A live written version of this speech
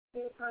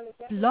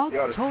Blog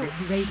Talk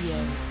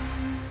Radio.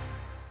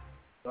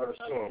 Start a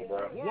song,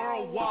 bro.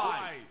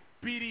 Worldwide,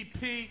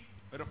 BDP,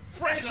 the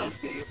French.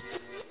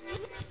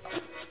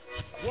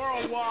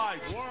 Worldwide,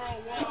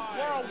 worldwide,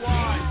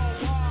 worldwide,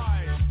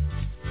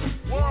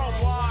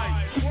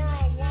 worldwide,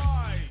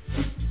 worldwide.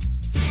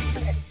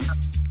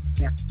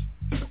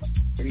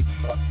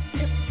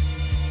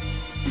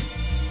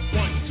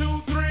 1,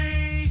 2,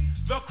 3.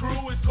 The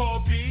crew is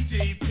called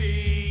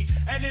BDP,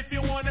 and if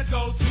you wanna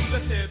go to the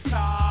tip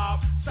top,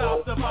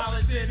 stop the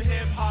violence in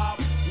hip hop.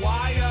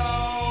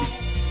 Why-oh?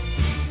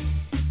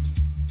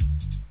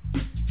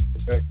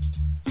 Okay.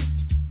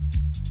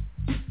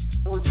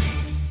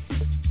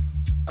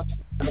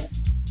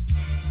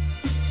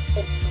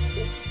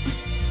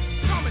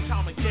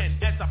 Time again,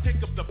 as I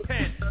pick up the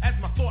pen, as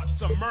my thoughts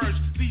emerge,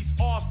 these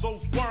are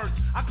those words.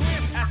 I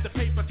glance at the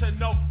paper to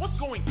know what's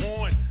going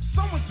on.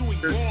 Someone's doing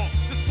wrong,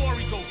 the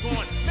story goes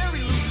on. Mary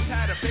Lou just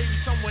had a baby,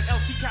 someone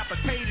else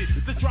decapitated.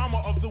 The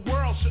drama of the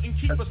world shouldn't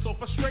keep us so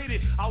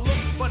frustrated. I look,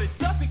 but it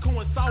doesn't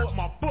coincide with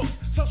my books.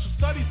 Social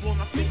studies will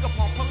not think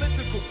upon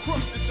political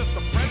crooks. It's just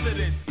the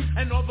president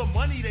and all the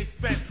money they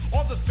spend,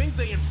 all the things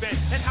they invent,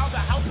 and how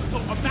the house is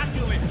so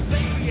immaculate.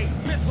 They create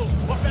missiles,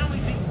 while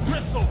families eat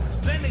gristle.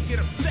 Then they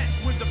get upset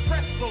when the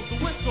press blows the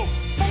whistle.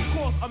 Phone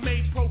calls are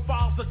made,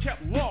 profiles are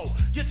kept low.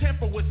 You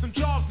tamper with some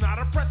jobs, not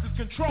a press's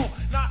control.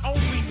 Not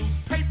only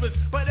newspapers,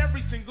 but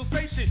every single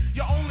station.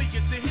 You only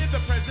get to hear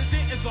the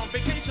president is on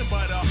vacation.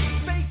 But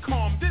stay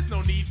calm, there's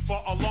no need for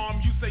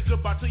alarm. You say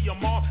goodbye to your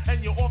mom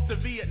and you're off to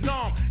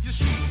Vietnam. You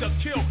shoot to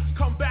kill,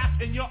 come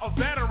back and you're a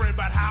veteran.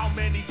 But how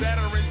many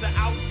veterans are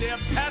out there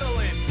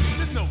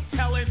peddling? There's no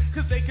telling,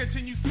 cause they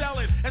continue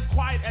selling. As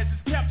quiet as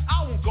it's kept,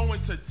 I won't go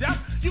into depth.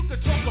 You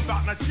could talk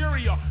about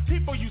Nigeria,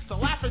 people used to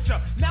laugh at you.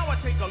 Now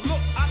I take a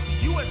look, I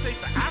see USA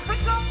for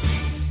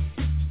Africa.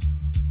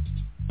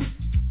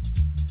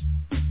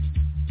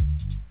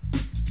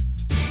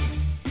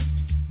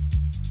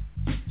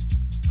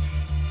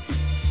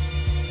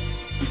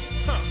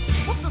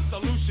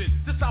 Solution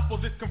to stop all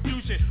this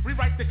confusion.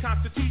 Rewrite the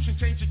Constitution,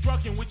 change the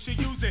drug in which you're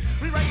using.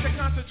 Rewrite the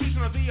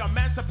Constitution of the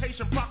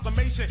Emancipation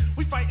Proclamation.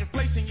 We fight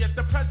inflation, yet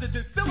the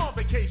president's still on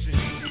vacation.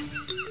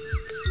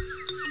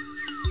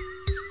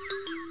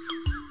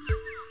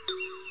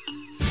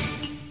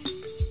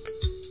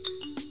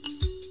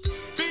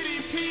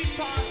 BDP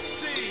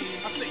posse.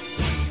 I say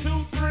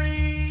 1, 2,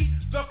 3.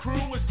 The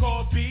crew is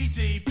called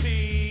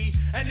BDP,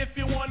 and if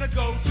you wanna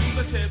go to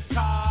the tip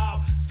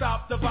top,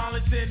 stop the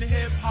violence in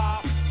hip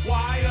hop.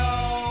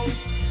 Why-oh?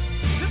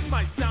 This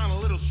might sound a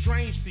little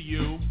strange to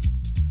you.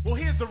 Well,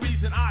 here's the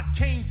reason I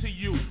came to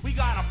you. We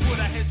gotta put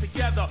our heads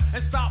together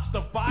and stop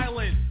the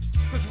violence.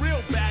 Cause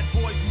real bad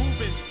boys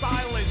move in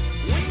silence.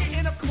 When you're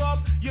in a club,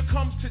 you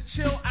come to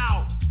chill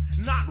out,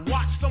 not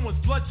watch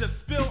someone's blood just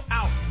spill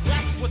out.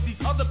 That's what these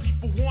other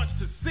people want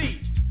to see.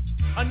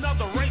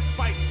 Another race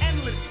fight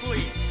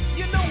endlessly.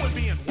 You know we're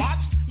being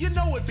watched, you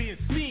know we're being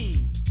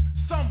seen.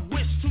 Some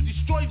wish to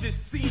destroy this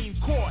scene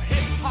called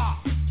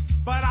hip-hop,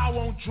 but I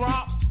won't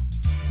drop,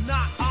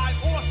 not I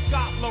or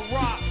Scott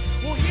LaRock.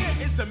 Well, here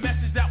is the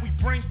message that we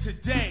bring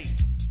today.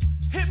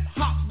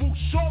 Hip-hop will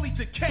surely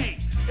decay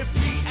if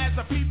we as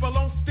a people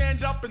don't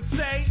stand up and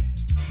say,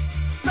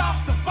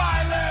 stop the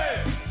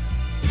violence!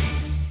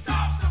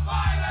 Stop the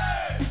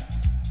violence!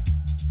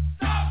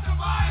 Stop the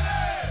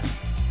violence!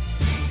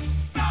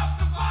 Stop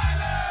the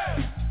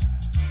violence!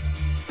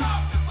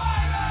 Stop the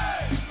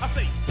violence! I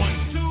say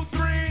 1, 2,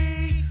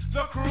 3,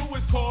 the crew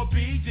is called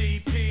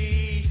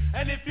BDP.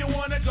 And if you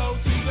wanna go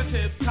to the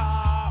tip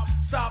top,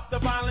 stop the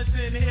violence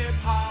in hip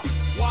hop.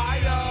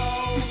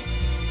 Why-oh?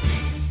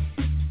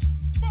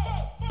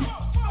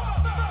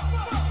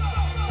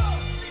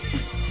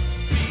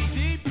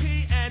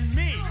 BDP and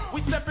me,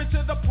 we step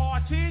into the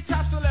party,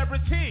 top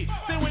celebrity.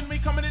 Then when we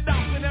come in the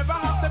dance, we never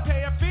have to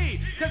pay a fee.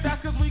 Cause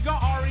that's cause we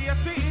got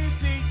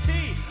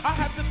R-E-S-P-E-C-T. I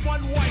have this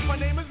one wife, her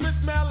name is Miss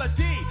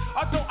Melody.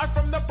 Although I'm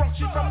from the Bronx,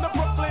 she's from the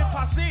Brooklyn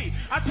posse.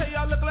 I tell you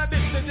I look like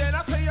this and then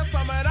I tell you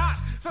some of that.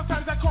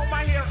 Sometimes I comb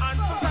my hair on,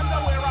 sometimes I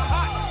wear a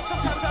hat.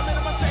 Sometimes I'm in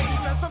a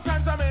Mercedes and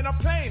sometimes I'm in a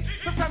plane.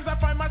 Sometimes I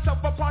find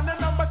myself upon the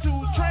number 2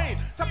 train.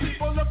 Some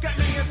people look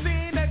at me and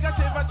see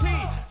negativity.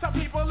 Some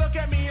people look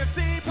at me and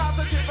see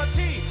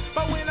positivity.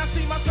 But when I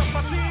see myself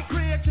I see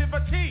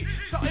creativity.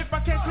 So if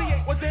I can't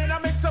create, well then I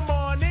make some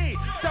money.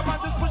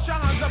 Someone just push your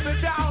hands up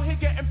if you're out here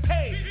getting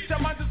paid.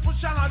 Someone just push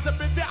your hands up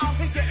if you're out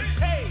here getting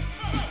paid.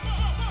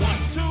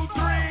 1, 2,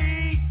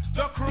 3,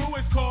 the crew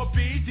is called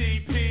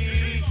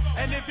BDP.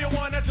 And if you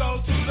wanna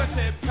go to the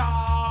tip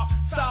top,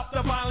 stop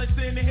the violence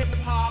in hip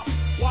hop.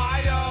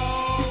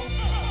 Why-oh?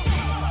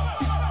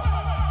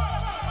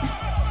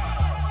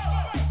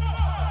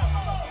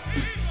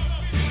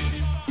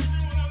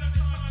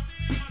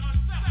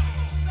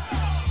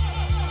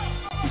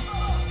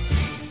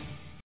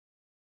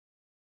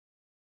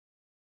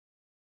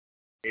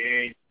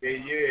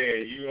 Yeah,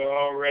 you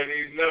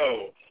already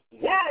know.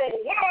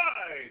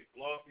 Worldwide!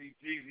 Lofty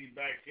Jeezy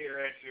back here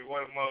at you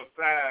one more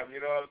time, you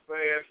know what I'm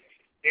saying?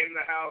 In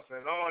the house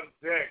and on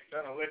deck,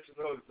 trying to let you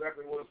know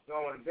exactly what's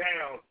going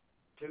down.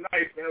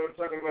 tonight, man, we're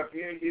talking about the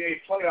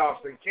NBA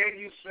playoffs, and can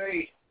you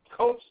say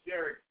Coach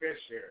Derek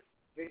Fisher,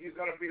 think he's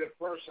going to be the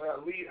first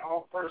lead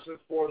all-person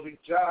for the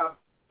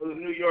job for the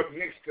New York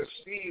Knicks, because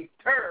Steve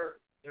Kerr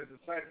has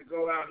decided to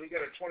go out and he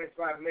got a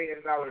 $25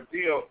 million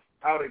deal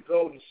out at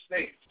Golden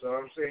State. So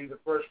I'm saying he's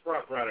the first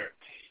front runner.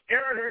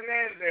 Aaron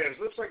Hernandez,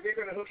 looks like they're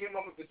going to hook him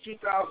up with the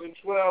 2012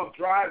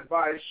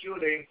 drive-by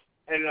shooting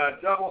and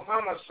double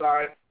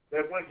homicide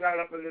that went down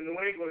up in the New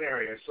England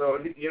area. So,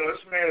 you know,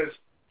 this man has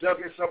dug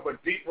himself a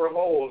deeper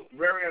hole.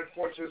 Very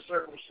unfortunate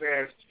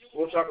circumstance.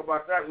 We'll talk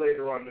about that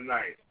later on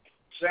tonight.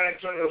 San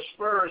Antonio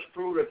Spurs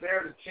prove that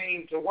they're the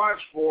team to watch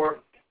for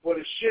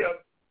the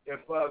ship if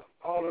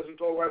all doesn't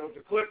go right with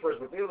the Clippers,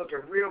 but they're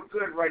looking real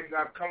good right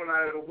now coming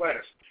out of the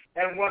West.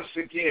 And once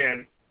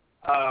again,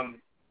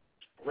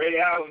 Ray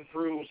Allen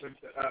proves,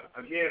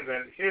 again,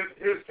 that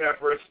his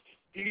efforts,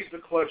 he's the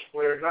clutch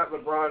player, not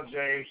LeBron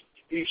James.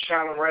 He's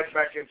shining right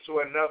back into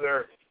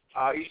another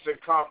Eastern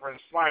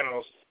Conference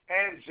Finals.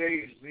 And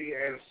Jay-Z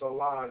and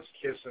Solange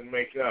kiss and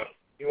make up.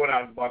 He went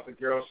out and bought the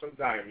girl some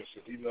diamonds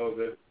because he knows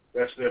that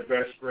that's their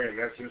best friend.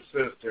 That's his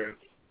sister.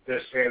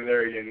 They're saying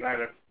they're a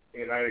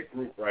united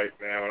group right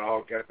now and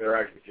all got their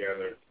act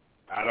together.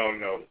 I don't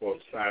know.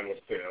 Folks, time will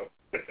tell.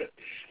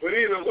 But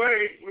either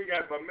way, we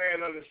got my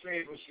man on the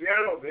scene from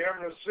Seattle, the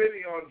Emerald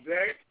City on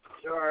deck.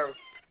 Our,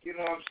 you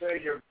know what I'm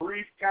saying, your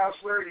brief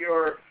counselor,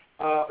 your,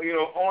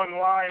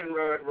 online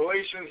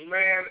relations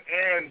man,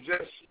 and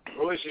just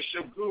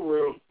relationship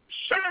guru.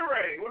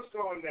 Sherry, what's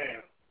going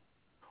down?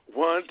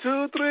 1,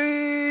 2,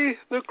 3,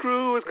 the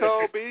crew is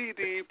called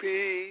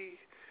BDP.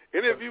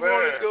 And if you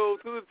want to go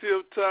to the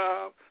tip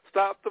top,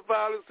 stop the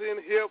violence in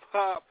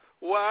hip-hop.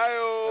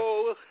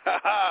 Wow.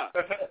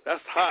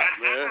 That's hot,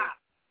 man.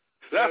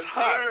 That's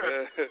hot,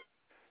 man.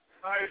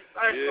 Nice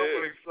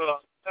opening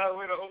song. Now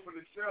we're going to open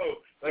the show.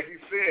 Like you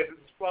said,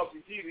 this is Flossy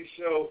Jeezy's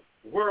show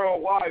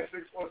worldwide,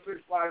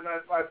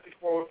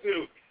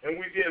 646-595-6402. And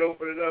we did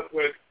open it up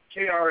with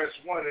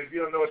KRS-One. And if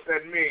you don't know what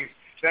that means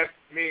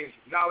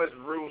knowledge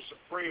rules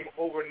supreme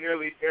over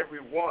nearly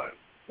everyone.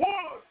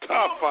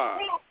 Top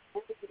 5.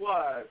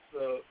 Worldwide.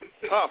 So,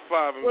 Top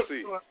 5 MC. What's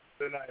going on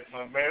tonight,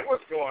 my man?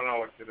 What's going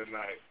on with you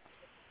tonight?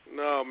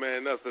 No,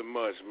 man, nothing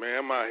much, man.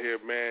 I'm out here,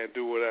 man,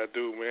 do what I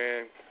do,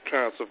 man.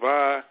 Trying to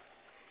survive.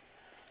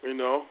 You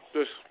know,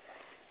 just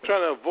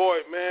trying to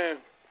avoid, man,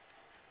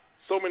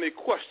 so many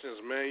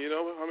questions, man, you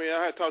know. I mean,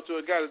 I had talked to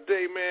a guy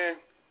today, man.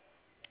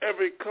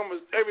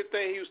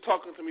 Everything he was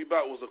talking to me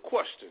about was a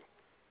question.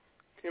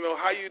 You know,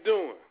 how you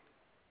doing?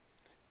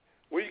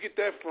 Where you get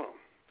that from?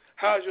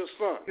 How's your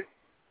son?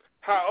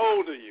 How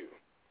old are you?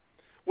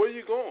 Where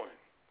you going?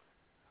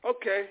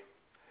 Okay.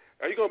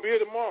 Are you going to be here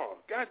tomorrow?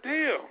 God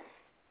damn.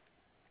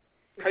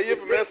 Have you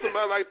ever met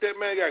somebody like that,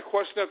 man? Got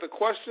question after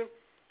question?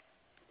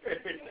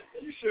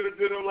 You should have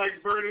did them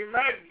like Bernie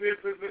Mac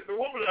did. The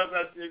woman has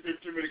not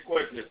too many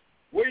questions.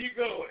 Where you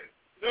going?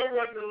 Don't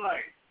run the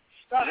light.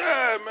 Stop.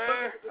 Yeah,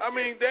 man. I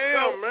mean,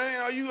 damn,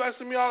 man. Are you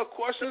asking me all the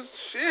questions?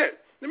 Shit.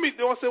 I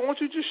said, why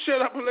don't you just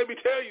shut up and let me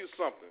tell you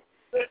something?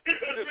 Just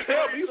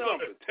tell me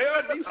something.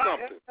 Tell me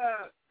something.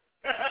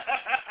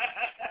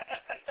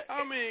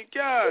 I mean,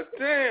 god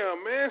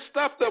damn, man.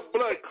 Stop the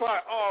blood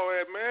clot. All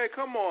right, man.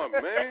 Come on,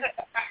 man.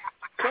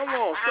 Come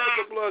on. Stop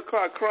the blood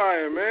clot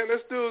crying, man.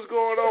 This dude's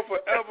going on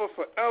forever.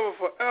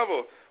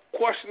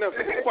 Question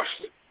after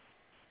question.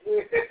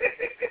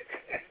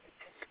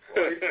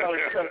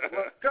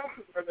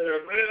 Customer there,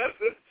 man.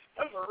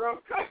 That's a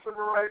rough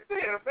customer right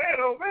there, man.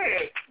 Oh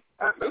man.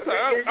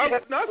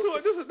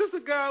 This is a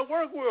guy I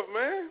work with,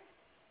 man.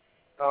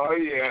 Oh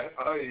yeah.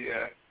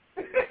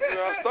 You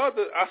know, I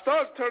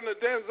started turning to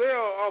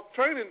Denzel off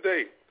training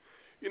day.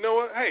 You know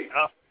what? Hey,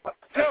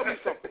 tell me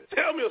something.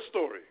 Tell me a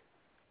story.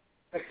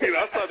 You know,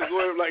 I started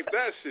going like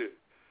that shit.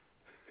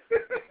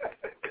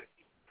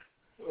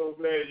 Oh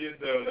man, you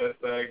know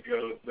that's how it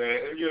goes,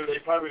 man. You know, they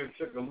probably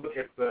took a look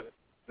at the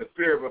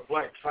Fear of a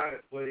Black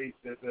Planet play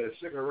that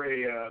Sugar Ray,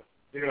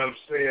 you know what I'm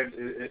saying,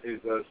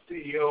 is a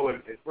CEO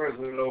and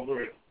president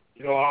over it.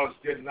 You know, all this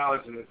good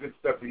knowledge and the good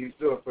stuff that he's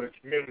doing for the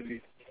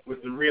community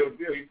with the real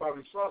deal. He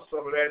probably saw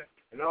some of that,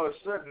 and all of a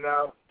sudden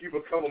now you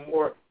become a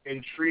more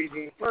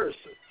intriguing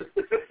person.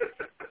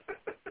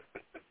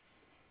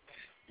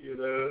 You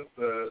know,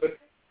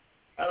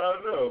 I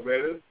don't know,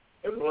 man.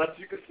 There's a lot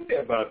you can say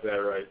about that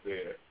right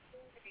there.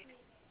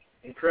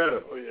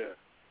 Incredible. Oh, yeah.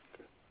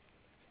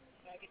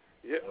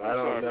 Yeah, I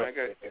don't know. Man.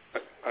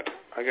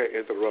 I got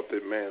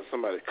interrupted, man.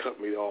 Somebody cut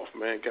me off,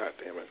 man. God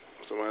damn it.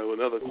 Somebody with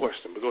another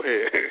question, but go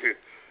ahead.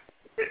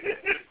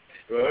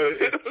 Well,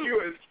 it's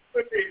Q&A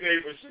day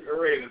for Sugar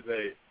Ray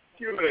today.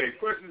 Q&A,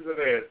 questions and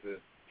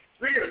answers.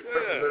 Speaking of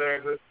questions and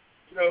answers,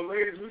 you know,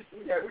 ladies, we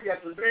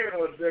got the man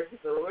on deck with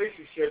the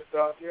relationship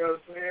talk, you know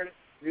what I'm saying?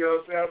 You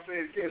know what I'm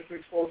saying? Again,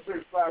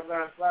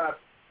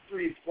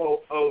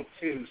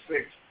 646-595-3402,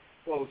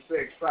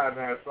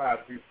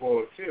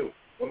 646-595-3402.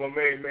 Well, my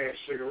main man,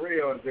 Sugar Ray,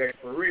 on deck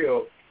for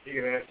real. He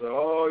can answer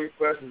all your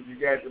questions. You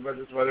got the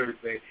message about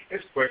everything.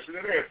 It's question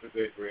and answer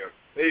day for him.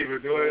 They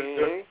even doing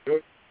it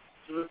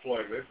to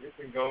deployment. It's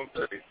been going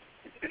crazy.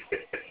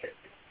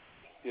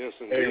 Yes,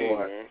 indeed,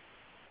 man.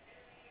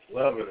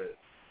 Loving it.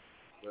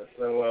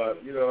 So,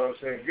 you know what I'm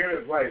saying? Great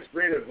advice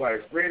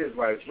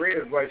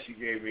you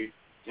gave me.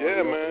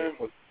 Yeah, man.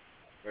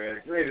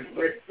 Man, great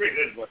advice.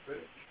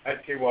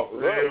 That came off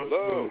real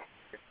smooth.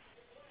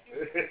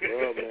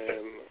 Love,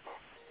 man.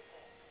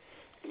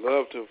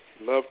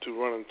 Love to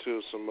run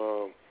into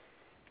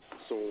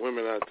some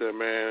women out there,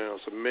 man, or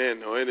some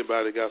men, or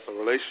anybody got some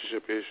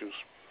relationship issues.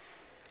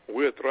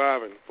 We're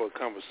thriving for a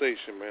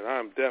conversation, man.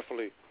 I'm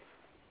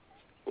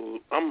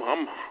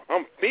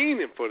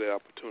fiending for the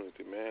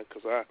opportunity, man,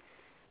 because I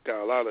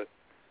got a lot of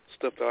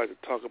stuff that I like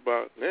to talk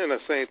about, and then at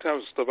the same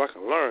time, stuff I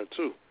can learn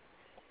too.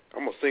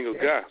 I'm a single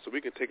guy, so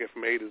we can take it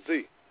from A to Z.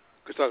 We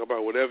can talk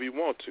about whatever you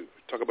want to.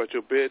 Talk about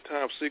your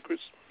bedtime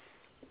secrets,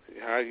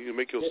 how you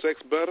make your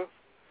sex better.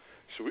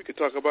 So we can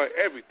talk about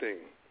everything.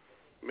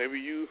 Maybe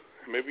you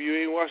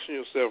ain't washing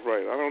yourself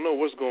right. I don't know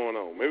what's going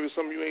on. Maybe it's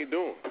something you ain't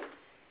doing.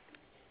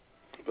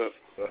 But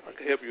I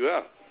can help you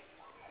out.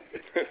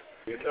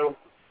 You know,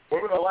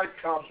 women are like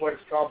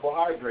complex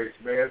carbohydrates,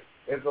 man.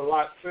 There's a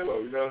lot to them.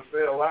 You know what I'm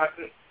saying?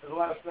 There's a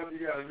lot of stuff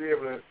you got to be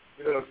able to,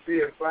 you know, see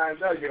and find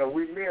out. You know,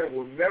 we men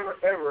will never,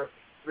 ever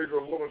figure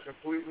a woman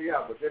completely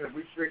out. But then if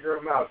we figure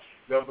them out,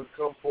 they'll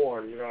become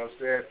born, you know what I'm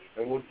saying?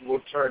 And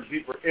we'll turn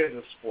deeper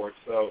into sports.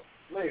 So,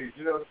 ladies,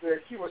 you know what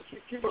I'm saying?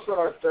 Keep us on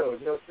our toes,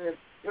 you know what I'm saying?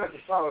 You know,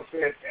 the song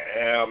saying,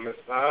 damn, it's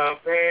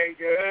something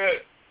good.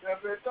 You know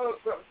what I'm saying? Tell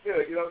us something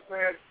good, you know what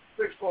I'm saying?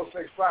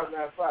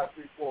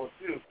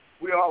 646-595-3442.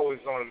 We always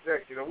on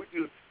deck, you know. We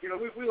do, you know,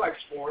 we like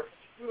sports.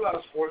 We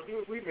love sports.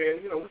 We men,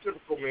 you know, we're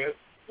typical men.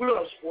 We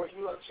love sports.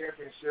 We love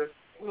championships.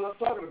 We love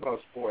talking about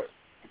sports.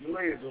 You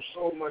ladies are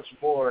so much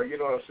more, you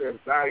know what I'm saying,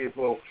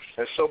 valuable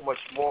and so much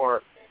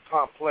more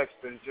complex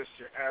than just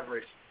your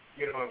average,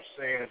 you know what I'm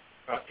saying,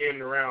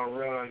 in-round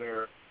run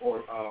or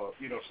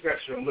you know,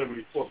 Statue of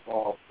Liberty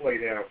football play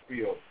downfield.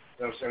 You know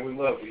what I'm saying? We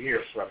love to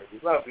hear from it.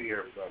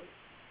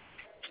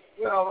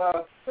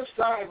 Well, let's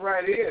dive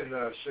right in,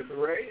 Sugar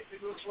Ray.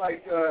 It looks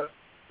like,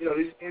 you know,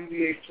 these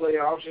NBA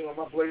playoffs, you know,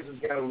 my Blazers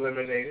got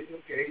eliminated.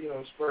 Okay, you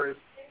know, Spurs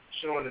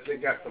showing that they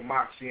got the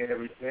moxie and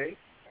everything.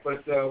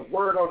 But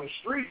word on the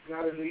street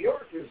out in New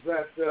York is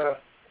that,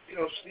 you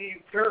know,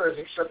 Steve Kerr has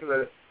accepted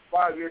a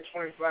 5-year,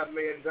 $25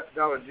 million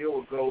deal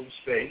with Golden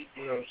State,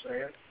 you know what I'm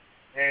saying?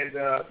 And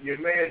your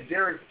man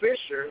Derek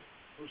Fisher,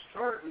 who's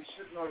currently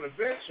sitting on the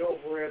bench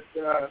over at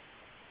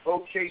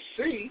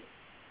OKC,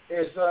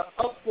 is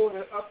up for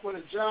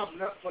the job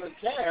and up for the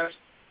task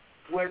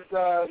with,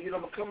 you know,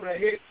 becoming a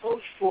head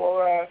coach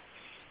for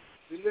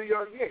the New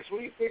York Knicks. What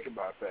do you think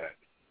about that?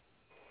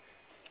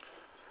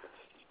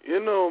 You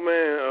know,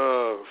 man,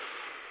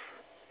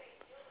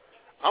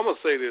 I'm going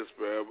to say this,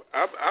 bro.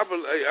 I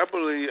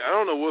believe, I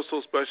don't know what's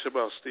so special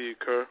about Steve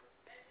Kerr.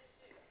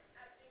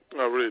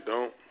 I really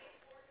don't.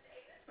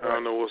 I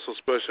don't know what's so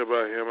special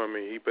about him. I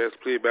mean, he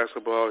played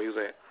basketball. He's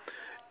an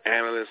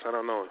analyst. I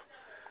don't know.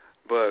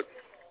 But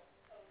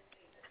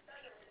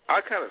I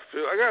got a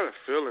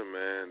feeling,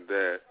 man,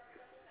 that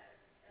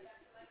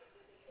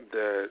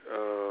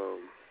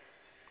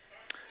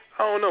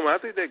I don't know, man. I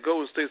think that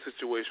Golden State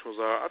situation was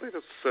I think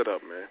that's a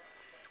setup, man.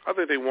 I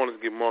think they wanted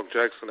to get Mark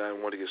Jackson out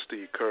and wanted to get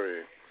Steve Kerr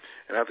in.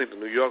 And I think the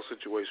New York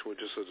situation was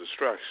just a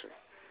distraction,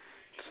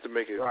 just to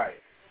make it right.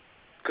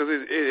 Because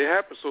it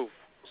happened so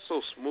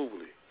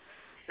smoothly.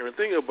 And the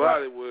thing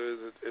about it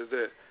is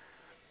that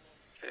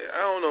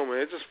I don't know,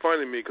 man. It's just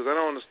funny to me because I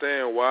don't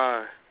understand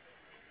why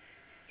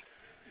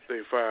they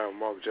fired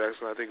Mark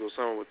Jackson. I think it was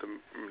something with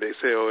they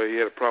say, oh, he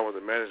had a problem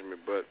with the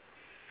management, but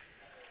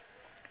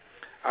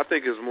I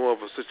think it's more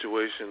of a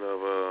situation of,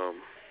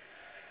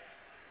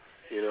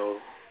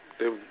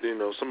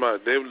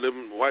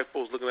 white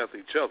folks looking after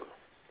each other.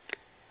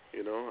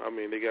 You know, I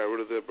mean, they got rid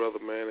of their brother,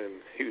 man,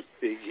 and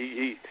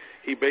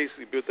he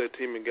basically built that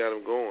team and got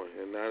them going,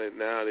 and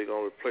now they're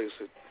gonna replace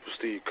it with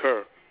Steve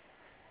Kerr,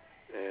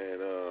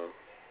 and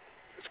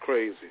it's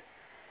crazy.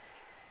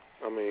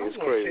 I mean, it's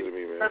crazy to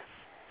me, man.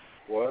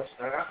 Was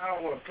and I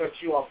don't want to cut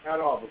you off at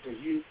all because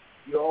you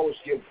always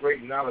give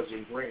great knowledge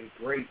and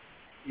great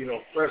you know,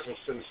 presence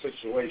to the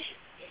situation.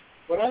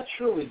 But I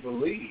truly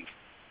believe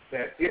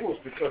that it was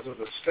because of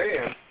the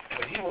stand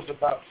that he was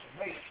about to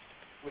make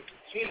with the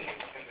team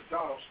and the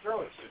Donald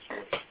Sterling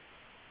situation.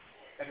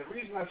 And the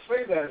reason I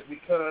say that is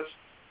because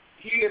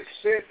he had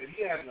said that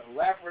he had an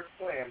elaborate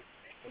plan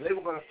and they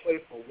were going to play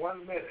for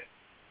 1 minute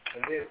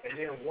and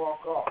then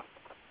walk off.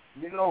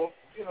 You know,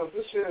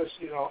 this is,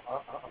 you know,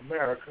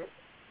 America.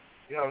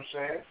 You know what I'm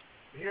saying?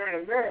 Here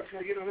in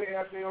America, you know, they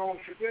have their own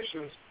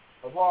traditions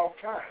of all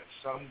kinds.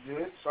 Some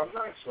good, some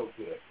not so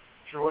good.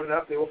 True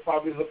enough, they were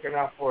probably looking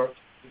out for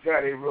the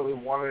guy they really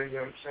wanted, you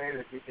know what I'm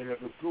saying, and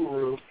the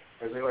guru,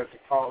 as they like to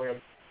call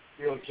him,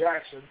 Phil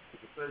Jackson,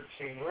 with the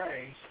 13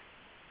 rings,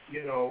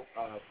 you know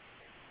what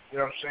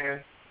I'm saying?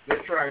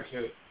 They're trying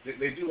to,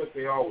 they do what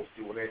they always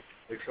do when it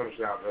comes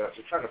down to that.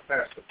 They're trying to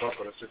pass the buck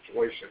on the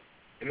situation,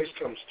 and this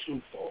comes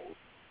twofold.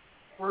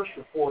 First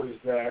report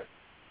is that,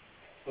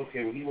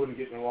 okay, well, he wasn't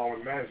getting along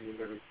with management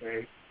and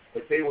everything,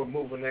 but they were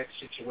moving that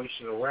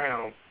situation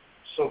around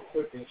so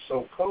quick and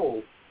so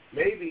cold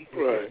Maybe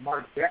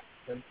Mark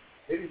Jackson,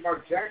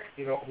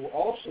 who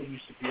also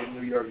used to be a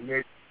New York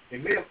Knicks, they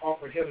may have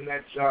offered him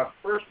that job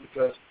first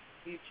because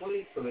he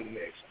played for the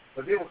Knicks,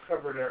 but they were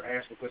covering their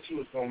ass because he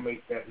was going to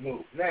make that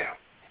move. Now,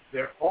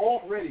 they're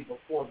already,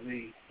 before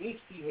the ink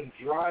even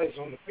dries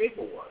on the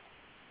paperwork,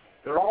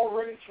 they're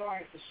already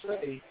trying to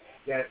say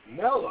that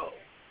Melo,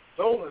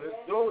 Dolan,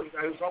 he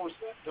was always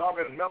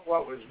dogging Melo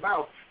out with his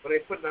mouth, but they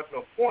putting up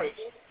no points.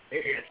 And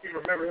if you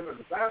remember him as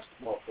a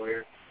basketball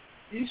player,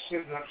 he's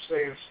sitting up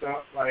saying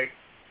stuff like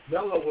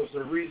Melo was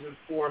the reason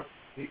for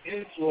the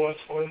influence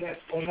on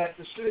that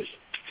decision.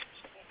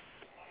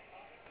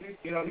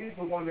 He's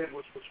the one that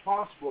was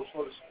responsible,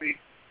 so to speak,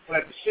 for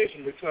that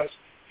decision because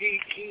he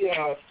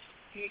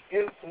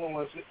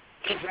influenced it.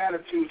 His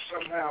attitude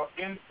somehow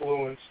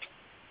influenced,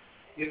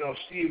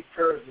 Steve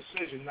Kerr's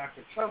decision not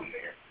to come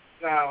there.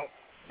 Now,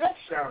 that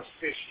sounds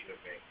fishy to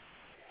me.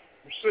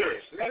 I'm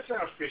serious. That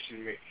sounds fishy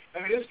to me.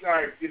 I mean, this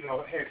guy, had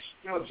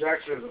Phil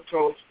Jackson as a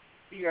coach.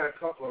 He got a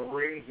couple of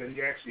rings that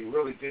he actually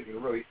really didn't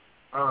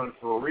earn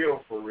for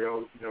real,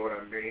 you know what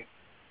I mean?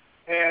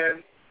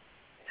 And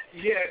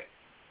yet,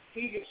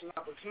 he gets an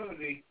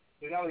opportunity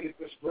to not only get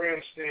this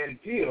grandstand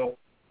deal,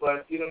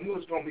 but, he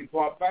was going to be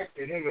brought back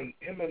to him and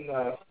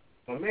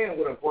my man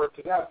would have worked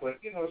it out. But,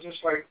 it's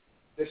just like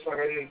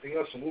anything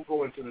else, and we'll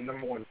go into the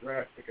number one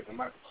draft pick of the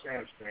Michael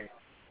Sam's thing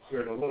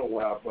here in a little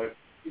while, but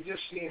it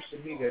just seems to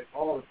me that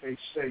all that they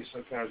say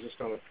sometimes just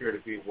don't appear to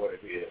be what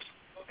it is.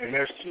 And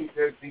there's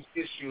these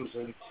issues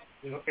and,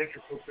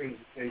 integral things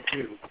that they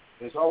do.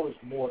 There's always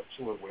more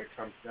to it when it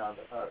comes down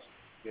to us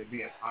than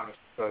being honest,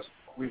 because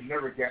we've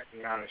never gotten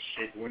the honest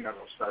shit, and we're not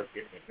going to start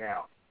getting it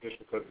now just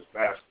because it's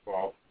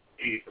basketball.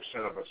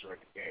 80% of us are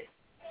in the game.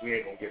 We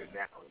ain't going to get it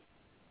now.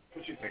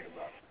 What you think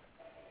about it?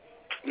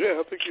 Yeah,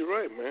 I think you're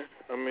right, man.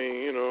 I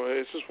mean,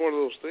 it's just one of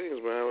those things,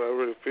 man. I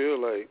really feel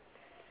like,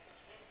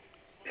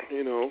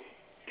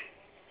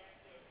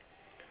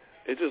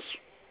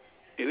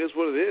 it is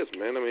what it is,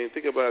 man. I mean,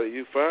 think about it.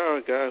 You fire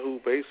a guy who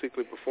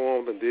basically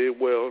performed and did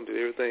well and did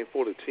everything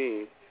for the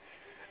team,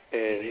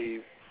 and he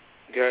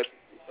got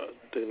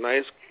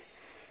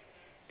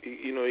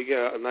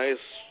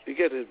he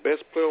got his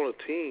best player on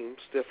the team,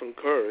 Stephen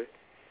Curry,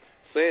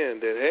 saying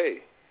that,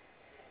 hey,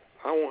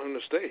 I want him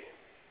to stay.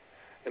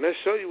 And that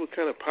shows you what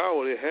kind of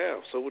power they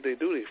have. So what they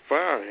do, they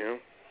fire him,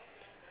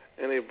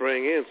 and they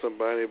bring in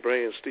somebody. They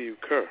bring in Steve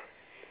Kerr.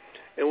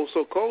 And what's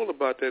so cold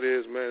about that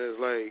is, man, is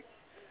like,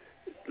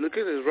 look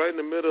at this right in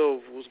the middle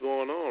of what's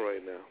going on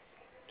right now.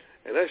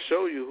 And that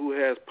shows you who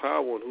has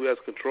power and who has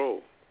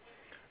control.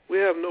 We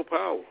have no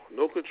power,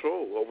 no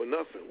control over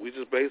nothing. We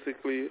just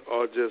basically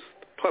are just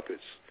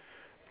puppets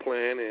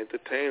playing and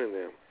entertaining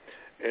them.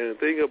 And the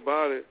thing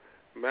about it,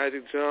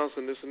 Magic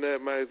Johnson, this and that,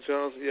 Magic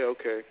Johnson, yeah,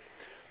 okay.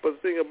 But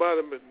the thing about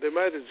it, the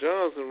Magic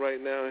Johnson right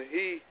now,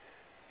 he's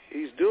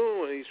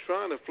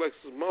trying to flex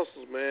his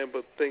muscles, man.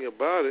 But the thing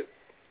about it,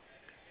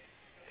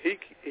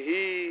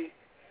 he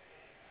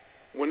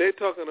when they're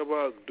talking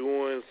about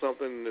doing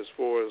something as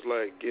far as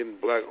like getting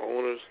black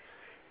owners,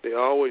 they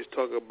always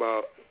talk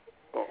about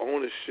an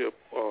ownership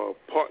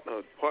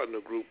partner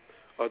group,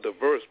 a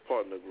diverse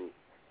partner group.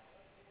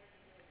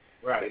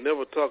 Right. They're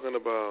never talking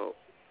about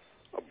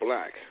a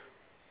black.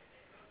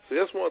 So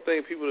that's one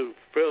thing people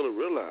fail to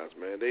realize,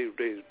 man.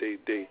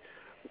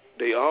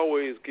 They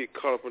always get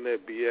caught up in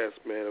that BS,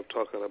 man, of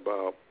talking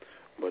about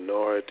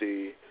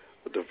minority,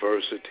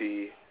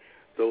 diversity,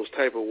 those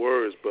type of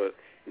words, but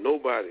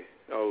nobody,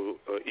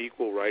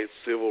 equal rights,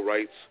 civil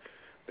rights,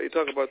 they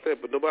talk about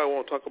that, but nobody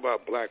want to talk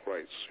about black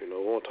rights,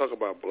 want to talk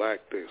about black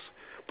this.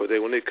 But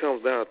when it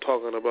comes down to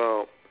talking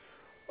about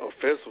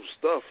offensive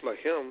stuff like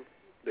him,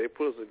 they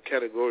put us in the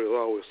category of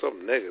always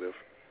something negative.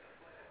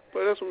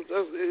 But it's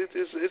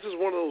just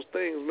one of those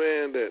things,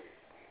 man, that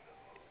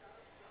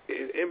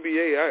in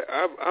NBA,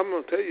 I'm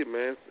going to tell you,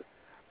 man,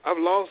 I've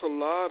lost a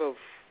lot of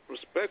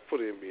respect for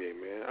the NBA,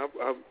 man.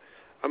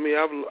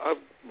 I've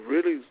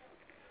really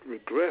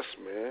regressed,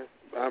 man.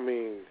 I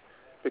mean,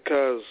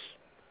 because,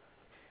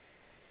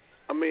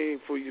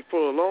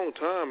 for a long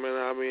time, man,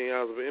 I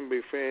was an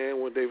NBA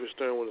fan when David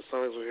Stern, when the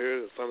Sonics were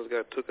here, the Sonics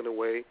got taken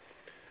away.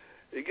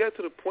 It got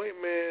to the point,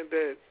 man,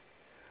 that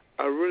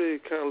I really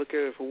kind of look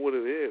at it for what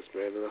it is,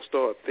 man, and I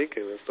started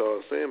thinking and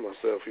started saying to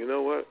myself, you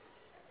know what?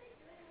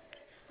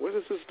 What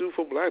does this do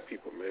for black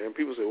people, man?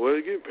 People say, well,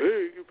 you get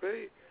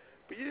paid.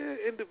 But yeah,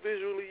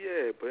 individually,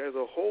 yeah, but as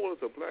a whole, as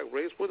a black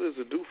race, what does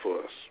it do for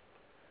us?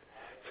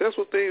 So that's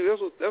what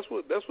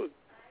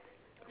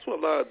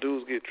a lot of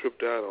dudes get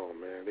tripped out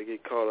on, man. They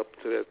get caught up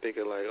to that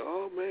thinking like,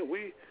 oh man,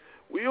 we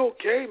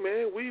okay,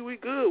 man. We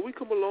good. We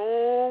come a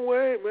long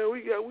way, man.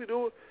 We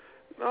do it.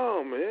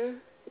 No,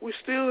 man. We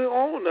still don't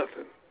own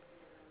nothing.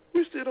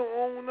 We still don't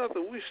own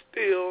nothing. We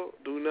still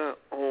do not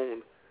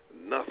own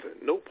nothing.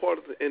 No part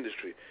of the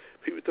industry.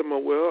 People talking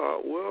about,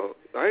 well,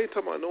 I ain't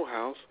talking about no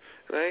house,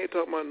 and I ain't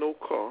talking about no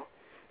car.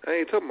 I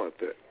ain't talking about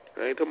that.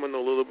 I ain't talking about no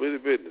little bitty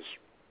business.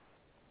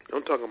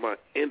 I'm talking about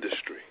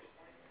industry.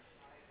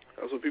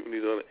 That's what people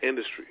need to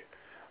understand, industry.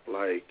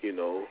 Like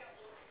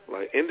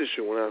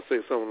industry, when I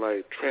say something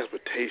like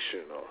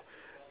transportation or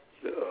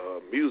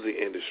music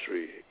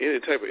industry, any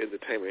type of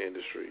entertainment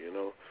industry, you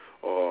know,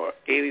 or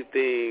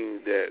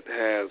anything that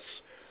has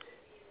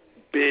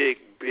big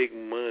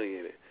money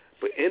in it.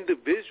 But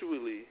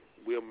individually,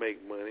 we'll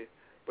make money,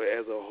 but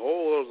as a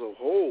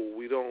whole,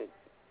 we don't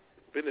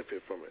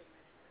benefit from it.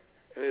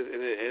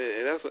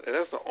 And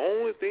that's the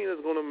only thing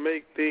that's going to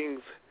make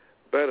things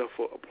better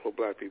for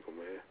black people,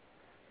 man.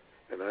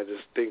 And I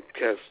just think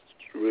cats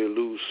really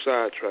lose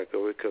sidetrack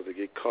of it because they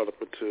get caught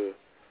up into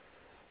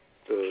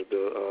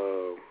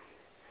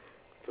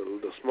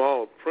the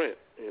small print,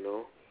 you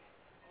know.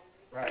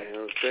 Right. You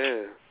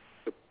understand?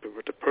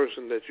 The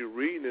person that you're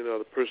reading it or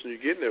the person you're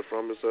getting it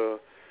from is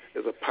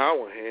a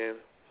power hand,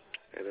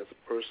 and it's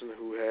a person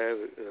who has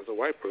it, and it's a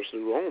white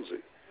person who owns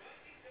it.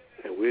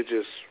 And we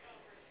just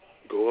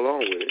go along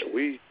with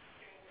it.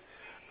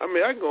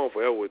 I can go on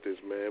forever with this,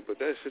 man, but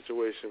that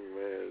situation,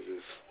 man, is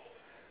just...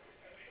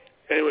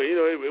 Anyway, you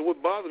know,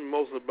 what bothers me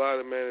most about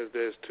it, man, is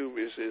there's too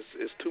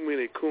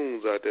many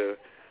coons out there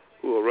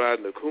who are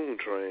riding the coon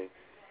train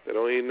that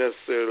don't even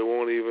necessarily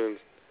won't even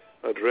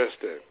address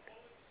that.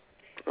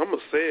 I'm going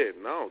to say it,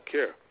 and I don't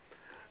care.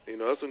 You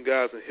know, there's some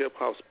guys in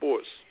hip-hop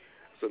sports.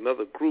 It's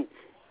another group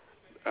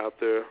out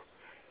there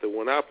that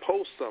when I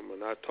post something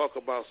and I talk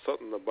about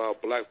something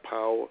about black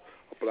power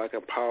or black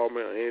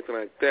empowerment or anything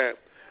like that,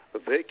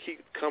 but they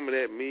keep coming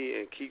at me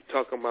and keep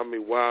talking about me,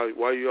 why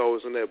you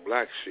always in that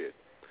black shit.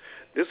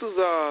 These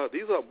are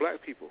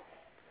black people,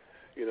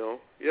 you know.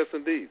 Yes,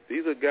 indeed.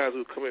 These are guys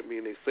who come at me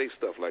and they say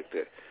stuff like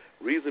that.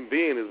 Reason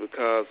being is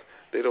because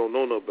they don't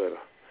know no better.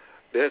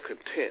 They're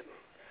content.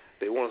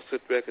 They want to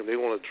sit back and they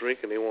want to drink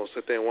and they want to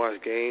sit there and watch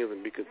games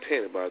and be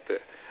content about that.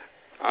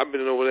 I've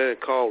been over there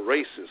and called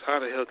racist. How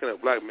the hell can a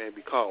black man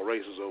be called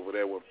racist over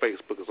there when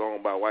Facebook is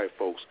owned by white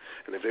folks?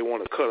 And if they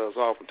want to cut us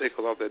off and take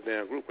us off that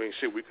damn group, ain't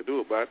shit we could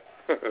do about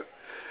it.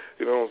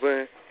 You know what I'm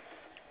saying?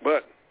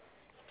 But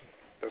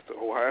that's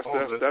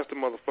the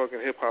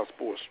motherfucking hip-hop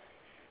sports.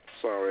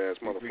 Sorry-ass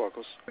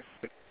motherfuckers.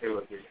 Hey,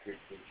 look, the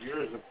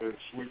gears have been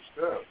switched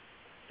up.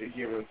 They're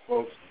giving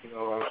folks, you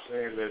know what I'm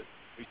saying, that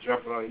be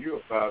jumping on you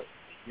about,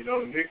 you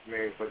know,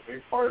 nicknames, but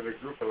they're part of the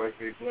group and like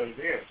they blend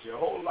in. See, a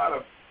whole lot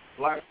of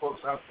black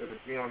folks out there to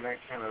be on that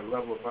kind of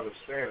level of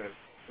understanding,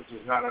 which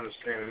is not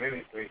understanding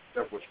anything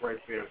except what's right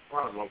there in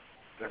front of them.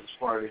 That's as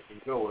far as they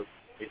can go.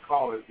 They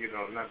call it, you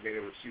know, not being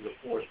able to see the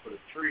forest for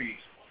the trees.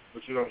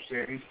 But you know what I'm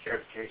saying? These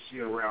cats can't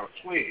see around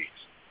twigs.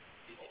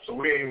 So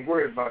we ain't even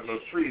worried about no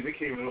trees. They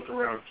can't even look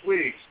around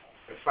twigs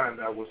and find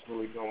out what's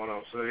really going on.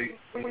 So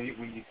when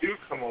you do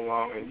come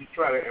along and you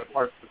try to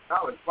impart the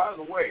knowledge, by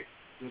the way,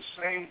 the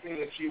same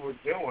thing that you were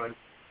doing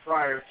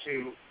prior to,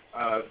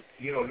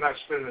 you know, not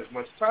spending as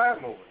much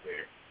time over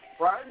there.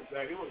 Prior to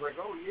that, it was like,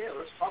 oh, yeah,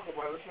 let's talk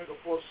about it. Let's make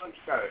a full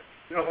subject out of it.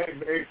 You know,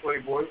 hey,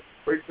 Playboy,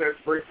 break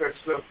that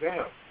stuff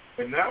down.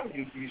 And now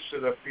you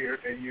sit up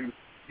here and you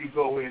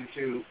go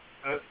into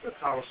a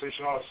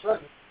conversation, all of a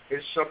sudden,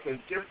 it's something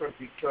different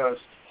because,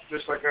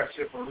 just like I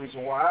said, for the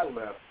reason why I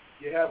left,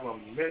 you have a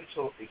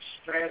mental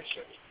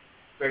expansion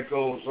that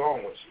goes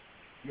on with you.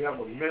 You have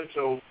a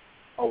mental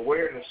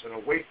awareness and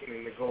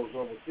awakening that goes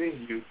on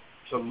within you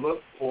to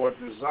look for,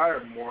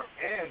 desire more,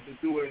 and to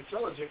do what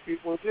intelligent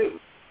people do.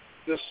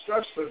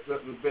 Discuss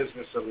the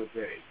business of the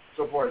day,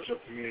 so far as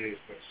your community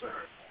is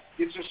concerned.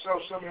 Get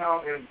yourself somehow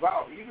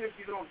involved, even if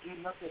you don't do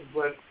nothing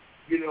but,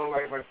 you know,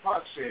 like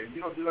Pac said, you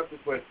don't do nothing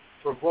but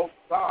provoke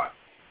thought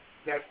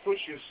that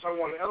pushes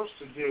someone else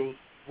to do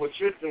what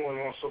you're doing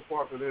on so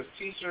far. So there's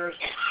teachers,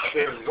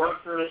 there's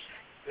workers,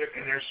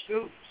 and there's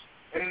students.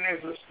 And then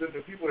there's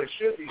the people that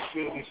should be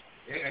students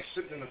and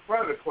sitting in the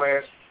front of the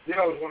class. They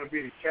always want to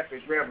be the cat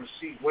that grab a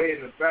seat way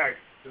in the back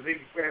so they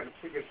can have the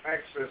quickest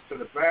access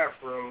to the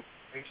bathroom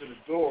and to the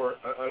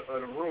door of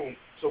the room.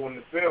 So when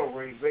the bell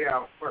rings, they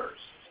out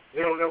first.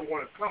 They don't ever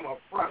want to come up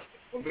front.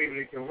 Or maybe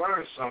they can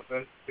learn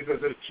something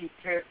because they're too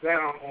pent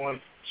down on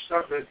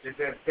stuff that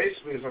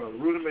basically is on a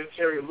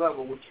rudimentary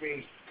level, which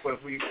means, for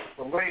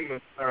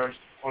layman's terms,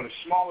 on the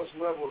smallest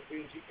level of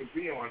things you can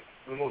be on,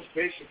 the most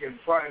basic and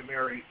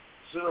primary,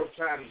 0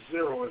 times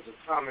 0 is a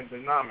common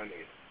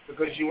denominator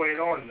because you ain't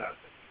on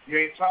nothing. You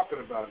ain't talking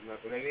about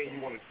nothing, and then you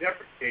want to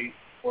deprecate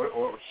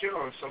or shit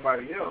on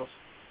somebody else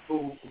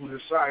who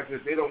decides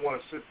that they don't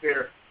want to sit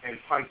there and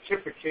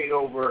pontificate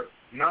over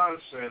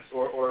nonsense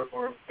or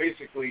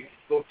basically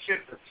go tit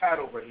for tat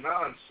over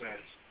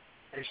nonsense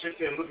and sit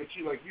there and look at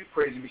you like you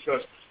crazy because,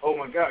 oh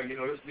my God,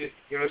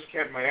 this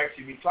cat might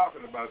actually be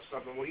talking about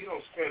something. Well, you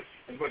don't spend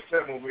as much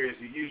time over here as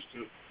you used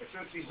to. And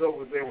since he's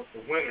over there with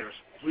the winners,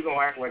 we're going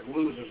to act like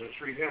losers and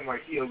treat him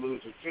like he a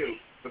loser too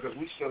because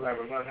we still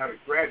haven't learned how to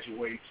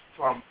graduate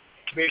from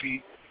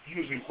maybe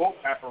using both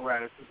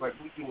apparatuses like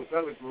we do with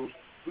other groups.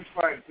 We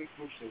find big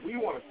groups that we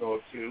want to go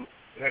to,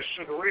 and that's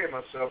Sugar Ray and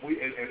myself,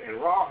 and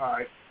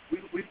Rawhide.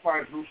 We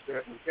find groups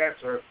that with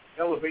cats are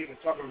elevating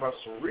and talking about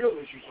some real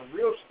issues, some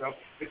real stuff,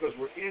 because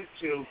we're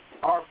into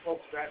our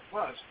folks that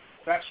much.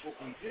 That's what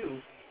we do.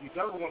 These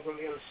other ones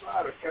on the other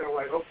side are kind of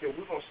like, okay,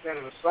 we're going to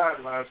stand on the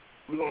sidelines.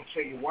 We're going to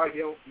tell you why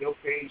your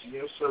page and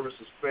your service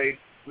is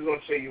fake, We're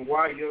going to tell you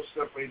why your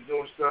stuff ain't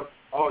doing stuff.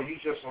 Oh, you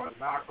just on a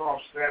knockoff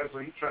status,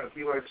 or you trying to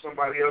be like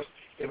somebody else.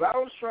 If I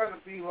was trying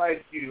to be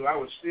like you, I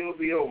would still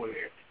be over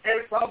there.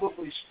 And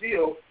probably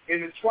still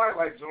in the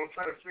Twilight Zone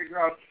trying to figure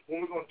out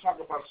when we're going to talk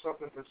about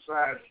something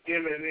besides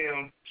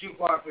Eminem,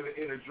 Tupac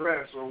in a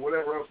dress, or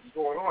whatever else is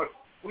going on.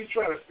 We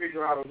try to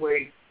figure out a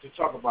way to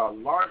talk about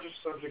larger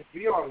subjects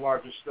beyond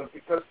larger stuff,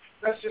 because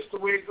that's just the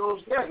way it goes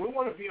down. We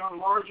want to be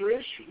on larger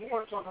issues. We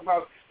want to talk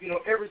about,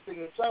 everything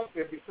that's out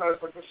there, because,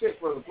 like I said,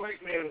 for the black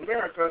man in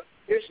America,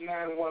 it's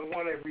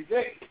 911 every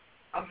day.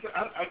 I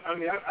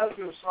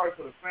feel sorry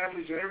for the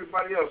families and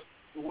everybody else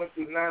who went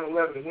through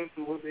 9/11 and went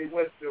through what they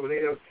went through.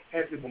 They have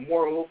had the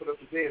memorial open up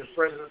today, and the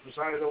president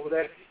presided over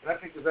that. And I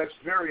think that's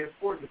very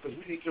important, because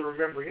we need to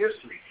remember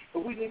history.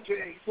 But we need to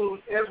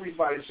include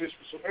everybody's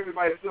history so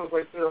everybody feels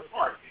like they're a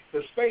part.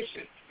 Because face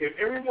it, if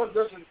everyone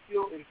doesn't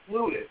feel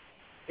included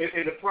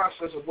in the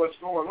process of what's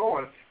going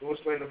on, and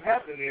what's going to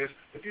happen is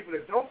the people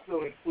that don't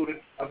feel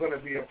included are going to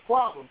be a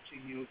problem to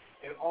you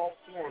in all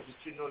forms that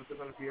you know that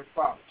they're going to be a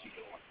problem to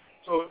you on.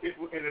 So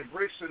in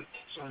embracing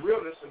some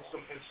realness and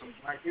some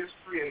black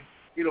history and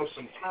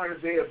some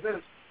current day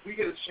events, we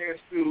get a chance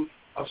to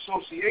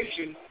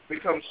association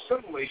becomes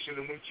assimilation,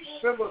 and when you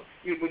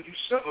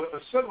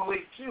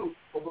assimilate to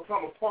or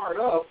become a part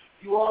of,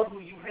 you are who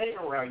you hang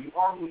around, you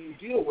are who you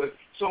deal with.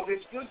 So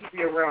it's good to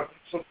be around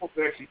some folks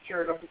that actually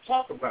care enough to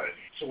talk about it.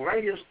 So when I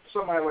hear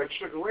somebody like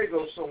Sugar Ray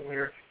go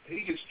somewhere and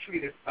he gets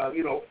treated,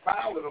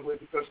 foul in a way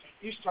because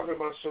he's talking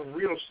about some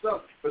real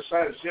stuff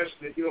besides just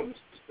the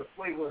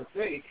flavor of the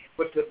day,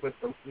 but the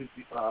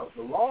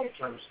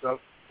long-term stuff.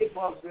 It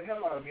bugs the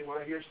hell out of me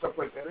when I hear stuff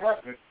like that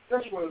happen.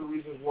 That's one of the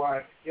reasons why,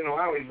 I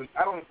don't even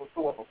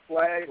throw up a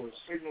flag or a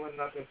signal or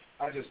nothing.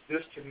 I just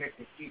disconnect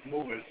and keep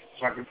moving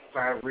so I can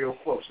find real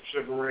folks. So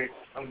Sugar Ray,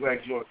 I'm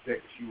glad you're on deck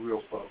with you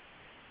real folks.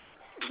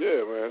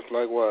 Yeah, man.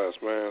 Likewise,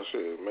 man.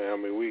 Shit, man. I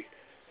mean, we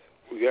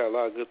got a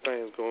lot of good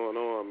things going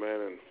on,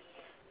 man. And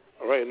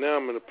right now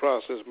I'm in the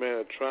process, man,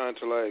 of trying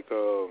to,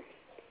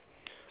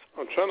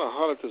 I'm trying to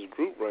holler at this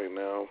group right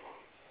now.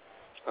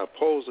 I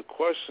posed a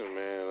question,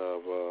 man,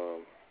 of,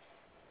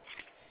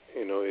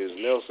 is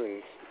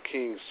Nelson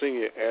King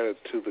Sr. added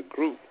to the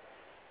group,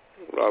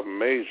 Robert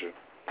Major?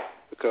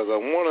 Because I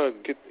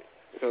want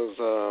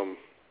to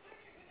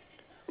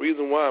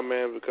reason why,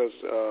 man, because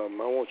I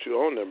want you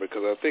on there,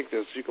 because I think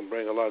that you can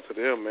bring a lot to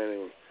them, man,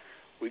 and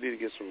we need to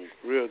get some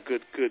real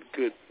good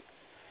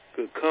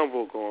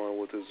convo going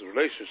with this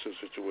relationship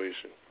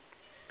situation.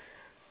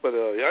 But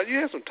you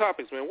had some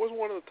topics, man. What's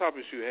one of the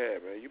topics you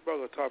had, man? You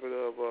brought a topic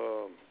of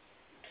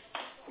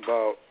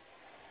about,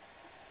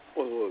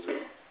 what was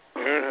it?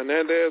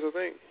 Hernandez, I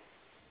think.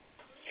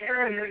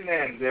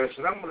 Hernandez,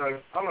 and I'm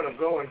gonna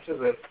go into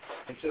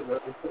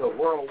the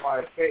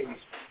worldwide page,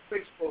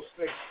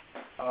 646.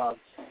 You know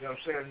what I'm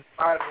saying?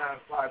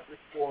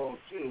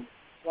 595-3402.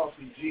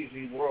 Flossy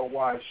Jeezy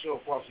Worldwide Show.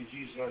 Flossy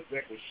Jeezy on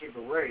deck with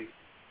Sugar Ray,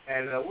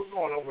 and we're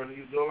going over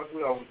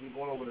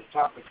the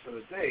topics of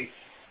the day.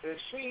 And it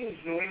seems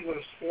New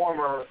England's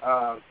former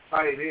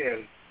tight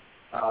end,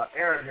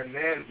 Aaron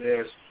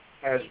Hernandez,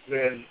 has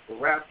been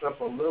wrapped up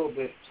a little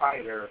bit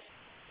tighter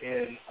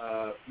in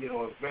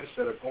events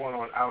that are going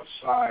on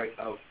outside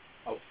of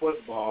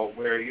football,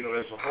 where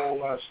there's a whole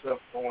lot of stuff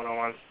going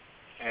on.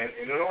 And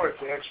in order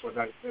to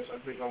expedite this, I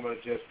think I'm going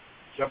to just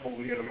jump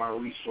over here to my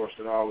resource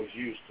that I always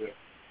use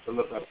to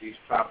look up these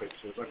topics.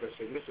 So, like I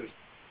said, this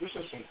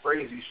is some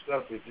crazy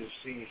stuff that just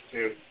seems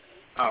to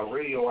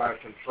radio out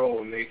of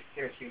control, and they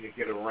can't seem to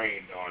get it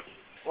rained on.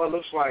 Well, it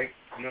looks like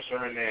Mr.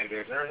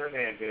 Hernandez, Aaron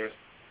Hernandez,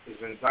 is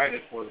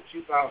indicted for the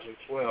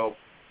 2012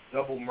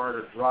 double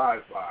murder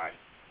drive-by.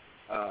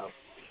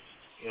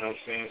 You know what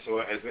I'm saying? So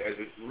as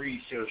it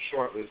reads here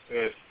shortly, it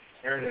says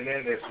Aaron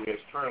Hernandez, who is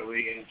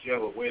currently in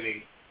jail awaiting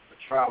a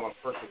trial on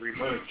first-degree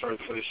murder charge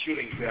for the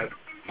shooting death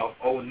of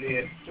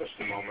O'Neill. Just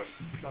a moment.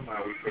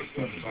 Somehow we picked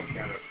up some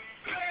kind of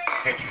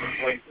extra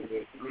place to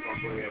this. We're going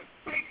to go ahead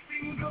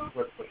and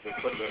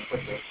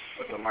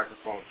put the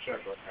microphone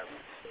check on that.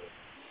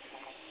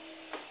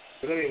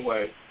 But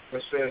anyway,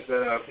 it says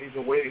that he's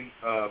awaiting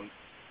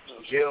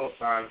jail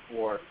time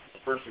for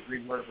first-degree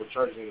murder for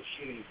charging the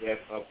shooting death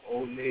of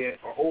Odin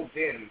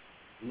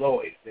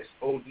Lloyd. That's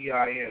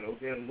O-D-I-N.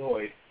 Odin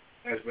Lloyd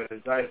has been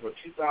indicted for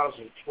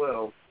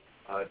 2012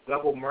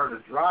 double murder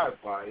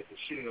drive-by, the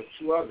shooting of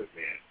two other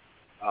men.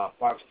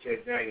 Fox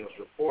Ted Daniels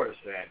reported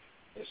that.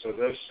 And so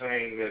they're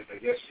saying that, I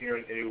guess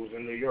it was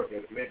in New York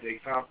at a midday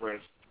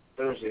conference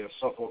Thursday, a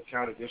Suffolk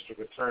County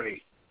District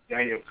Attorney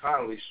Daniel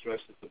Connolly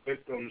stressed that the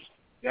victims,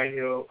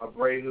 Daniel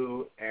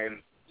Abreu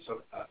and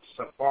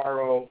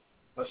Safarino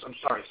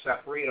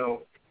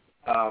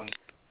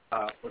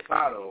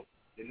Furtado,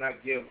 did not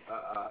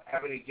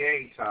have any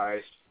gang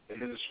ties,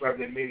 and they described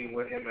their meeting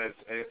with him as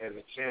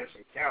a chance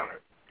encounter.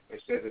 They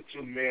said the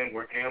two men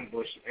were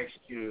ambushed and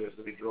executed as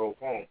they drove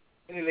home.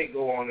 And then they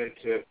go on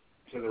into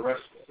the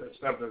rest of the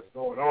stuff that's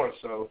going on.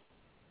 So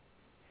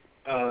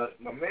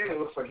my man, it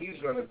looks like he's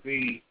going to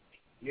be,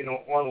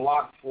 on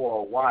lock for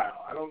a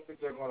while. I don't think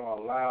they're going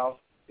to allow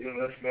this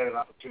man an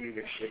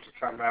opportunity to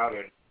come out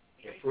and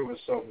prove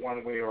himself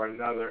one way or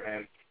another,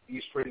 and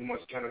he's pretty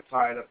much kind of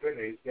tied up in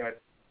it. He's got,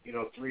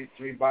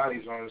 three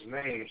bodies on his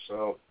name.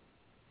 So,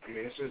 I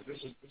mean,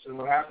 this is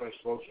what happens,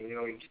 folks. When,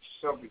 you get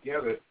yourself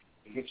together,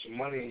 you get your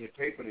money and your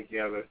paper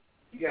together,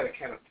 you got to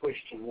kind of push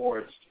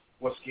towards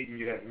what's getting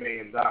you that $1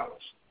 million.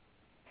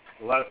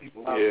 A lot of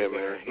people out there.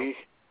 Man.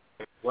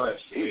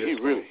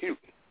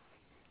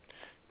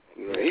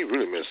 He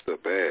really messed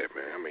up bad,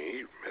 man. I mean,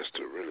 he messed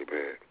up really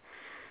bad.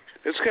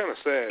 It's kind of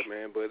sad,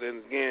 man, but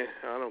then again,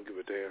 I don't give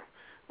a damn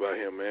about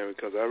him, man,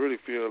 because I really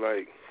feel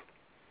like,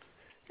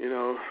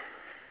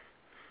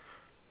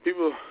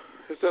 people,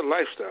 it's that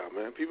lifestyle,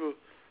 man. People,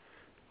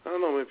 I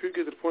don't know, man, people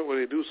get to the point where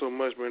they do so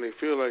much, man, they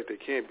feel like they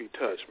can't be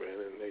touched, man,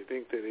 and they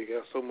think that they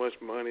got so much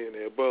money and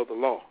they're above the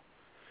law,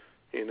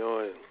 and,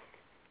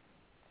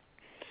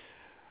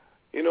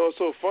 it's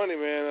so funny,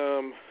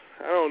 man.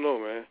 I don't know,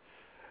 man.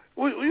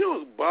 What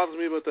bothers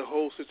me about the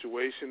whole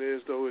situation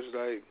is, though, is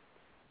like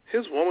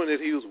his woman that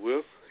he was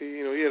with. He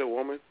had a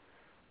woman.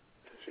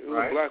 It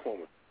was a black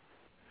woman.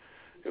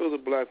 It was a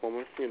black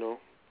woman,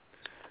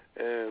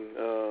 and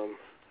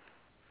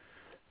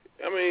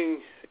I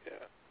mean,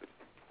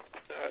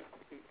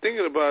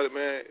 thinking about it,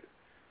 man,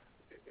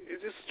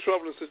 it's just a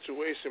troubling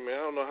situation, man.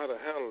 I don't know how to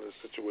handle this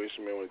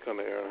situation, man, when it comes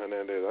to Aaron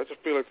Hernandez. I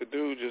just feel like the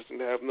dude just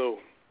didn't have no.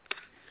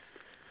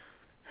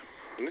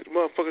 The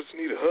motherfuckers just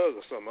need a hug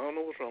or something. I don't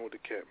know what's wrong with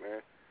the cat,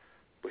 man.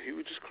 But he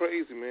was just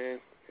crazy,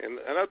 man. And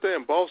out there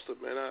in Boston,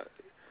 man,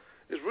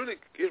 it's really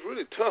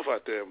tough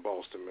out there in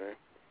Boston, man.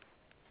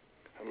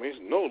 I mean, there's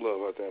no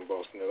love out there in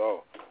Boston at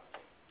all.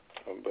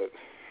 But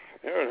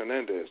Aaron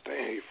Hernandez,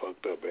 damn, he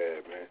fucked up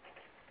bad, man.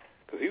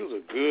 Because he was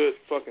a good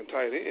fucking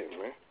tight end,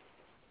 man.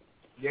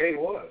 Yeah, he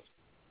was.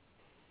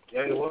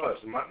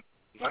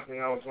 My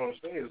thing I was going to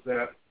say is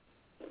that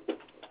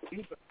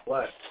he's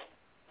blessed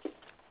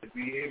to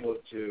be able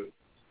to,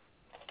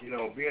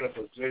 be in a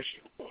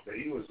position that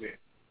he was in.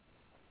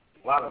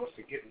 A lot of us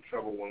can get in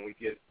trouble when we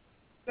get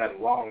that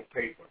long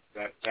paper,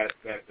 that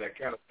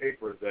kind of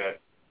paper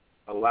that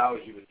allows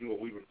you to do what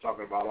we've been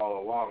talking about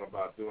all along,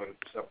 about doing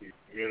stuff for your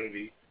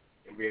community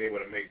and being able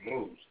to make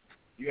moves.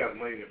 You have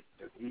money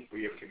to do for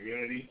your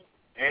community,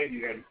 and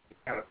you have the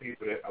kind of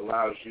paper that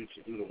allows you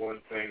to do the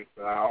one thing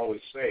that I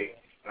always say,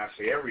 and I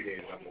say every day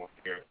that I'm on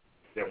here,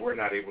 that we're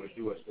not able to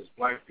do as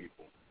black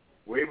people.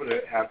 We're able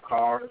to have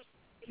cars,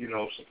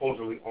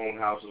 supposedly own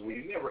houses.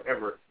 We never,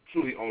 ever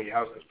truly own your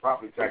house because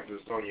property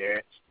taxes is on your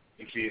ass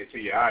until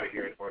you're out of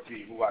here or until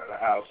you move out of the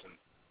house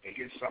and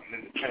get something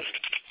independent.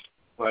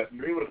 But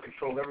you're able to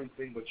control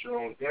everything but your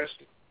own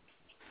destiny.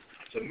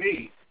 To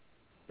me,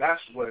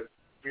 that's what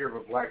Fear of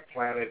a Black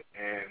Planet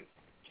and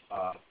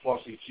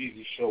Flossy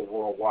Cheesy Show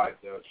Worldwide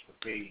does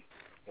for me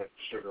and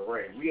Sugar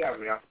Ray. We have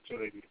the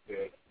opportunity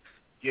to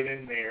get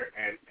in there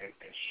and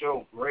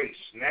show grace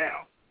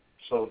now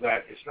so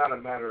that it's not a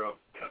matter of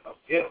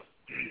if,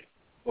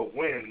 but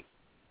when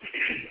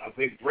a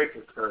big break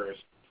occurs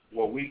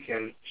where we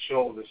can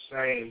show the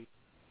same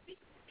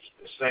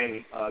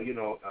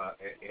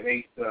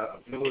innate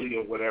ability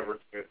or whatever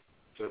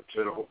to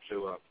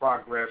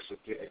progress, to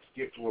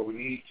get to where we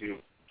need to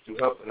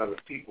help other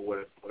people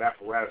with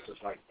apparatuses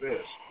like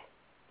this.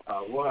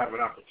 We'll have an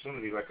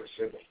opportunity, like I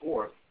said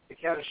before, to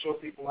kind of show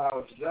people how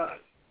it's done.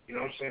 You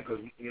know what I'm saying?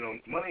 Because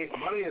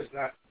money is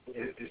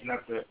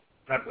not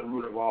the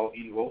root of all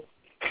evil,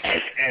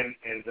 and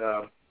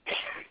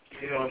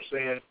you know what I'm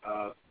saying?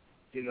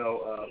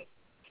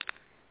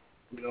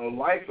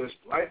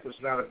 Life is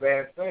not a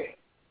bad thing.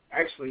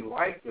 Actually,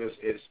 life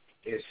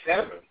is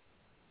heaven,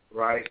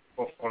 right?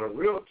 On a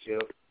real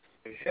tip,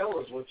 and hell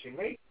is what you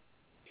make.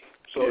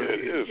 So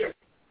you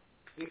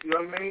know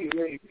what I mean?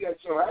 If you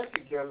got your act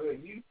together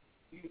and you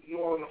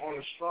on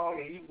a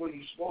strong and where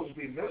you're supposed to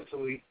be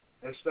mentally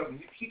and stuff, and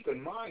you keep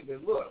in mind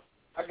that look,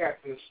 I got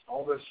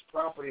all this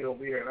property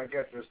over here, and I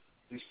got this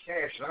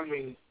cash. And I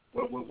mean,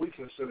 what we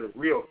consider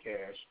real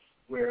cash,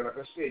 where, like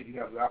I said, you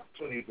have the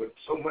opportunity with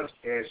so much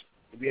cash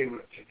to be able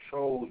to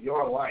control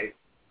your life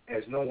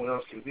as no one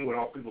else can do, and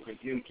all people can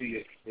do to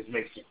you is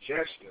make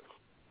suggestions.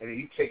 And then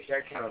you take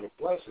that kind of a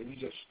blessing, you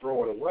just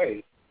throw it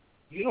away.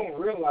 You don't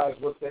realize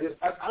what that is.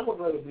 I would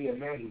rather be a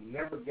man who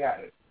never got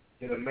it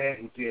than a man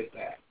who did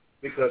that.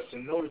 Because to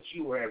know that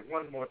you were at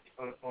one more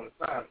on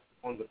a time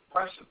on the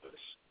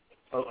precipice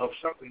of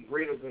something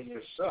greater than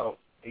yourself,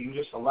 and you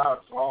just allow it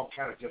to all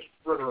kind of just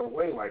fritter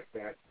away like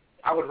that,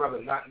 I would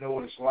rather not know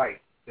what it's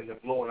like than to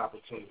blow an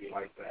opportunity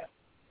like that.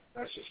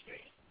 That's just me.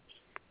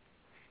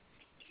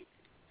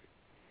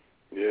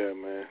 Yeah,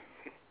 man.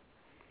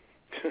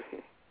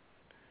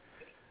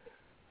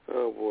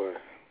 Oh, boy.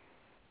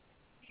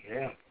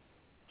 Yeah.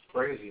 It's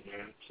crazy,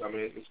 man. So, I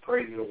mean, it's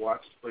crazy to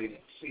watch. It's crazy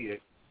to see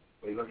it.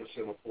 But like I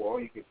said before, all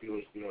you can do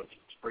is,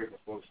 just pray for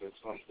folks at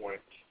some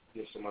point,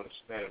 get some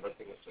understanding. But I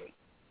think it's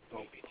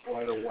going to be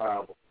quite a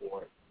while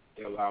before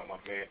they allow my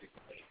man to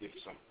get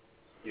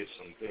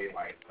some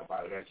daylight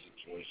about that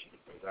situation.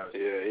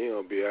 Yeah, he's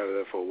going to be out of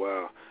there for a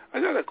while.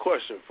 I got a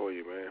question for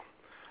you, man.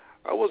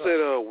 I was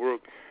at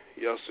work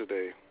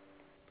yesterday,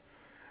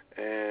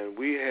 and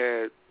we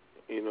had,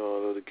 a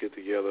little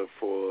get-together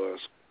for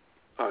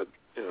our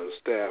the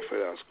staff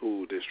at our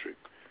school district,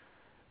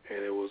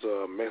 and it was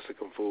a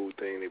Mexican food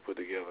thing they put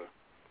together.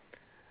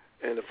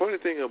 And the funny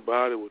thing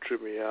about it, what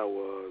tripped me out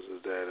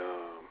is that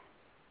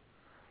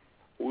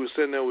we were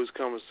sitting there with this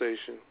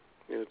conversation,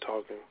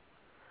 talking,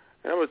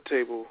 and I'm at the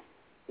table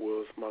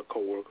with my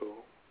coworker,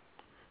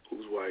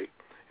 who's white,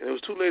 and there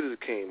was two ladies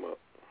that came up,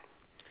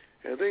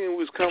 and I think we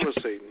was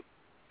conversating,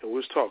 and we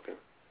was talking,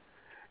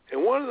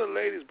 and one of the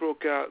ladies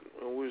broke out,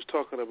 and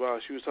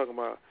she was talking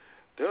about,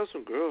 there are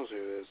some girls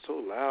here that's so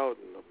loud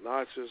and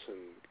obnoxious,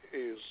 and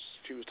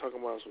she was talking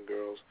about some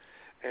girls,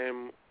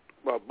 and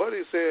my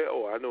buddy said,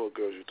 I know what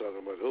girls you're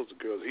talking about. Those are the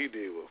girls he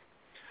deal with.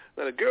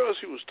 Now, the girls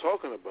she was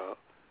talking about,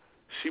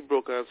 she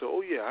broke out and said,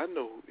 yeah, I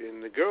know.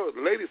 And the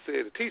lady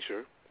said, the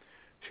teacher,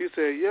 she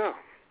said, yeah.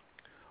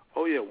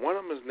 One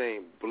of them is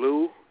named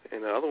Blue,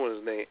 and the other one is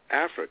named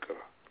Africa.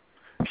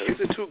 Now, these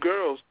are two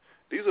girls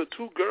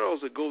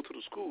that go to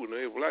the school, and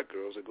they're black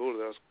girls that go to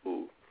that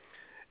school.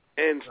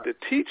 And the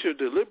teacher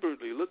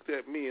deliberately looked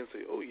at me and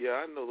said,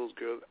 I know those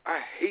girls.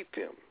 I hate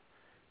them.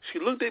 She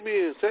looked at me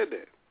and said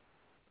that.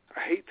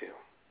 I hate them.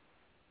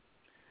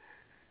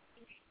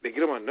 They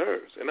get on my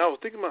nerves. And I was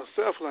thinking to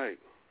myself, like,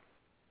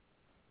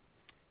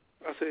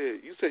 I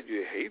said, you said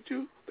you hate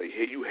you?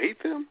 You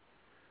hate them?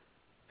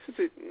 She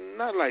said,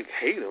 not like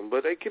hate them,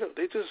 but they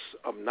just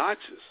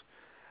obnoxious.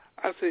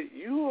 I said,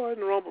 you are in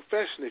the wrong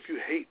profession if you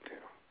hate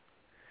them.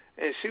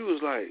 And she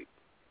was like,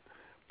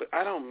 but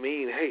I don't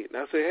mean hate. And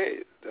I said, hey,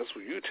 that's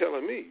what you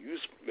telling me.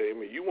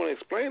 You want to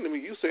explain to me,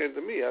 you saying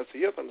to me. I said,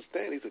 you have to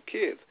understand these are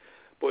kids.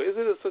 But is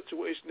it a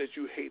situation that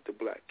you hate the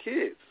black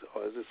kids,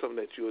 or is it something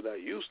that you're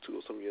not used to,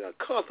 or something you're not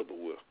comfortable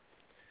with?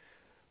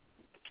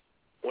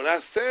 When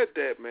I said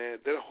that, man,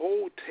 the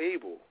whole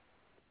table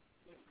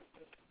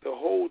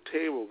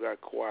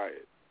got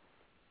quiet.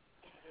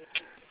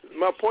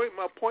 My point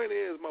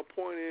is,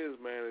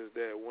 man, is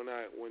that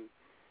when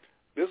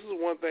this is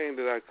one thing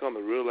that I come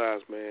to realize,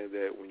 man,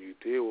 that when you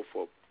deal with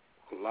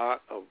a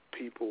lot of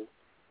people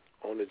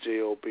on the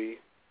JOB,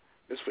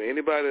 this for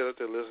anybody out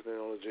there listening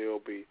on the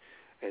JOB,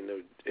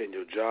 and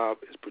your job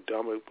is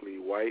predominantly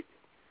white,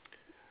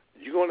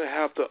 you're going to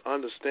have to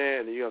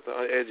understand, and you have to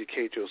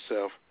educate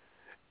yourself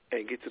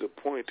and get to the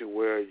point to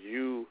where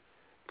you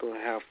going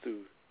to have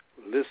to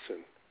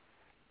listen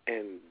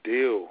and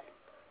deal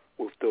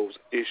with those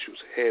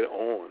issues head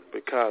on,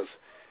 because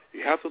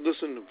you have to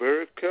listen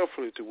very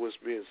carefully to what's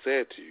being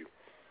said to you,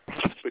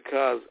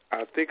 because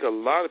I think a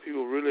lot of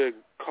people really are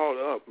caught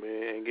up,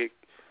 man, and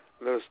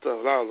let a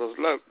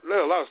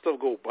lot of stuff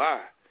go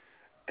by.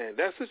 And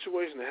that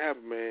situation that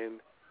happened, man,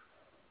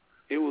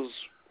 it was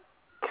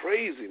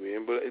crazy,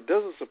 man, but it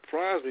doesn't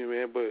surprise me,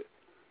 man, but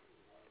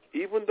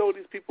even though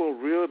these people are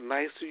real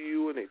nice to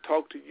you and they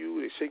talk to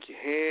you, they shake your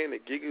hand, they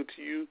giggle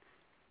to you,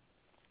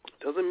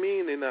 doesn't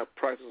mean they're not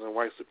practicing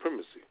white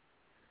supremacy.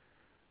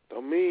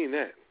 Don't mean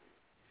that.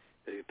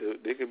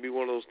 They could be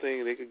one of those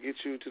things, they could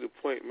get you to the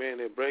point, man,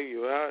 they bring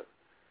you out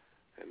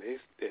and they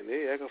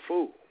act a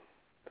fool.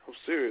 I'm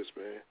serious,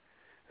 man.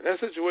 And that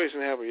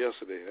situation happened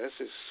yesterday. That's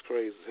just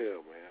crazy as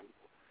hell, man.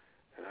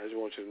 And I just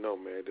want you to know,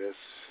 man, it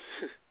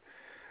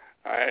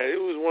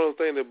was one of those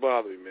things that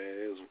bothered me, man.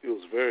 It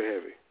was very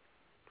heavy.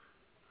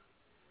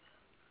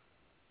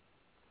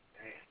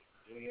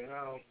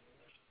 Man,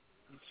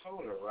 you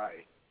told her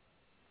right.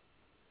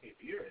 If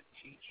you're a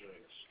teacher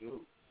in a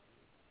school,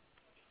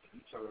 and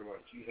you're talking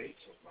about you hate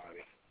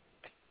somebody,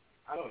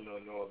 I don't know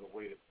no other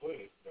way to put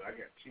it, but I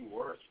got two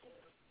words for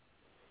it.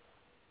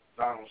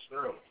 Donald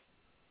Sterling.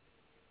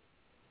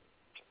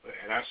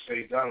 And I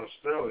say Donald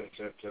Sterling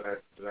to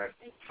that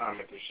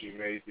comment that she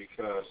made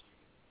because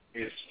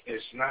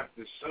it's not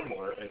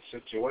dissimilar in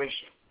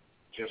situation,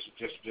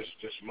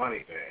 just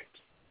money bags.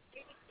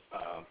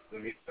 I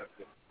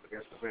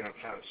guess the thing I'm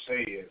trying to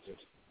say is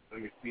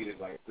let me feed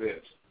it like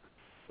this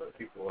for the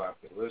people out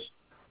there listening.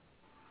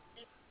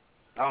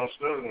 Donald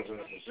Sterling was in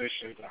a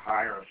position to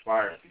hire and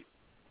fire people,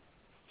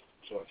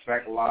 to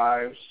affect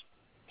lives,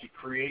 to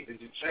create and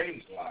to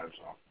change lives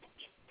off.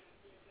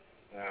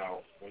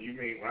 Now, when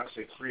I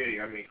say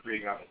creating, I mean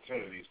creating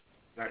opportunities,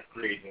 not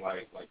creating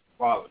like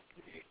father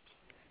creates.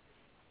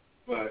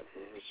 But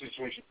the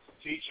situation for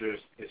teachers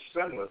is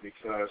similar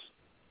because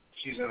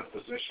she's in a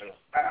position of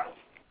power.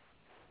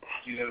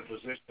 She's in a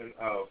position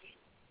of,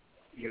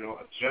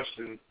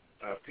 adjusting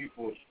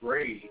people's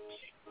grades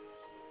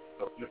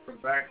of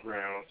different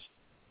backgrounds,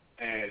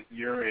 and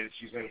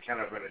she's in kind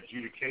of an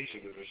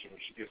adjudication position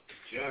where she gets to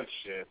judge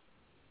shit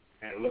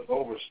and look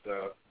over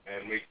stuff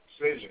and make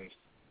decisions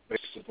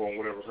based upon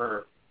whatever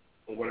her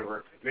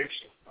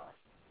convictions are.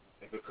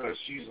 And because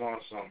she's on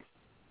some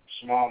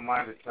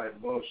small-minded type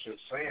bullshit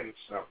saying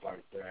stuff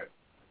like that,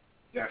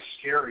 that's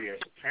scary as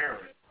a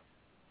parent.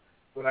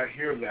 But I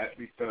hear that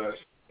because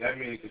that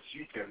means that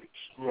you can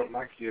screw up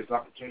my kid's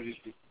opportunities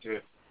to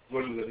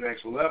go to the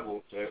next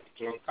level, to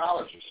a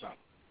college or something.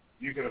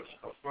 You can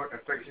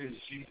affect his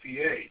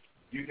GPA.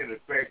 You can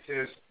affect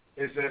his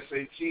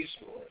SAT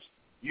scores.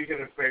 You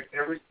can affect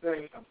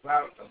everything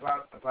about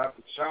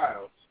the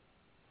child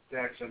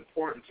that's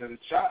important to the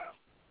child.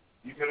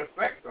 You can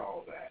affect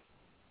all that.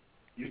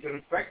 you can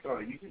affect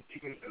on it. You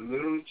can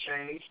literally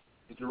change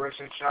the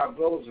direction a child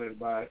goes in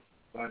by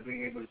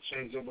being able to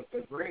change up what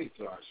their grades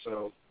are.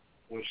 So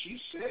when she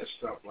says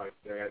stuff like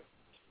that,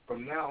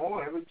 from now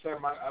on, every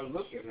time I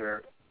look at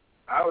her,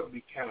 I would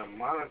be kind of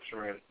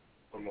monitoring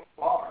from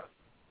afar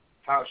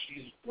how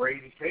she's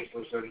grading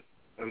papers and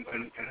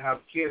how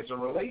kids are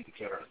relating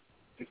to her.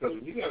 Because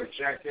when you got a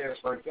jackass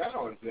like that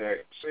on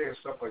deck saying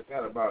stuff like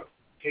that about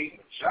hating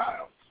a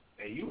child,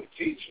 and you a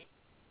teacher,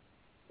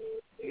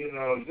 you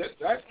know,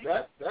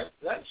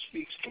 that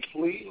speaks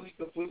completely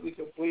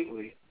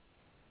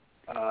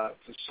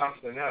to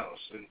something else,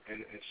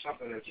 and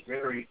something that's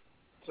very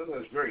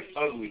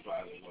ugly,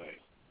 by the way.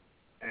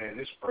 And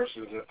this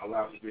person is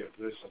allowed to be a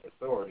position of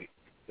authority.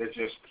 They're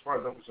just, as far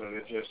as I'm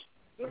concerned,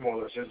 they're more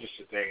or less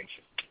just a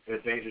danger. They're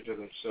a danger to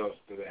themselves,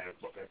 to that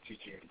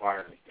teaching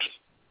environment.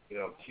 You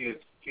know,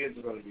 kids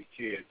are going to be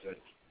kids, and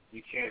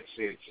you can't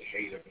say that you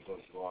hate them and go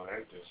through all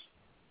that.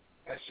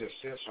 That's what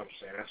I'm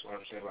saying. That's what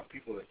I'm saying about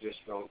people that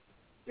just don't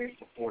think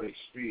before they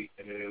speak,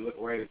 and then they look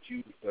right at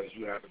you because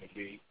you happen to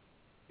be,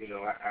 you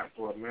know,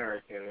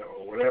 Afro-American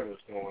or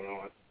whatever's going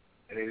on,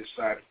 and they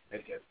decide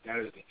that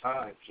is the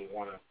time to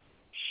want to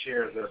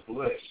share their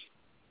bliss.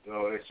 You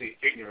know, they say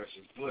ignorance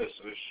is bliss,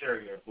 so they're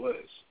sharing their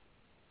bliss.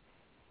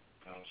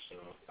 You know, so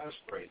that's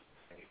great.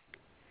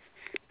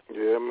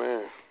 Yeah,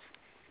 man.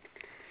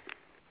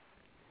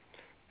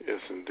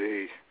 Yes,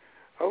 indeed.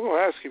 I was going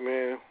to ask you,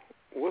 man,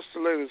 what's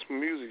the latest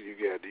music you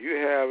got? Do you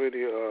have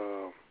any,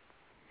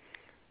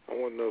 I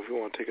want to know if you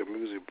want to take a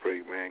music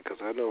break, man, because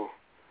I know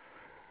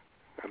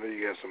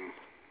you got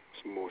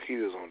some more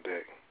heaters on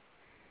deck.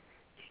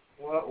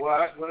 Well,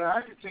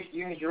 I can take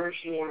you any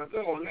direction you want to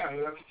go now. I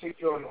can take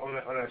you on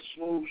that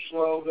smooth,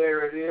 slow,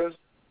 there it is.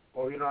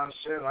 Or, you know what I'm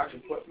saying, I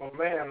can put my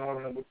man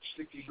on it with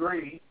sticky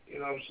green, you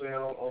know what I'm saying,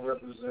 on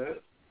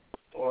represent.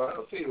 Or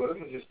I'll tell you what, let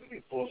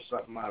me pull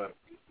something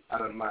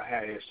out of my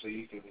hat here so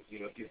you can, you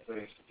know, get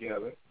things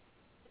together.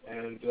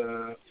 And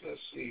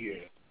let's see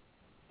here.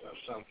 Got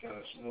some kind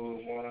of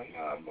smooth one.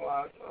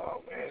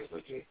 Oh man, it's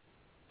looking,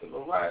 the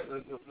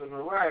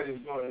variety is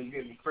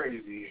getting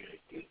crazy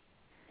here.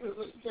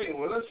 Let's tell you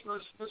what, let's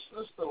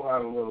throw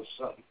out a little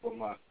something for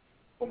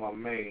my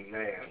main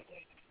man,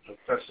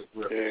 Professor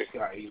Griff. This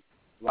guy, he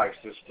likes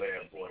this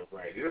bad boy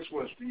right here. This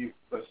one's for you,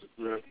 Professor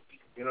Griff.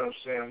 You know what I'm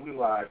saying? We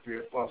live here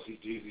at Flossy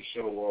Jeezy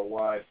Show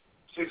Worldwide,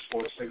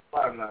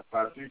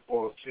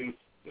 646-595-3402.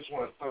 Just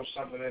want to throw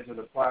something into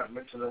the pot,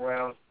 mix it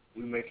around.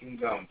 We making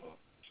gumbo.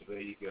 So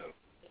there you go.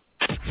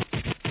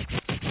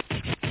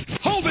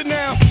 Hold it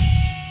now.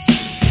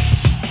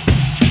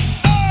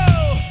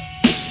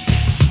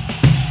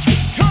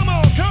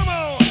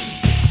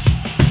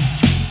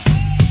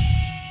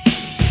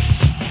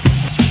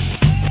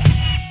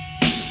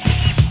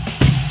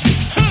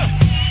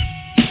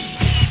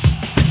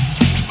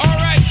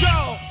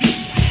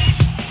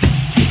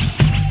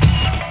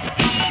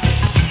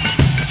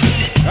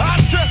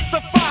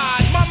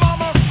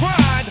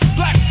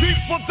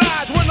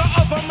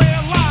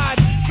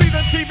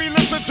 TV,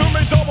 listen to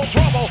me, double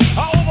trouble.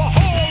 I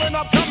overhaul and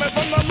I'm coming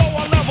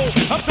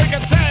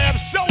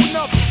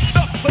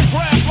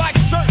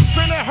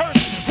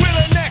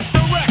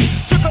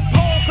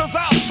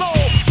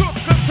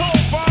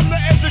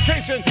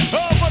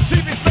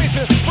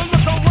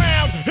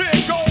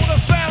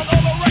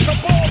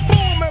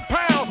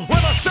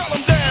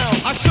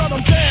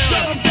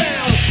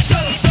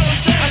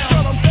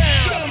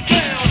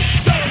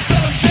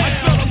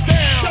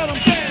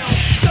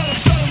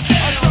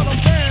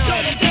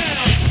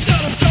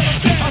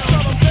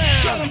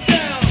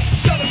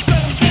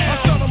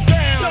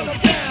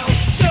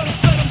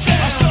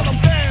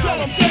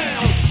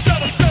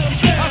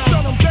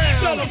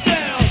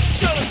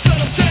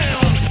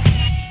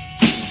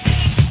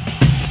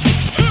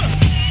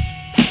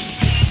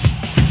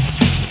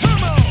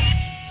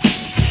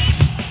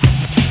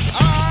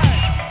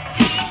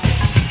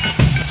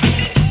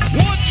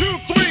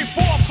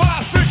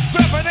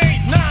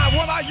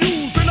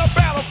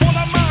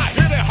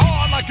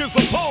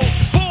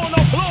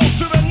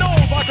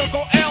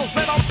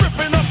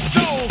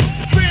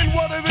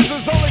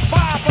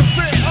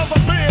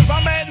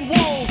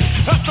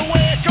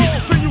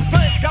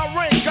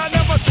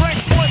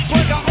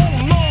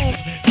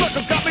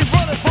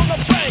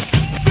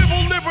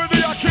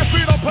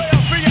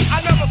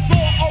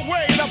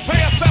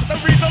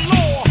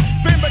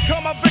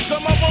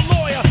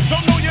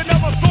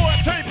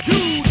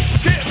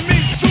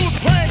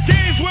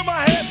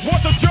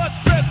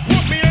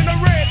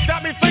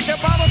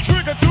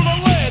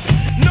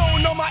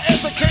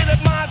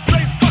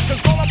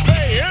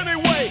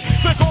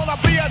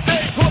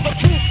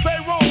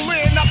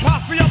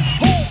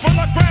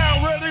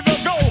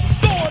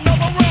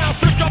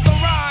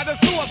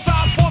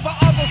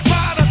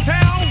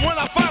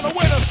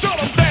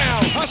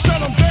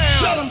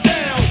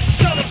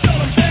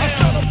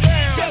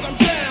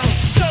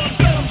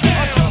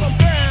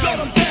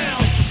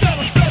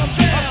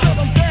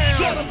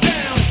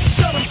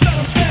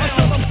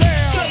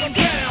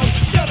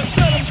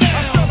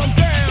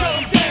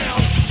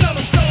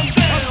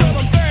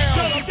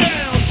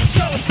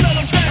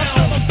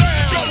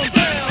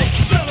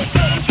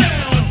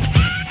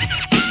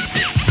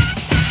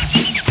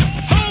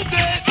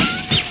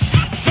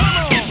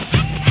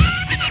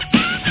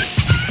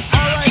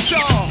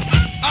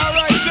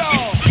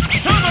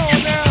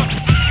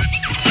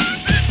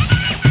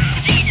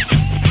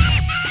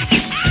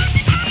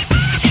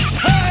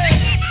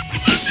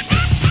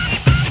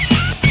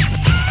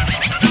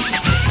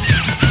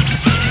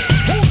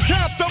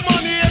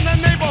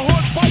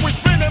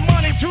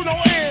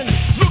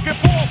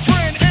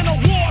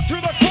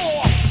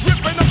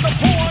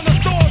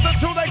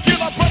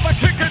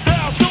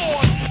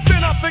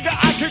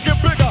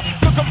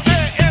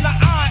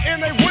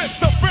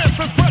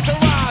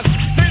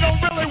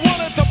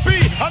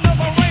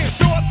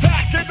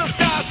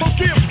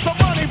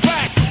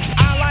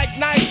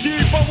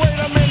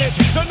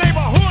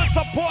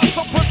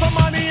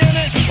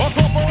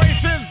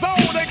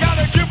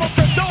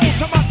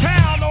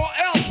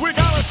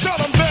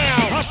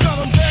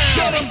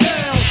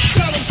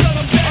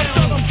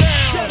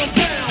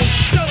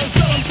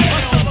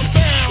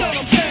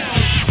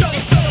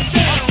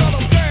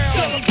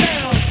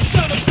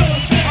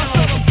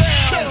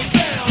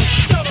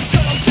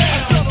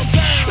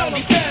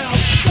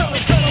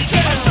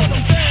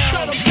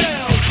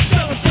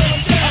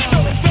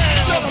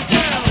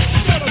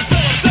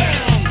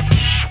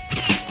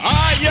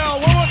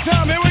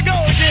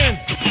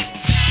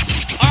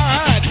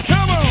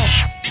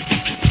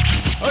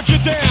Put you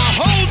down,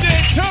 hold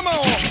it, come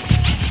on.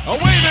 Oh,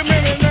 wait a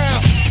minute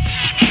now.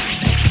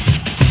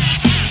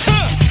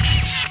 Huh.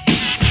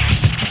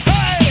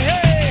 Hey,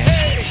 hey,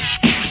 hey.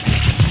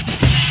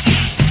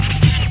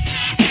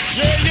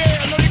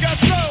 Yeah, I know you got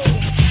soul.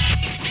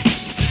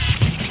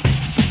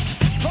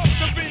 Pump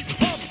the beat,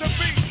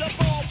 the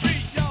ball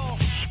beat, y'all.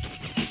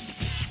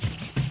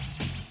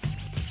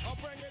 I'll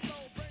bring it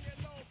low,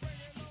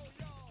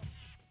 y'all.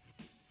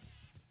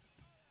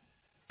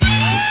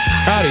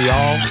 Howdy,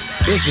 y'all.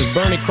 This is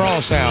Bernie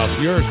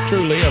Crosshouse, yours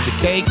truly of the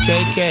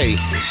KKK.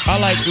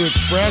 I'd like to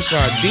express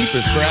our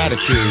deepest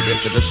gratitude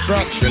at the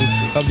destruction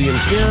of the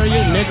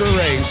inferior nigger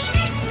race,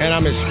 and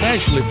I'm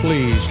especially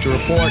pleased to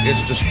report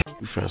its destruction.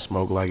 We finna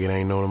smoke like it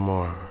ain't no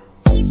tomorrow.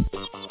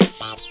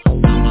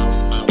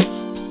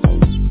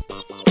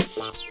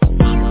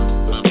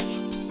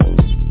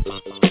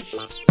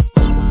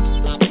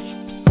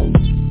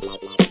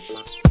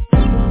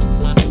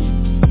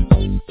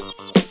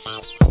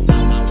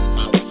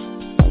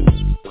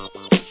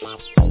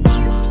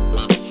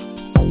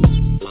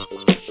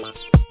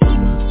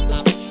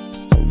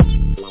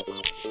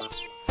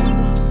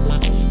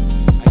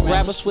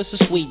 Swiss of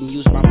sweet and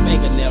use my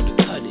fingernail to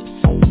cut it.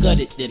 Gut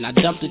it, then I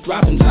dump the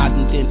drop inside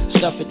and then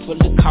stuff it full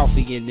of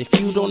coffee. And if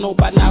you don't know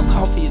by now,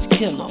 coffee is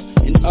killer.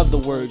 In other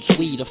words,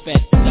 weed, a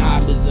fat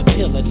dime is a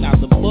pillar. Now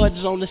the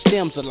buds on the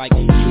stems are like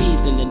trees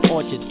in an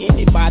orchard.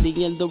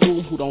 Anybody in the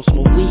room who don't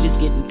smoke weed is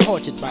getting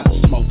tortured by the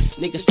smoke.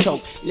 Niggas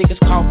choke, niggas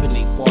coughing,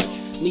 they fart.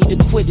 Need to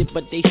quit it,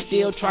 but they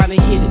still trying to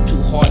hit it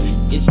too hard.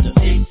 It's the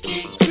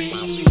thick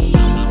green,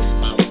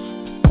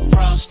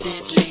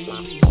 frosted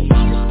leaves.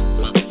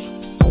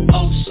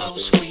 Oh, so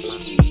sweet.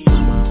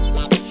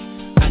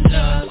 I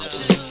love to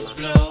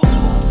blow.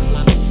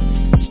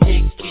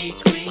 Sticky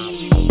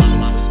green,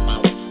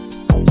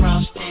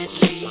 frosted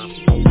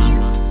leaves.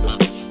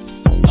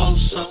 Oh,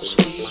 so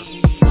sweet.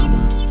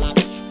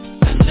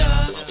 I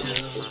love to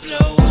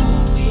blow.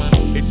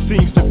 It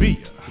seems to be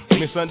a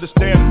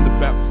misunderstanding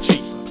about the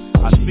cheaper.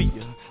 I see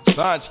ya,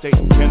 sign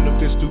stating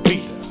cannabis to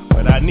beat her,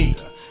 but I need a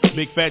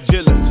big fat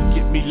jilla to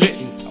get me lit.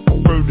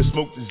 Prefer to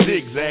smoke the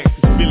zigzag,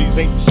 cause Billy's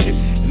ain't the shit.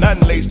 And I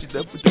done laced it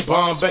up with the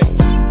Bombay,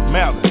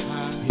 Malice.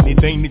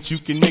 Anything that you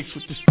can mix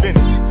with the spinach,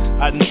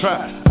 I done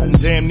tried, I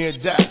done damn near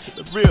died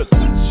to the real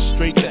thing,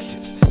 straight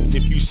legend. And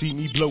if you see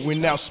me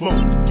blowing out smoke,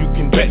 you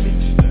can bet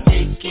it.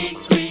 Sticky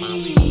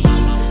green,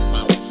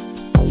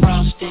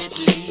 frosted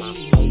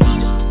leaves.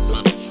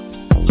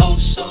 Oh,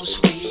 so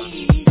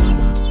sweet.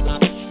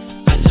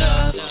 I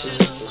love to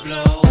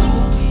blow.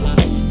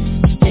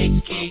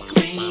 Sticky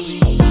green,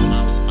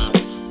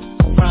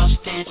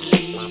 frosted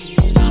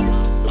leaves.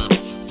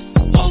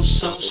 Oh,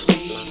 so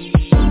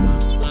sweet.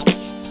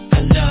 I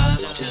love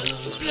to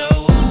blow.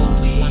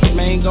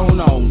 Man, going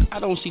on. I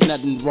don't see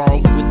nothing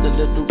wrong with the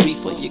little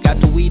reefer. You got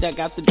the weed, I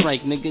got the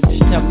drink. Nigga,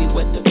 just tell me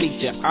what to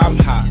meet ya. I'm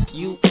hot,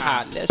 you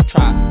hot. Let's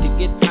try to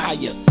get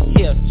higher.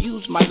 Here,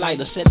 use my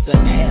lighter, set the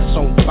ass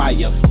on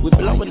fire. We're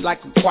blowing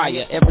like a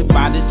choir.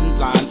 Everybody's in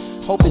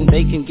line, hoping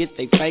they can get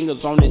their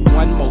fingers on it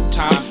one more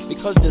time.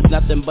 Because there's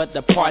nothing but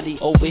the party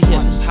over here.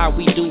 That's how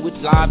we do it.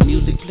 Live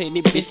music,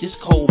 plenty bitches,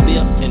 cold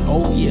beer, and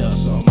oh yeah.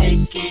 So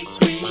make it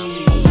green,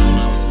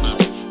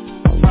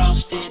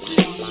 frosted leaves.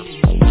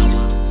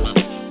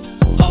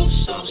 Oh,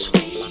 so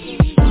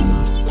sweet.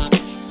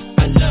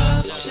 I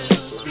love to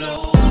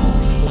blow.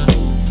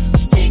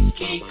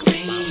 Sticky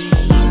green,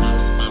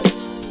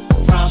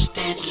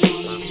 frosted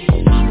leaves.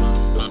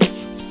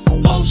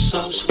 Oh,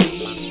 so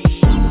sweet.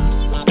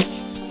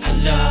 I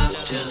love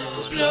to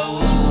blow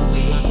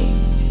weed.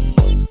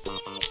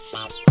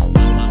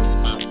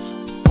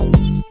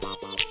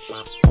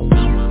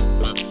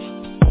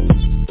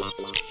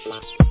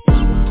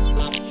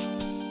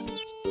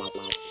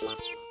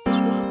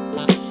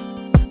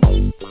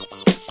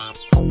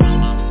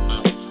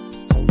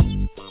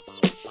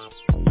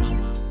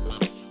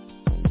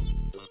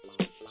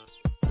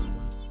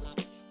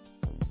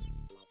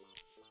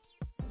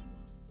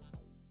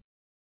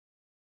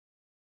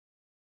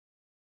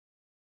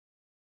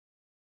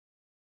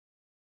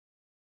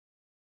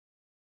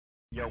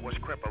 Yo, what's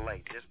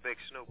Cripple-Late? This Big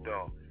Snoop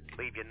Dogg.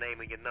 Leave your name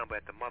and your number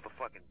at the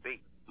motherfucking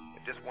beat.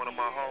 If this one of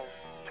my hoes,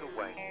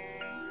 two-way.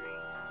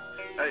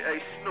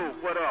 Hey, Snoop,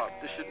 what up?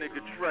 This your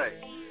nigga Dre.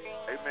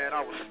 Hey, man,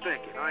 I was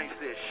thinking. I ain't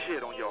said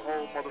shit on your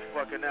whole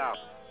motherfucking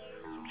album.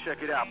 So check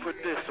it out. Put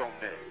this on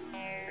there.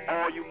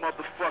 All you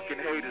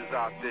motherfucking haters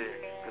out there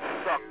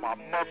can suck my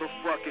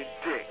motherfucking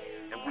dick,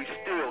 and we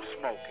still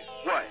smoking.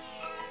 What?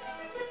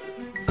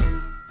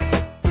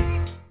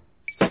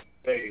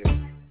 Hey.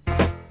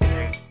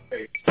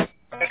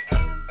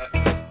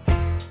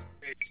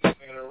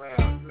 Playing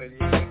around.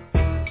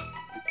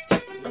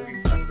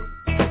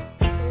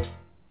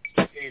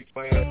 Ain't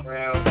playing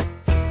around.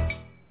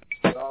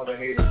 All the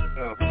haters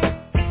know.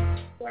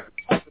 Like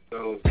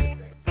those.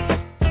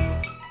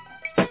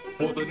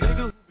 For the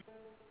niggas.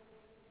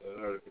 In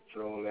order to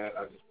control that, I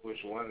just push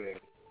one in,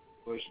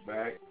 push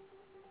back.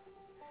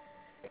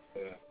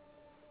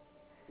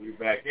 We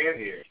back in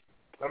here.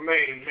 My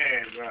main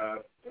man,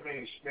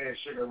 man,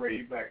 Sugar Ray,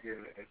 you back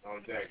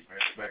on deck,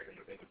 man. Back in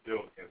the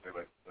building, as they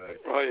like to say.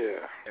 Oh,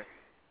 yeah.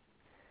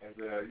 And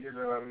you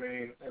know what I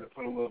mean? And to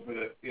put a little bit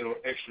of,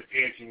 extra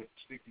edge and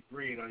sticky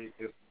green on you,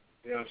 because,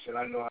 you know what I'm saying,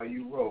 I know how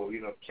you roll.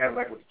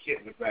 Cadillac with the kit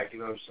in the back, you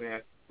know what I'm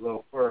saying? A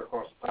little fur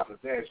across the top of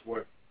the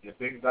dashboard and the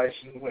big dice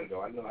in the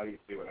window. I know how you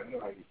do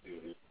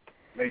it.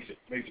 Major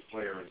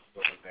player and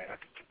stuff like that.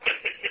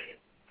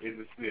 In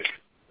the city,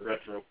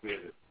 retro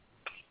business.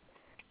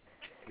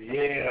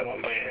 Yeah, my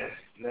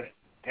man.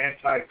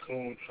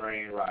 Anti-coon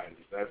train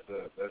riders. That's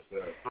the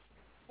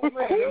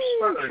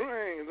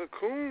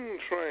coon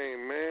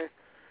train, man.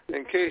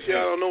 In case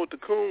y'all don't know what the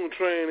coon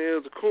train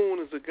is, the coon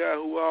is the guy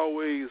who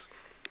always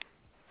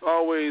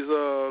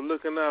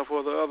looking out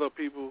for the other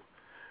people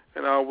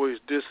and always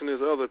dissing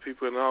his other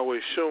people and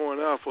always showing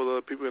out for the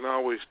other people and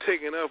always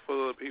taking up for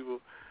the other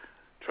people,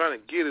 trying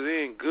to get it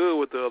in good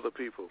with the other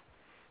people.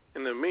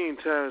 In the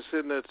meantime,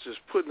 sitting there just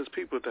putting his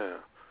people down.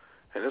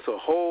 And it's a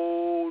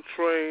whole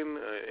train,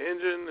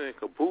 engine and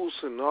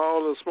caboose and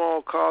all the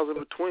small cars in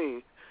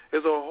between.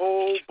 There's a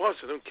whole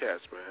bunch of them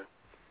cats, man.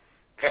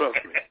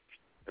 Trust me.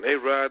 And they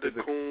ride the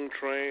coon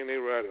train. They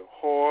ride it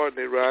hard.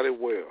 They ride it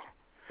well.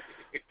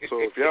 So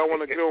if y'all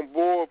want to get on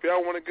board,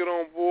 y'all want to be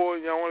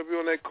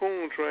on that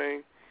coon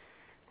train,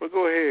 well,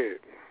 go ahead.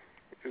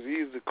 It's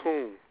easy to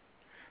coon.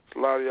 There's a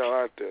lot of y'all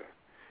out there.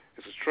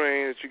 It's a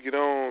train that you get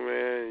on,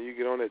 man. You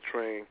get on that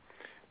train,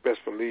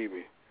 best believe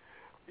me,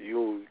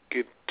 you'll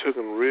get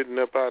ridden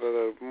up out of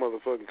the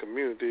motherfucking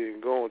community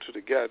and go into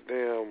the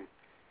goddamn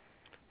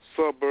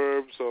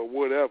suburbs or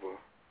whatever.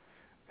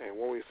 And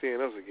when we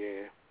seeing us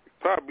again, you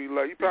probably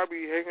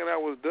hanging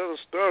out with Dozen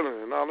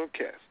Sterling and all them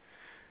cats.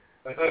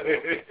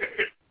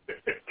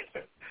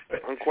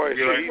 I'm quite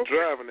sure he's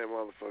driving that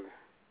motherfucker.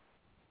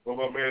 Well,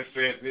 my man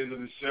said at the end of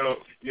the show,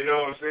 you know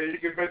what I'm saying? You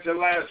can bet your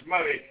last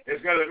money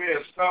it's going to be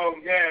a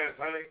Stone Gas,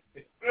 honey.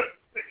 It's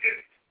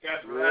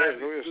going to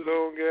be a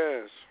Stone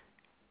Gas.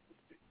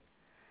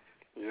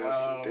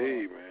 Yes,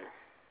 indeed, man.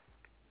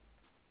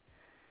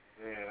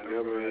 Yeah, I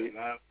mean,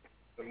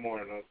 the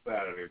morning on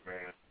Saturday,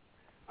 man.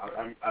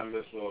 I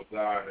miss little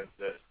Don and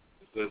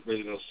the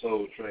original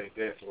Soul Train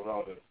dancing with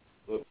all the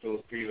little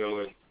Filipino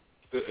and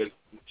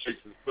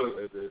chicks and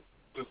the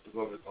sisters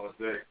on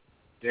the deck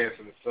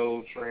dancing the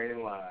Soul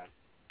Train line.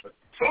 But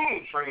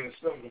Soul Train is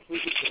something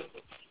completely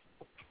different.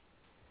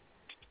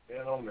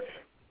 Man, oh man.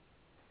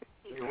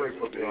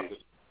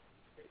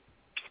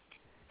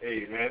 Hey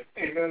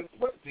man,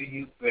 what do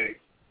you think?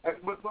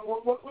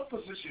 What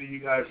position are you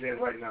guys in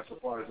right now, so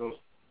far as those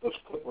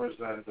Clippers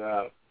and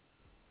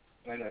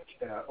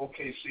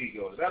OKC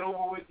goes? Is that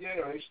over with yet,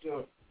 or are they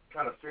still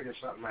trying to figure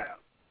something out?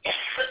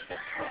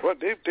 Well,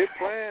 they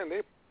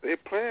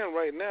playing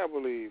right now, I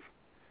believe,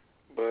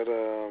 but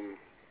I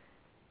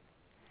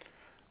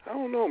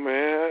don't know,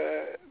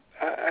 man.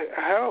 I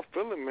have a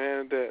feeling,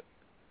 man, that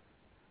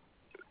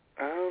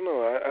I don't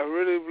know. I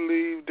really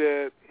believe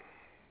that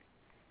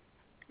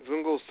it's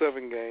gonna go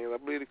 7 games. I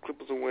believe the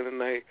Clippers will win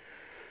tonight.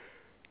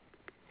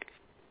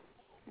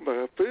 But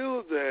I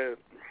feel that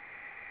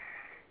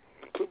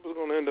the Clippers are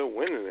going to end up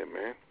winning it,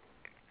 man.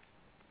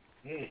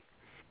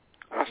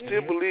 I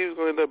still believe it's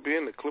going to end up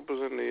being the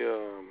Clippers and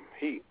the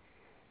Heat.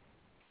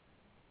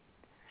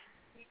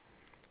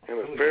 And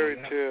a fairy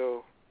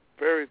tale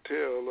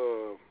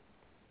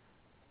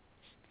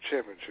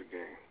championship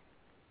game.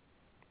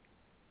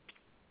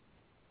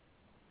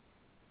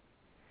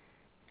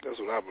 That's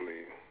what I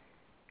believe.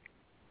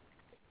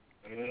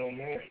 I don't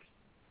know.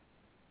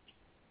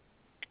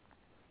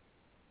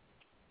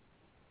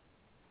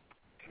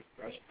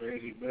 That's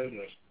crazy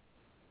business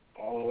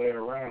all the way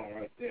around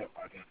right there,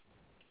 buddy.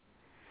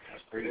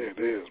 That's crazy. Yeah, it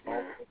is,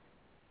 man.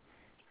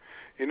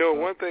 You know,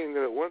 one thing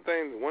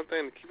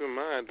to keep in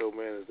mind though,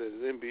 man, is that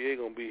the NBA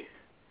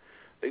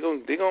they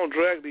gonna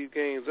drag these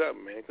games up,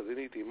 man, because they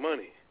need their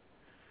money.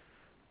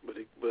 But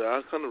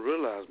I kind of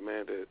realized,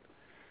 man, that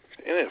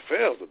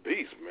NFL's a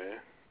beast, man.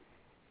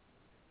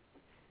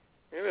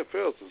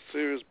 NFL's a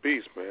serious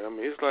beast, man. I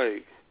mean, it's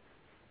like.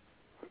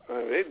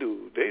 They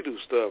do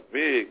stuff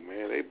big,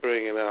 man. They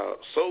bringing out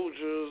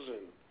soldiers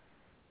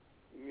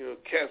and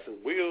cats in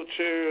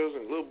wheelchairs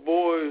and little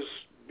boys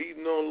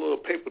beating on little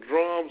paper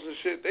drums and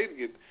shit. They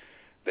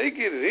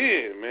get it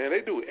in, man.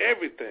 They do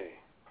everything.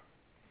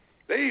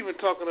 They even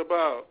talking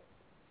about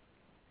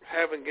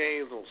having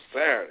games on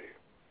Saturday.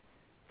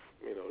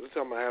 They're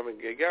talking about having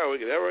games. They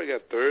already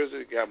got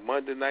Thursday, they got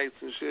Monday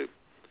nights and shit.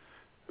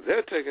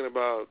 They're talking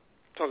about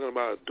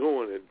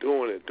doing it.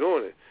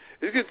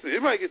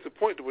 It might get to the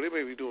point where they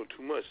may be doing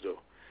too much, though.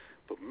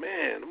 But,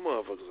 man, the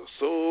motherfuckers are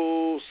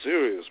so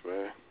serious,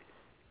 man.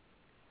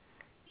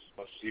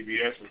 Well,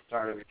 CBS is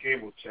tired of the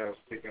cable channels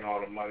taking all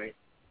the money.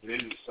 They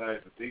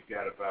decided that they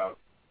got about,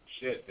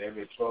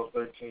 every 12,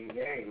 13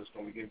 games that's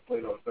going to be getting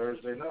played on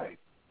Thursday night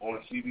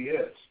on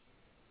CBS.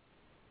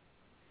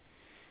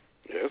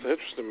 Yeah, that's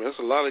interesting, man. That's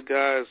a lot of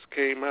guys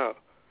came out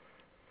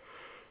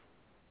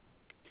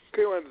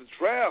of the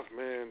draft,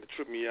 man, to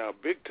trip me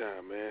out big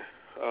time, man.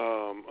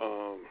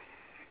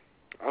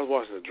 I was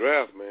watching the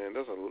draft, man.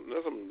 That's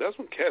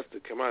some cats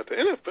that come out. The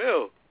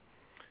NFL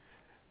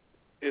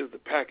is the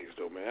package,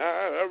 though, man.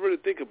 I really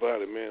think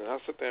about it, man. I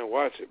sit there and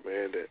watch it,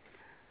 man. That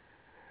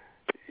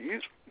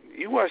you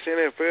watch the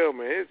NFL,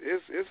 man.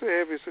 It's a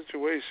heavy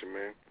situation,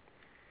 man.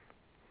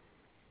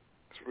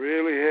 It's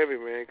really heavy,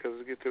 man, because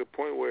it gets to the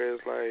point where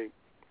it's like,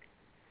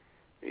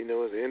 you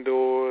know, it's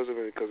indoors, I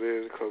mean, because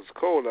it's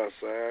cold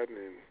outside,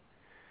 and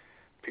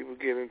people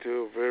get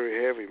into it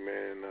very heavy,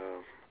 man.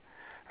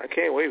 I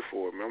can't wait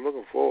for it, man. I'm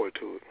looking forward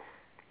to it.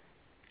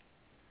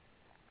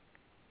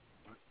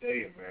 I tell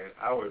you, man,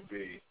 I would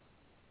be,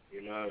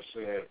 you know what I'm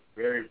saying,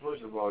 very,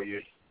 first of all,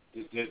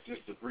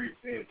 just a brief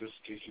thing, just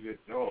in case you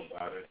didn't know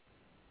about it,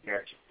 you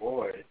got your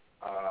boy,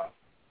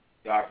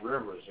 Doc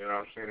Rivers, you know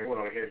what I'm saying? They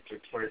went on ahead and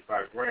took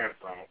 $25,000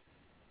 from him.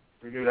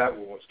 We knew that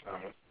one was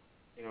coming.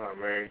 You know what I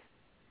mean?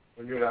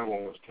 We knew that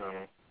one was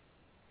coming.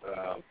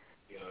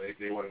 You know,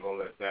 they weren't gonna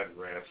let that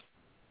rest.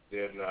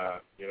 Then,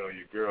 you know,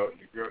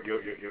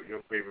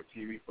 your favorite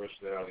TV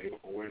personality,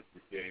 Oprah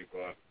Winfrey, gave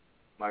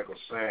Michael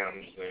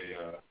Sam's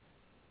a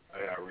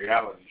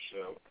reality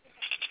show.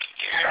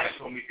 It's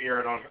gonna be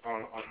aired on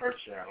her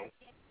channel.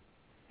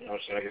 You know what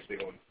I'm saying? I guess they're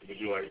gonna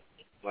do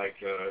like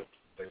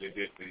they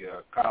did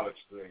the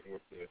college thing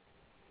with the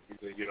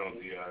you know,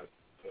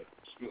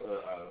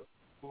 the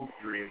hoop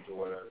dreams or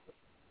whatever.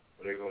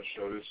 But they're gonna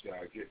show this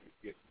guy get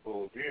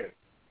pulled in.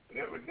 And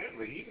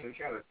evidently, he done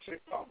kind of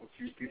ticked off a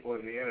few people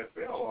in the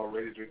NFL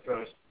already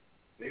because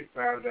they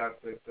found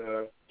out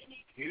that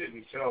he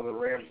didn't tell the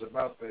Rams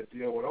about that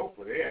deal with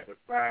Oprah. They had to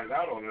find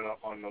out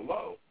on the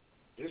low.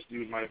 This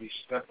dude might be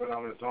stepping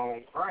on his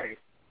own crank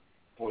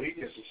before he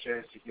gets a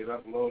chance to get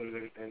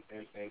uploaded and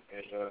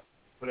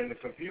put in the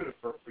computer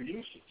for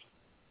usage.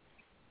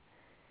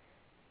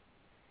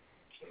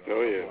 So,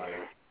 oh, yeah,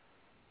 man.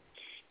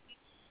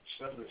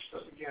 Stuff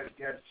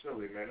got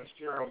silly, man. This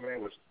girl,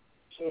 man, was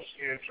so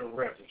scared to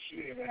rep, and she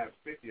didn't even have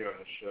 50 on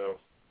the show.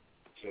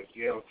 So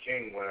Gail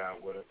King went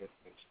out with her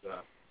and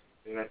stuff.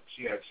 Then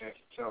she had a chance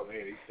to tell them,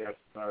 hey, these guys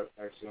are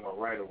actually all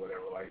right or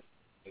whatever, like,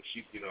 and she,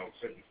 you know,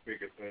 couldn't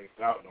figure things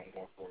out no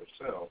more for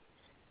herself.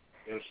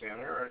 You know what I'm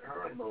saying?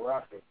 Her and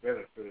Barack have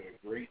benefited a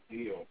great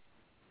deal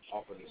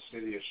off of the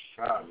city of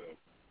Chicago.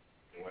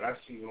 And what I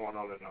see going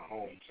on in the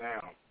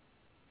hometown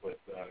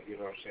with, you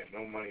know what I'm saying,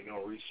 no money,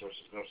 no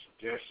resources, no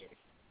suggestions,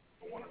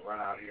 but want to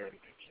run out here and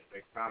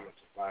make comments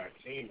and buy a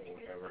team or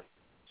whatever,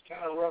 it's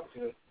kind of rough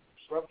to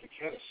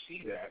kind of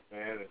see that,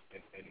 man,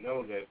 and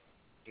know that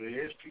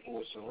there is people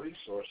with some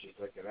resources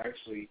that can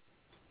actually,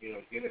 you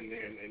know, get in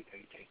there and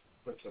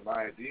put some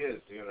ideas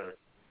in or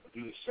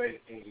do the same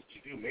things that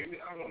you do.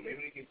 Maybe, I don't know,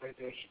 maybe they get back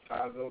there in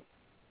Chicago,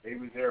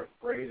 maybe they're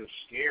afraid or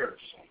scared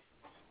or something.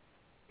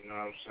 You know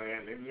what I'm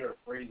saying? Maybe they're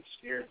afraid and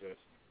scared to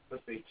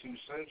put their 2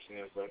 cents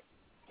in, but,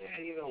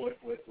 man, you know, with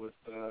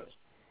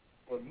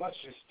much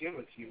is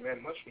given to you, man,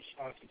 much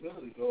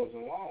responsibility goes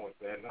along with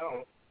that. And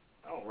I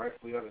don't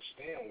rightfully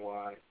understand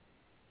why,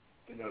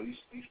 you know,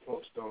 these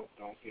folks don't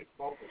get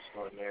focused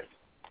on that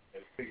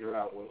and figure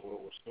out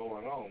what's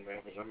going on,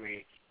 man. Because, I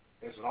mean,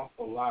 there's an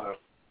awful lot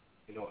of,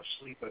 you know,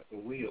 asleep at the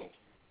wheel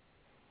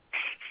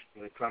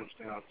when it comes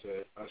down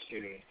to us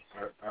getting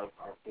our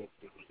folks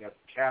that we got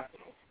the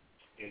capital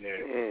in there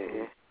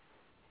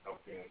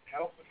helping.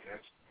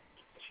 That's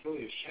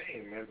really a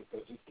shame, man,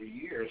 because for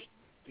years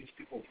these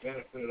people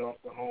benefited off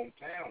the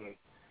hometown, and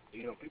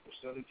you know people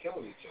still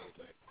killing each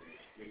other back there.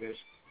 I mean, there's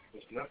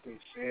nothing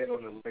said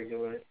on the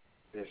regular.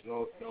 There's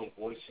no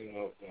voicing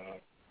of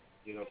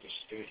you know, just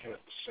kind of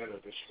percent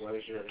of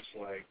displeasure. It's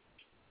like,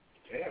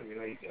 damn, you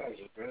know, you guys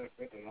are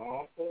benefiting an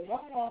awful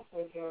lot off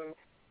of the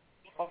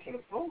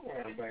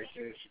program back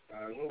there in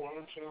Chicago. Why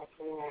don't y'all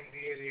come on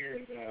here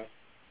and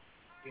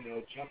you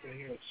know, jump in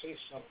here and say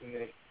something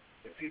that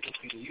people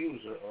can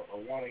use or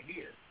want to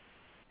hear?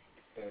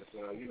 Because,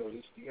 you know, you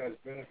guys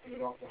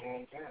benefited off the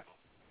hometown.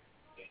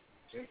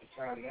 Take the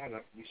time now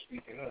not to be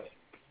speaking up.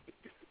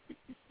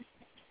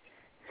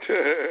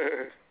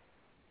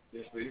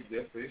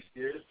 They're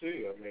scared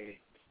too. I mean,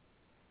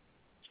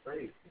 it's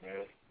crazy,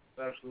 man.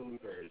 It's absolutely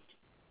crazy.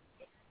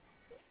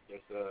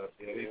 But,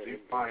 they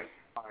find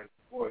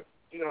boy,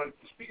 you know,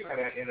 speaking of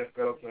that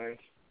NFL thing,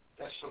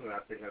 that's something I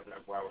think that's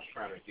why I was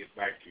trying to get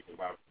back to you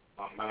about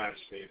my mind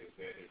state in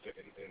the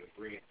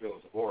green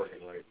fields of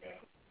Oregon right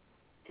now.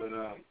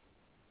 But,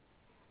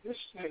 this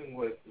thing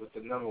with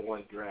the number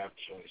 1 draft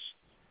choice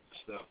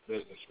stuff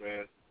business,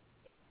 man,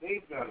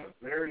 they've done a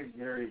very,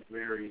 very,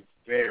 very,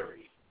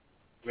 very,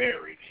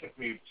 very, I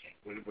mean,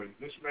 when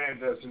this man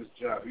does his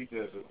job, he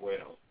does it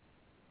well.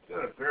 He's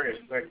done a very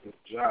effective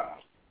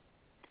job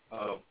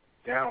of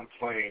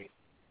downplaying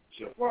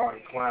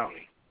Javon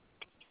Clowney,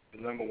 the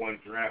number 1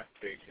 draft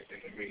pick in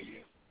the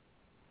media.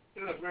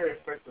 He's done a very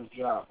effective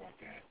job on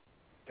that.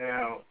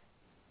 Now,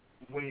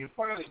 when you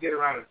finally get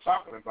around to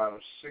talking about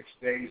him 6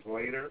 days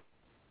later,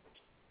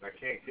 I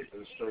can't get to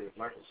the story because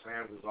Michael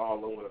Sam's is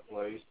all over the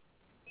place.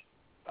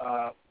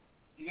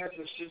 You got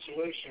this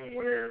situation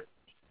where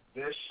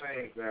they're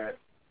saying that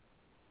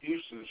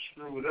Houston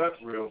screwed up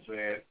real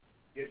bad,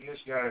 getting this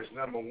guy as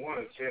number 1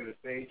 and saying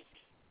that they,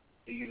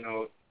 you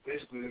know,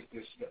 basically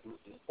this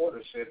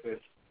reporter said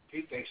that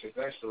he thinks that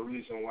that's the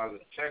reason why the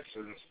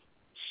Texans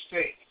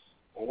stink,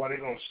 or why they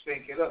gonna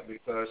stink it up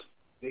because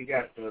they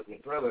got the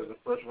brother as the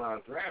first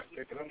round draft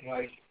pick, and I'm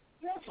like,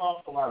 that's an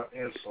awful lot of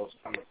insults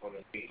coming from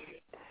the media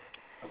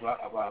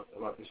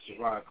about this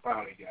Javon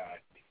Clowney guy,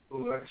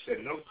 who, like I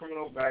said, no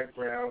criminal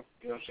background,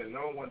 you know what I'm saying,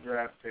 no one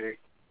draft pick,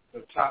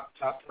 the top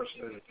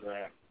person in the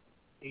draft.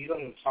 You don't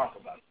even talk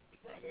about the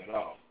brother at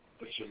all.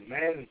 But you're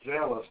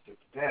Manziel's to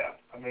death.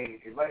 I mean,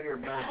 if I hear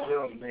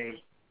Manziel's name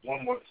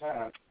one more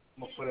time,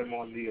 I'm going to put him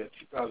on the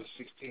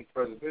 2016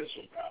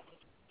 presidential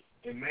ballot.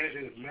 And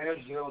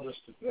Manziel us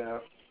to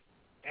death,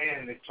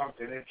 and they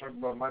talked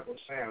about Michael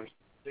Sams.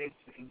 They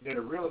did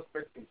a real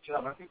effective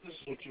job. I think this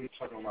is what you were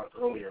talking about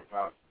earlier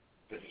about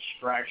the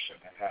distraction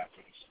that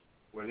happens,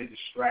 where they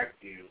distract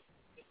you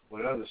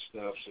with other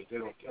stuff so they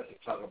don't get to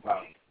talk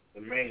about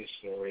the main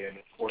story. And,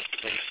 of course,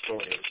 the main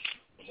story is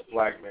the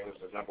black man is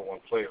the number one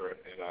player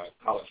in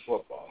college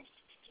football.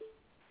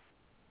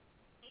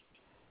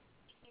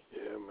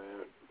 Yeah,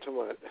 man.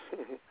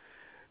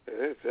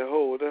 That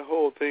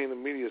whole thing the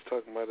media is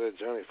talking about, that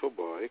Johnny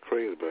Football, they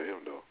crazy about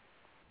him, though.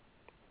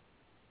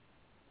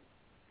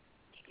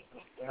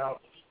 Now,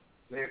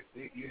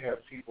 you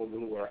have people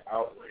who are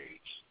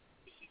outraged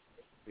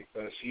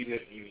because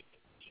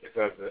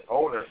because the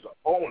owner,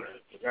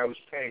 the guy who's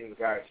paying the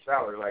guy's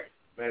salary, like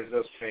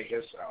Manziel's paying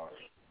his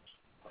salary.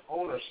 The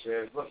owner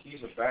says, look,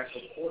 he's a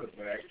backup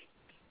quarterback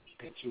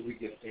until we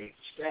get things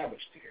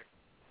established here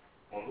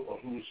on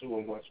who's who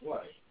and what's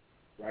what.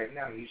 Right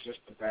now, he's just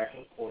a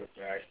backup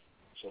quarterback,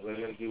 so let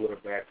him do what a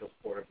backup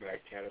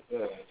quarterback kind of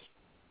does,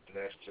 and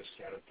that's just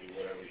kind of do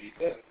whatever he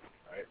does,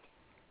 right?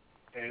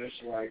 And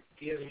it's like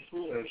he hasn't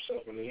proven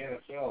himself in the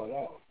NFL at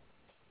all.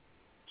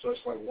 So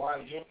it's like, why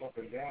jump up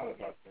and down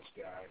about this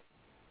guy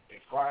and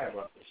cry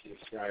about this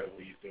guy the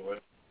way you do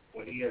it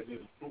when he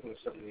hasn't proven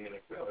himself in the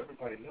NFL?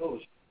 Everybody knows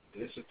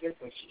that it's a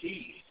different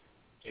speed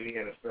in the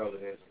NFL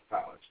than it is in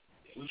college.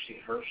 We've seen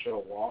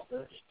Herschel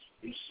Walker.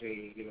 We've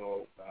seen,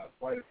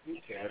 quite a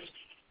few cats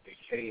that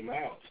came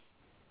out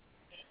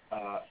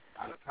of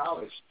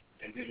college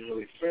and didn't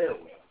really fare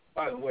well.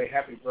 By the way,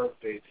 happy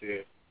birthday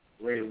to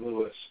Ray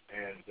Lewis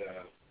and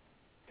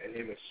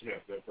Emmitt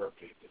Smith. Their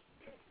birthday.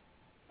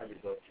 Happy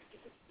birthday to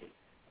them.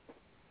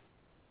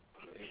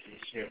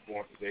 Emmitt Smith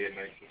born today in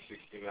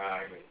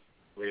 1969, and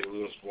Ray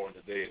Lewis born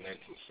today in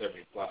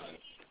 1975.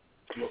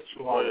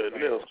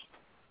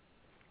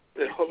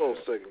 Hold on a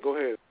second. Go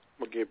ahead.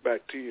 I'm going to get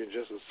back to you in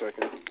just a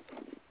second.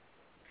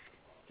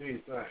 Do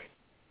your thing.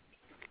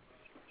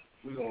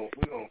 We're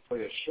gonna play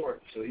it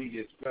short until he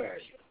gets back.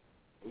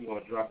 We're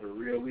going to drop it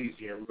real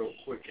easy and real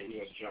quick, and we're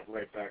going to jump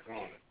right back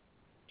on it.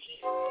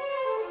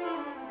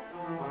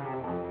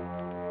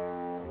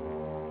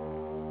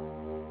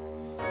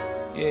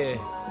 Yeah,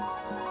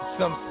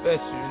 something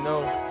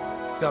special,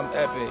 something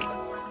epic.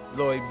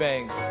 Lloyd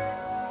Banks,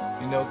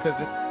 because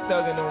it's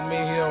tugging on me,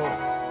 he don't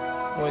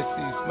want to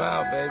see you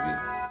smile, baby.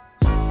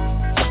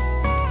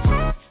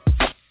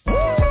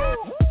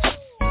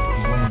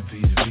 You want to be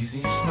the reason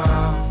you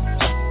smile.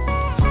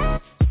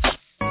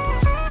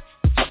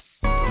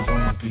 You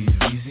want to be the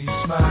reason you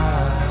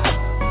smile.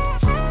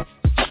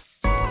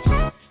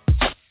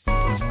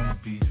 You want to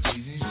be the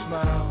reason you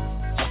smile.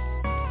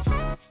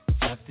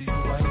 After you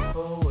wipe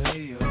away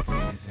your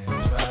tears and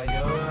dry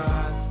your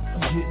eyes,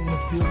 I'm getting the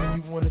feeling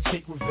you want to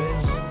take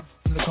revenge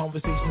from the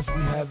conversations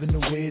we have and the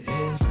way it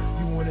ends.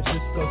 You want to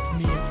discuss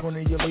me in front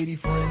of your lady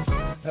friends.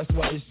 That's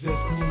why it's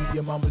just me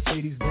and my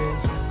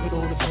Mercedes-Benz. It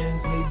all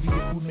depends, maybe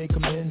if we make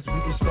amends, we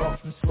can start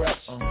from scratch.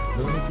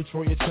 Learn to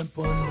control your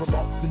temper and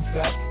remarks in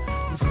fact.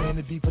 We plan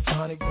to be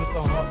platonic with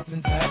our hearts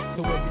intact.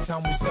 So every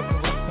time we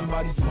separate,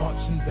 somebody's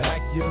marching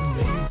back. You're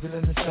amazing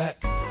in the sack.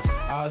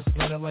 I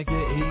explain it like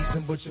you're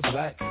Asian, but you're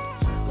black.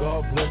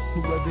 God bless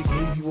whoever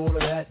gave you all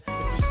of that.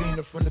 If you seen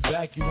it from the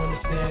back, you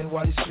understand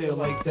why they feel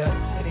like that.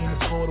 It ain't a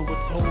slaughter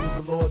with toes,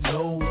 the Lord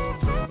knows.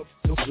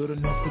 No good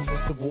enough to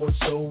miss award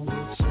shows.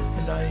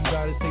 And I ain't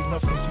gotta say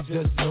nothing, she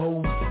just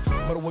knows.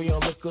 By the way I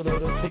look at her,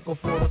 they'll take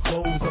off all the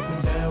clothes up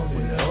and down.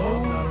 When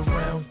I'm not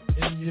around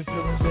and you're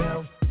feeling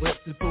down, let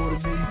the thought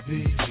of me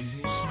be.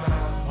 Easy smile.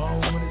 I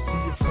don't wanna see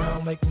you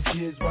frown like when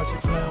kids watch you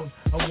clown.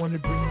 I wanna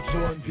bring you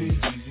joy and peace.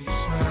 Easy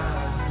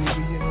smile.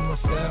 Baby, you know my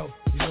style.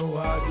 You know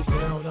how I get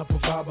down. I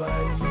provide by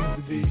any means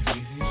to be.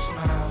 Easy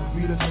smile.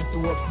 We done been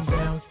through ups and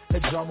downs.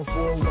 Had drama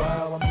for a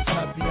while. I'm just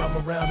happy I'm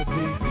around to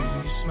be.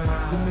 Easy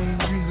smile. The main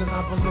reason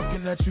I've been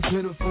looking at you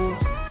pitiful.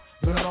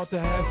 But I'm out to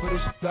have for the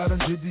shit I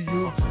done did to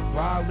you.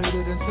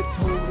 Violated and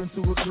tiptoed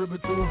into a crib or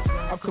two.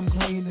 I've come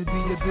clean to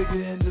be a bigger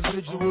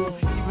individual.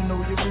 Even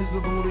though you're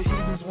visible, the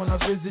evenings when I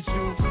visit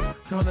you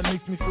kinda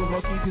makes me feel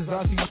lucky, cause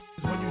I see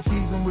when you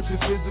teasing with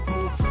your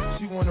physical.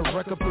 She wanna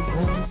wreck up the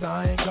room, so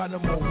I ain't got no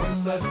more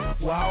wind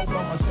left. Wow, by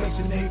my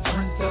Section 8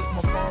 princess,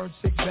 my foreign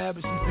chick bad,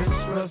 but she been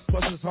stressed.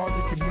 Plus it's hard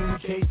to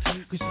communicate,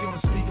 cause she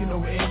don't speak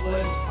no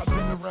English. I've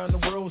been around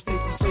the world, state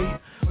to state,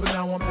 but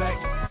now I'm back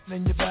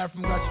in your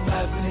bathroom, got you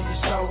laughing in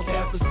your shower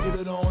cap. Let's get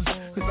it on,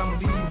 cause I'm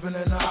leaving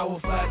in an hour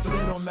flat, but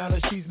it don't matter,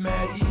 she's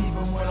mad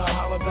even when I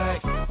holler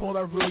back. All I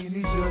I really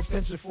need your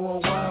attention for a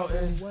while,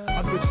 and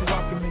I bet you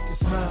I can make you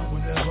smile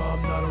whenever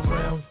I'm not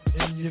around.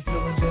 And you're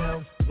feeling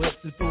down, let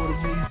the thought of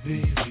me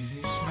be easy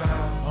smile.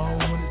 I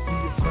don't wanna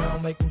see you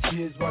frown like when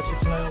kids watch you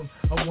clown.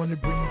 I wanna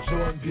bring you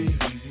joy and be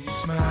easy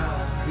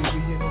smile.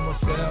 Baby, you know my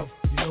style,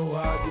 you know how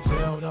I get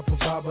down. I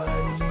provide by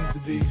any means to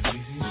be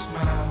easy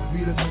smile.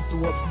 We done been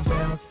through ups and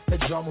downs,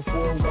 had drama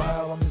for a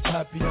while. I'm just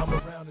happy I'm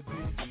around to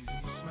be easy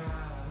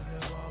smile.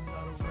 Whenever I'm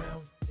not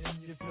around and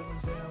you're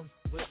feeling down,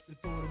 let the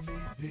thought of me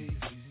be easy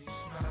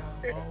smile.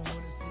 I don't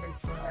wanna see you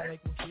frown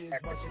like when kids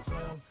watch you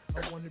clown. I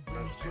wanna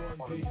bring you joy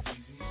and be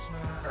easy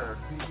smile.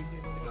 Baby,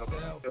 you know my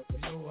style, you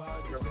know how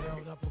I get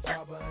down. I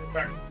provide by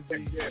any means to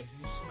be easy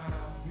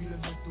smile. We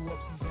done been through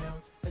ups and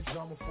downs, had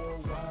drama for a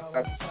while.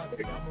 I'm just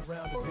happy I'm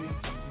around to be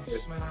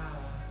easy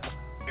smile.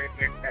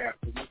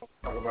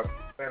 Talk about the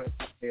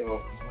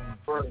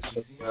first,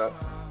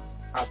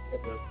 I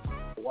said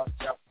to watch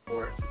out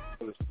for it.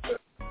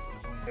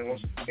 And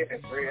once you get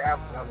it, very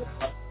happy to have a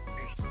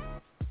conversation.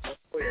 That's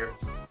clear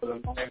for the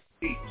next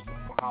speech.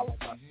 How about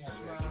that?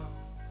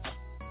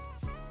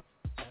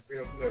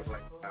 Feel good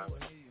right now.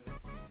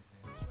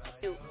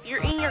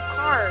 You're in your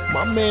car.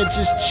 My man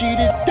just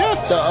cheated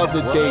death the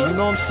other day. You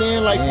know what I'm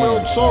saying? Like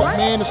real talk,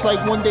 man. It's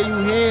like one day you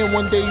here and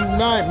one day you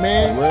not,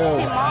 man.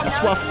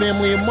 That's why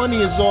family and money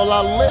is all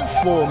I live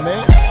for,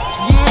 man.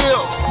 Yeah,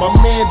 my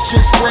man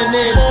just went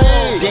in.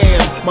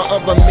 Damn, my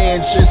other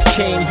man just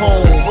came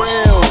home.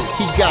 Real,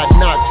 he got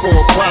knocked for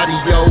a body,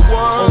 yo.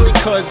 Only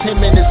cause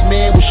him and his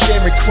man was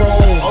sharing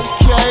chrome.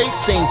 Okay,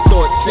 same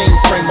thought, same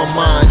frame of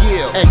mind.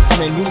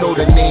 X-Men, you know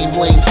the name,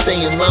 lame,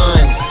 stay in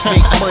line.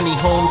 Make money,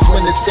 homes,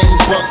 when the same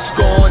bucks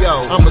gone.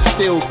 Yo, I'ma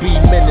still be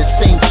men, the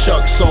same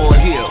chucks on.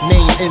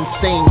 Name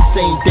insane,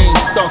 same dame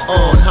stuck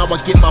on. How I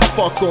get my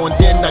fuck on,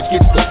 then I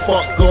get the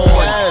fuck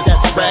on.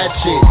 That's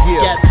ratchet,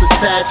 gats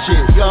attach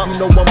it. You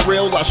know I'm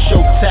real, I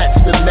show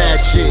tats the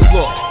magic.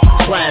 Look,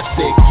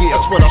 classic,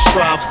 that's what I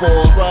strive for,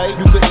 right?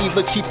 You can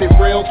either keep it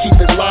real, keep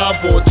it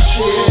live, or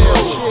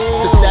chill.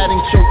 Cause that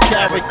ain't your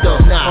character.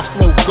 I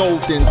flow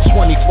golden,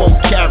 24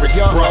 karat,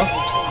 bruh.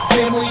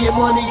 Family and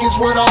money is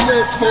what I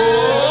live for.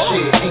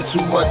 Shit, ain't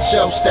too much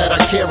else that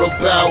I care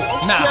about.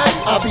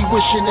 I be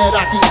wishing that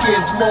I can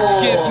give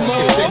more.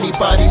 If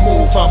anybody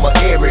move, I'ma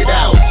air it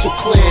out. So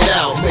clear it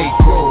out, make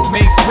room,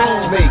 make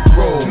room, make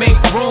room,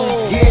 make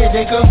room. Yeah,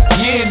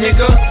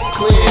 nigga,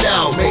 clear it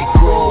out, make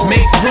room,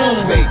 make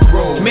room, make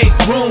room, make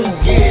room.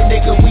 Yeah,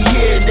 nigga, we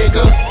here,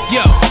 nigga.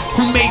 Yo,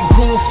 who made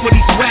room for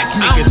these whack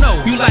niggas? I don't know.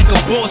 You like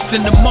a boss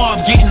in the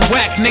mob getting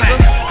whack, nigga.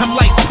 I'm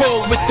like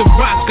Paul with the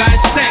rock, got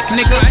sack,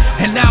 nigga.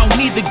 And I don't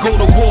need to go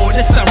to war,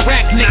 this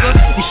Iraq, nigga.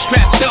 We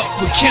strapped up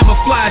with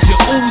camouflage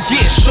and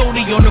Uzi.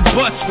 Shorty on the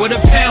bus with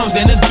a pound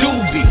and a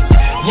doobie.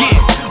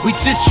 Yeah, we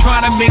just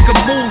tryna make a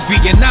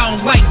movie. And I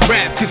don't like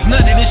rap, cause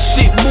none of this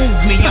shit move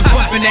me. I'm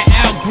bumping that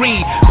Al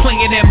Green,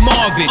 playing that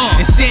Marvin.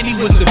 And Sandy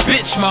was a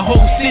bitch, my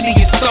whole city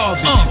is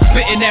starving.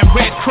 Spitting that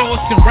Red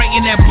Cross and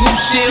writing that blue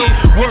shield.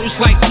 Words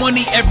like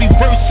money, every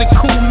verse a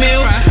cool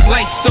meal.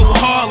 Life so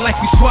hard like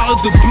we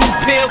swallowed the blue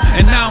pill.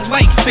 And I don't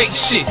like fake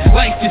shit,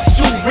 life is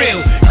too real.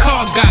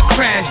 Car got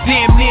crashed,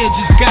 damn near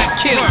just got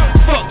killed.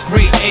 Fuck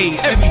grade A,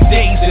 every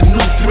day's a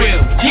new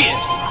thrill. Yeah.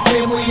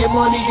 Family and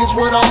money is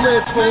what I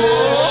live for.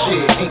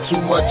 Shit, ain't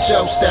too much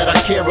else that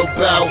I care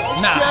about.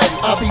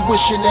 I be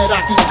wishing that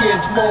I could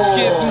give more.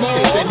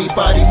 If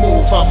anybody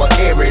move, I'ma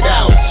air it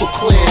out. So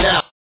clear it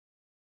out.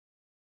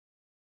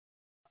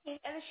 And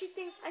then she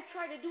thinks I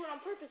tried to do it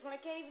on purpose when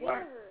I can't even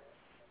hear her.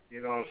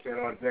 You know what I'm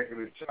saying? On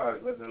executive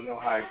charge, let them know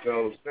how it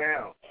goes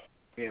down.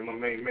 Me and my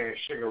main man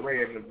Sugar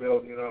Ray in the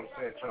building, you know what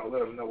I'm saying? Trying to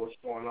let them know what's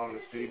going on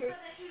this evening.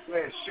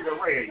 Man, Sugar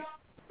Ray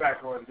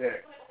back on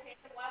deck.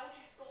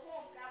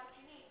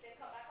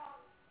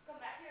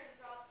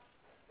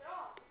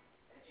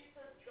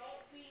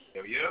 Yo.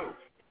 I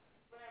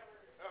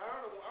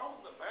was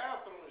in the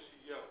bathroom when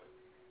she yelled.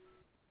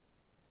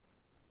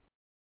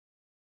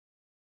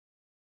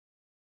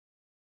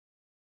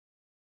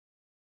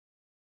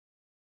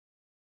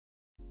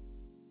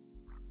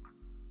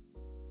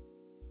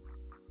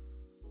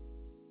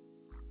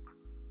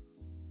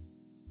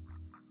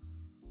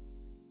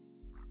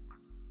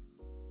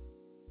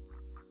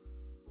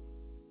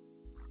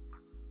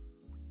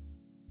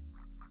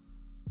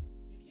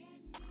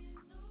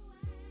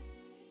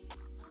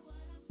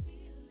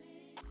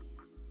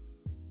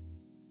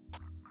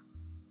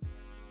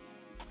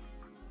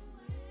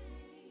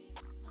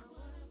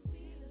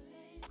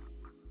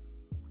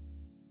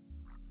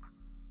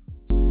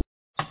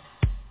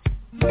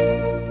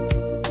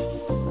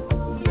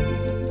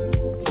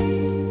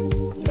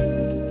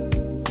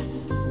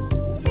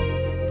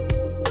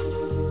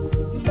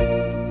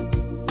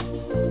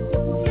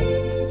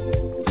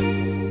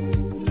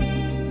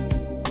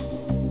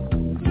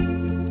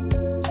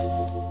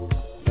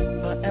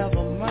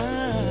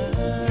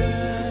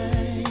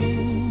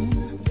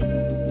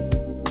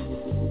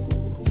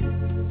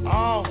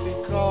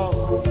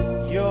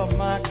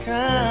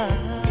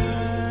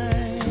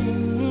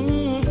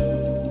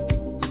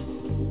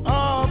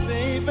 All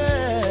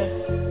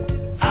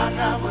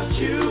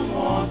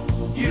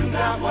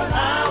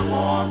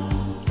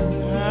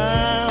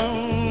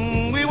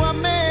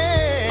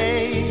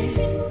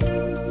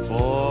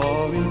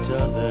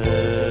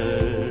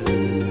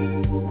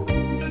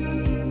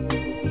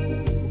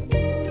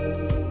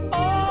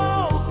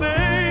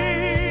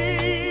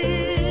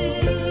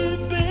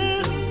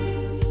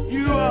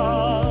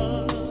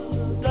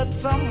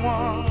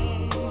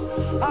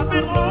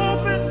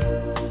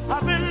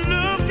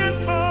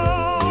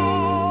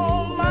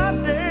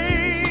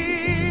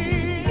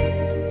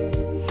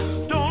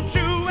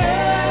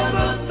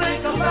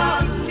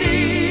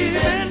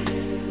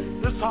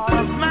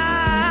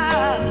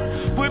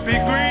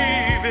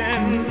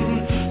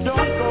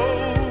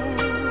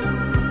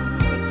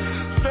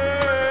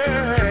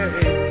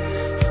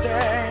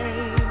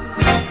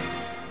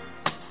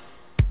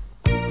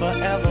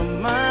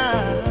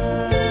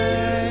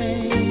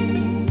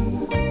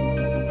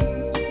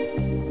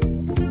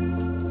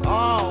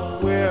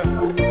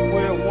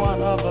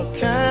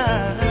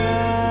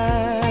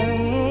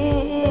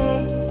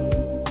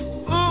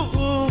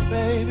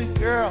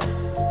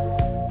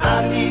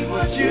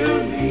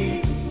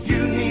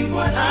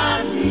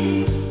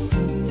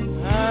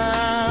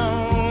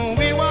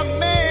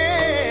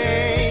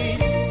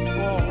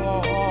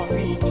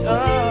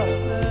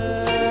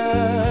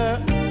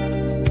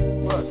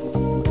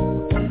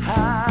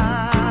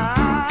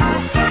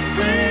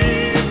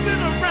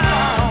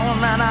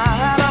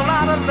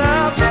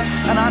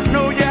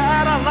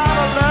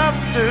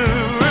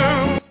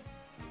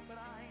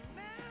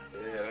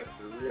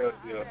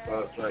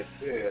right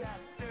there.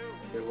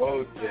 The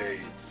old days.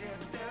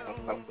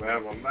 I'm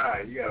forever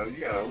mine. You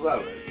gotta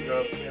love it. You know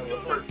what I'm saying? The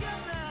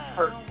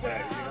hurt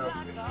that. You know what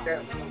I'm saying?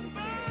 Can't lose it.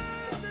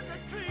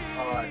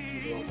 All right,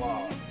 you know,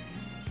 Mom.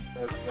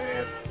 That's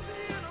man.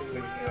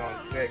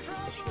 Next,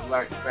 just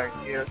relax back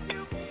here.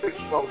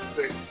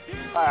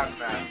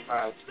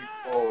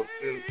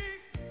 646-595-342.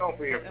 Don't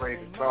be afraid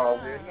to call,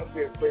 man. Don't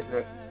be afraid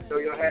to throw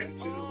your hat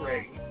into the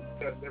ring.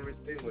 Discuss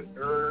everything with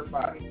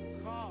everybody.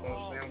 You know what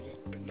I'm saying? We're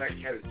just sitting back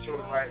here at the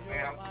children right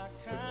now.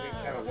 We're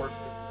trying to work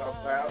this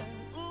stuff out.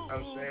 You know what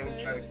I'm saying?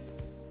 We're trying to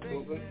keep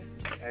moving.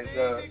 And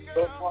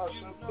so far,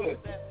 so good.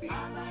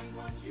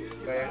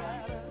 Man,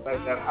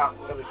 like that hot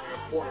weather here in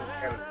Portland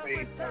kind of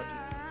fades out.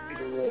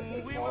 People a little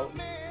bit more. You know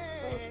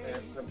what I'm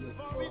saying? Something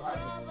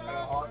kind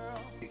of hard.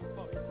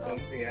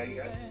 Yeah, you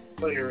got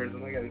players,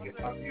 and I got to get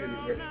my beauty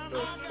ready to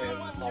stand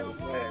smaller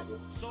flag. You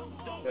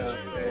know what I'm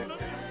saying?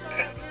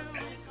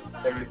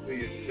 Everything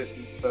is just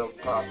itself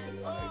proper.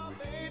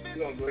 We're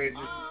going to go ahead and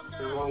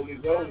just roll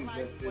these oldies.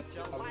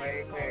 That's my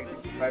main man.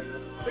 Get you back to the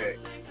back.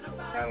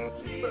 I don't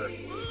see first.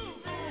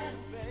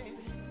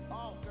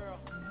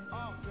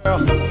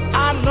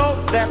 I know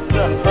that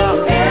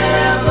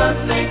ever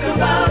think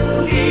about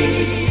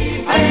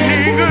me. I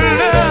need good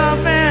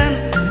loving.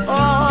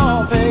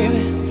 Oh,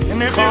 baby.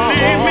 And if you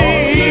leave me,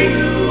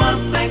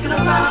 I'm thinking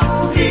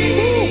about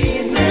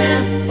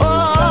leaving.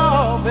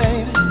 Oh,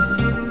 baby.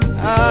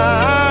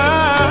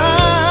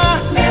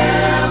 I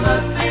never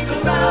think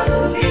about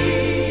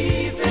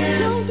leaving.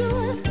 Don't do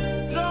it.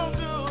 Don't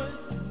do it.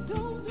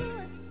 Don't do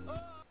it.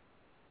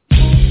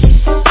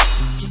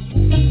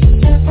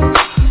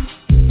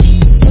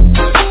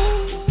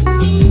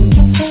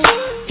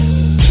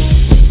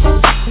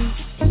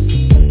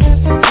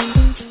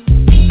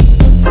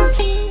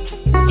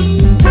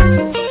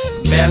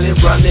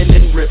 Running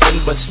and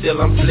ripping, but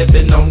still I'm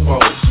flipping on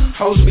rolls.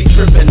 Hoes be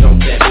tripping on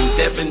that, and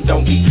Devin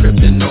don't be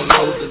tripping on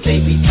hoes that they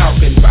be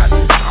talking about.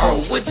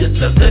 Oh, would you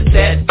look at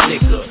that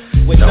nigga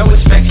with no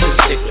inspection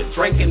sticker,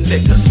 drinking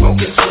liquor,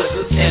 smoking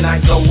slippers, and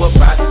I go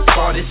about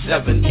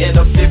 47 in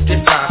a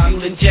 55.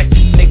 Fuel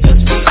injected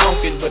niggas be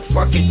honking, but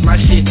fuck it, my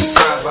shit is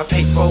drive. I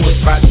paid for it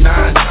about 9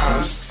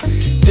 times.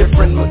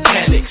 Different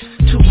mechanics.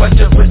 Too much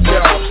of a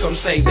job, some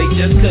say they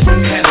just couldn't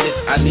handle it.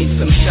 I need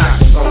some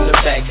shocks on the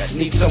back, I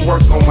need some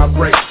work on my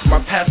brakes. My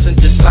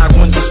passenger side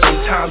window,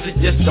 sometimes it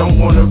just don't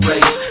wanna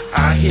raise.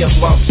 I hear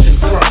bumps and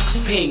crunks,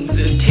 pings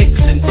and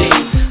ticks and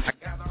dings. I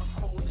got a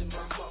hole in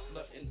my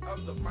muffler and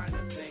other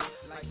minor things,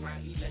 like my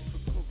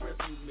electrical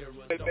review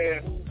mirror. Hey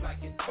man,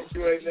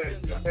 you ain't there,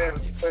 you man,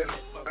 you playing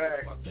the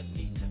bag.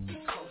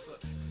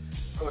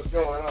 What's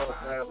going on,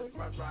 man?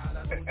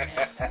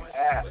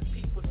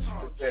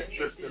 It's that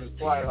trip to the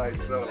Twilight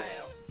Zone.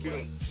 You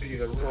don't see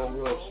the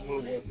real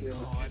smooth one here. You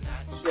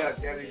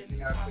got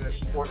anything out there,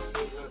 sports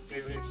business,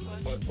 maybe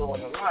want to throw on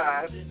the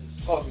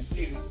line, call me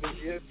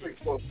Jesus,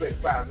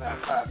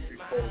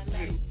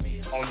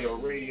 646-595-342 on your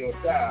radio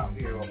dial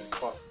here on the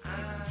Funk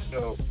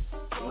Show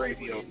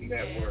Radio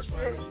Network. You know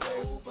what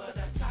I'm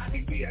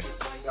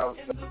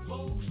saying?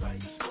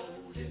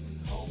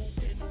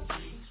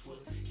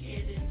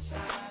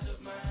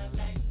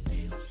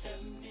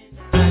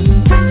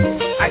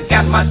 I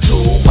got my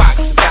toolbox,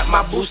 got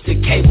my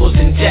boosted cables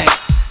and jacks.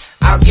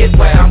 I'll get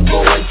where I'm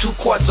going, 2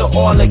 quarts of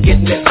oil and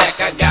getting it back.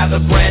 I got a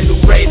brand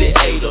new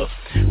radiator,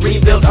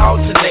 rebuilt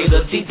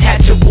alternator,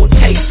 detachable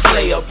tape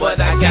player,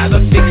 but I gotta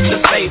fix the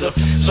fader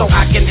so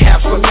I can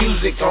have some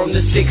music on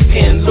the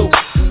 610 loop.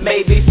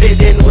 Maybe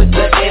fit in with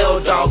the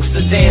L-Dogs,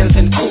 sedans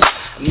and coupes.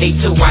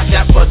 Need to watch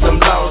out for them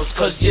laws,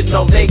 cause you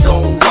know they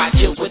gon' watch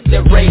you with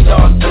their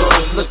radar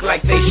guns. Look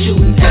like they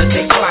shooting as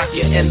they clock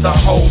you, and the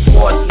whole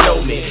force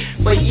know me.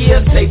 For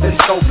years they've been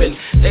scoping.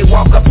 They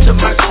walk up to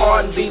my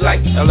car and be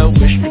like, hello,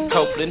 Mr.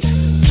 Copeland,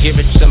 give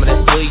it some of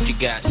that weed you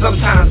got.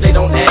 Sometimes they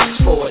don't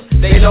ask for it,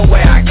 they know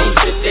where I keep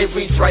it. They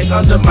reach right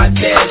under my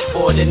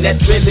dashboard, and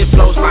that really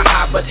blows my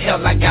high, but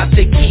hell, I got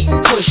to keep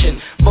pushing.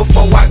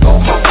 Before I go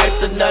home, wipe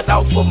the nut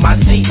off of my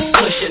seat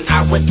cushion.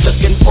 I went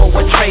looking for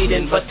a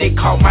trade-in, but they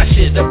called my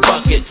shit a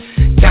bucket.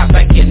 Got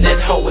back in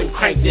that hole and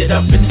cranked it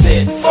up and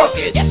said, fuck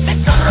it.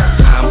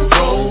 I'm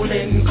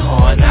rolling,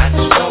 car not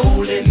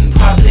stolen.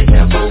 Probably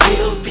never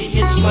will be,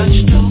 it's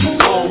much too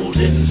old.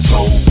 And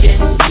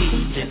smoking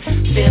weed and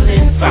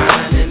feeling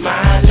fine. And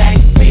my life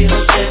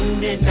feels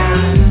 79.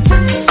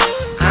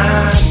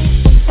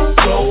 I'm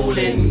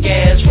rolling,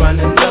 gas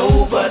running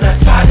low, but I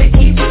try to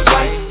keep it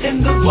right.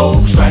 And the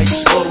folks right,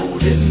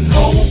 golden,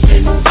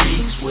 hoping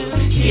freaks will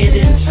get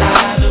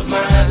inside of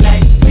my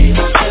life.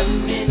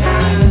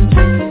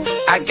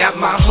 I got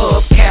my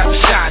hubcap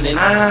shining,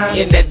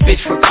 in that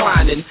bitch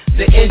reclining.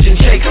 The engine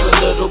shakes a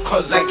little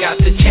cause I got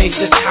to change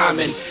the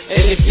timing.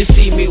 And if you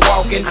see me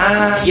walking,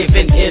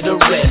 giving it a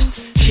rest.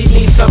 She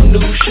needs some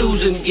new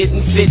shoes and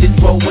getting fitted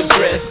for a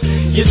dress.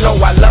 You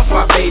know I love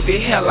my baby,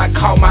 hell I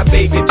call my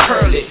baby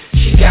Pearly.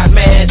 She got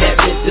mad at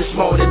me this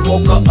morning,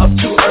 woke her up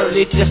too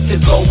early just to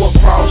go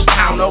across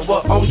town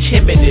over on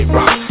Chimney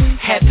Rock.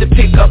 Had to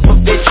pick up a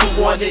bitch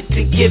who wanted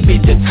to give me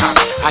the cop.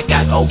 I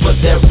got over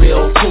there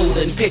real cool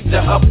and picked her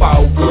up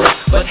all good.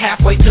 But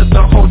halfway to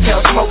the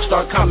hotel, smoke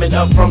start coming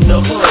up from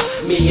the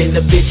hood. Me and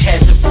the bitch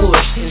had to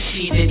push, and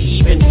she didn't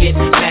even get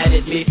mad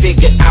at me.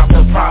 Figured out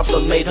the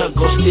problem, made her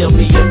go steal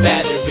me a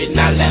battery.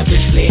 Now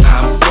lavishly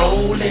I'm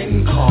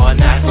rolling, car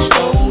not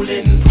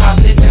stolen.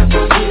 Probably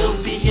never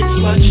will be, it's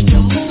much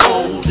too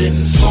old.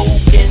 And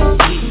smoking,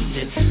 weed,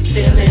 and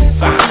feeling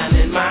fine.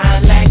 And my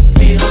lack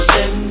feels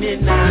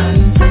 79.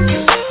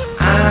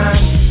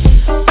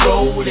 I'm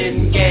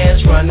rolling,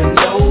 gas running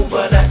low,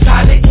 but I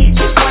try to keep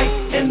it white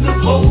and the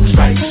Volks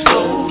right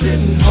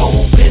stolen.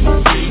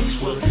 Hoping freaks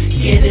will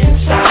get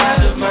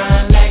inside of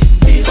my lack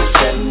feels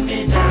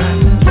 79.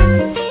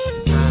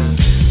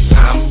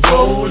 I'm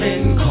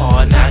rolling,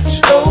 car not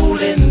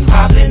stolen.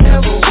 Probably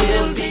never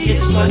will be,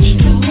 it's much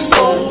too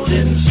old.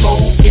 And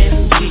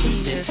smoking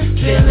weed and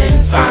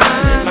feeling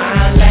fine. And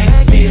my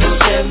lack feels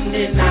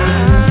 79.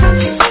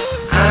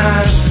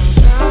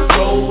 I'm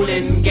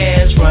rolling,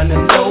 gas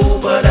running low,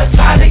 but I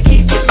try to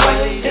keep it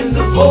white and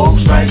the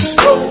Volks right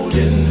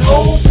strolling.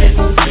 Hoping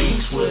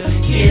freaks will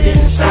get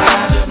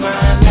inside of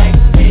my lack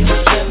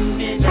feels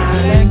 79.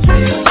 Lack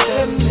feels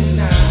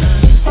 79.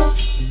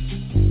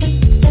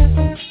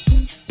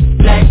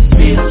 Black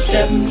feels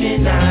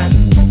 79.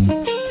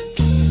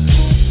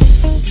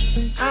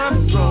 I'm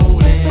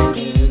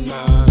rolling,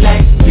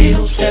 black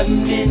feels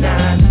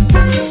 79.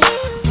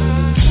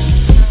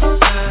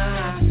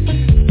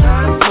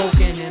 I'm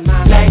smoking in my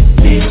black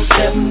feels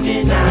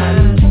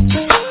 79.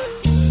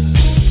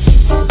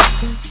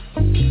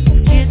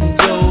 Getting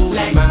dough,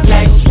 black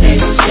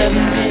feels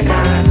 79.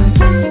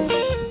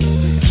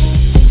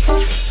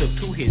 So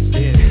 2 hits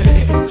there.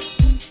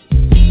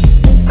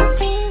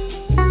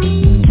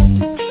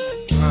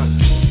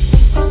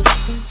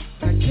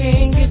 I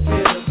can't get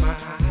rid of my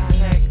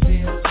black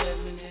feels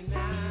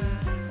 79.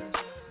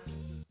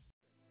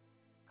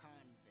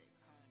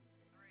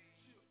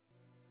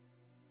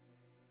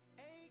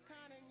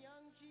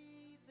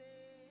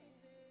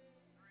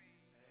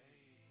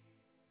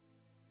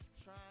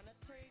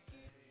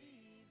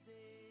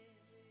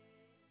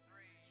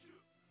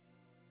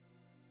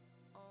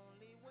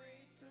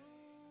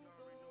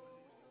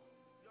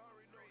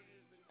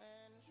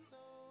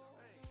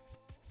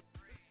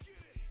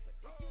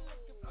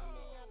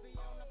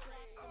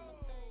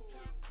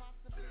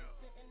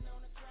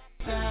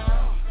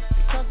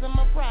 Cause I'm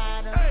a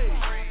rider,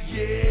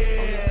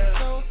 yeah,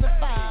 soul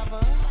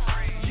survivor,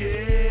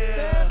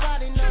 yeah.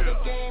 Everybody know the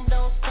game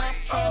don't stop.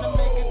 Trying to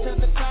make it to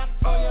the top,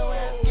 or your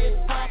ass get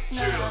popped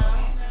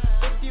now.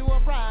 If you a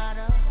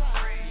rider,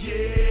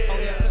 yeah, oh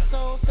yeah, a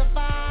soul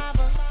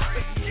survivor,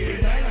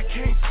 yeah. I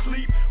can't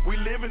sleep, we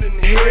living in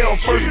hell.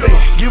 First they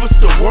give us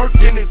the work,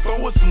 then they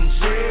throw us in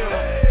jail.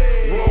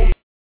 Roll.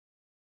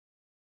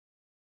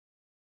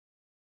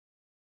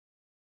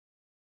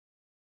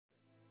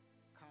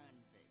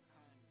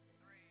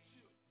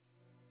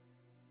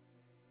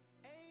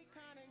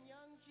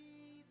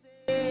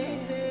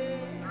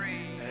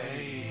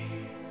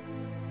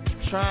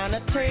 Trying to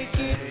take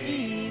it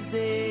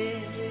easy.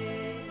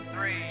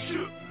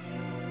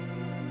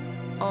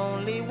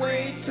 Only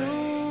way to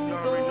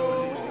go.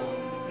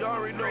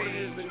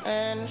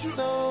 And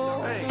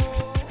so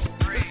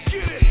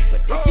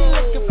if you're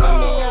looking for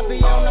me, I'll be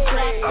on the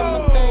block on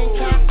the thing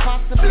track,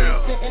 possibly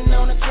sitting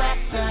on the track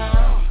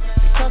now.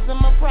 Cause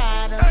I'm a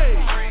rider,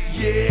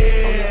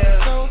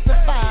 yeah, soul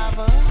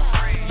survivor,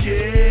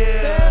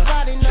 yeah.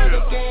 Everybody know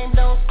the game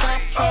don't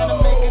stop. Trying to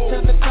make it to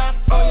the top,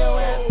 or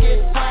your ass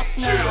get popped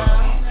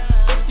now.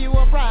 If you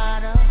a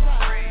rider,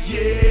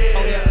 yeah,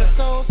 oh yeah, the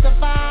soul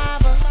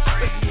survivor,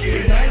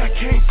 yeah. I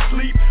can't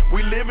sleep,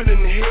 we living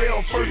in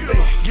hell. First they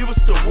give us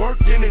the work,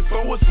 then they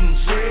throw us in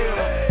jail.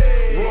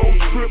 Road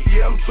trip,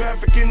 yeah, I'm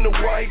trafficking the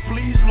white.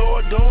 Please,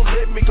 Lord, don't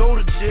let me go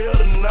to jail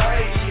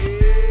tonight.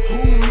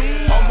 Who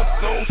me? I'm a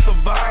soul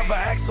survivor.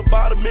 Ask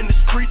about him in the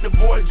street, the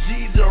boy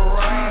G's a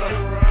rider.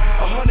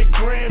 100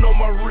 grand on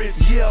my wrist,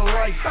 yeah,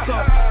 life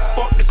sucks.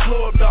 Fuck the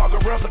club, dog,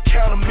 I'd rather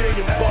count $1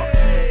 million bucks.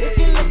 If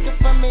you're looking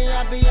for me,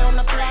 I'll be on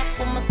the block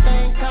with my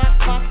thing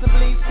cocked,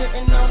 possibly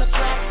sitting on the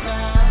track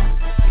now.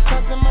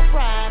 Cause I'm a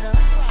rider,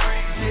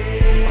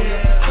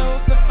 yeah,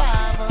 soul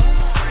survivor,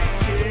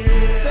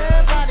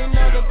 yeah. Everybody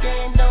know the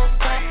game don't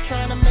stop.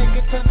 Trying to make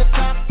it to the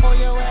top, or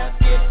your ass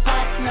get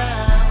popped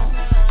now.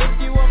 If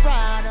you a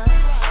rider,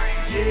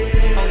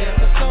 yeah, oh yeah,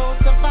 the soul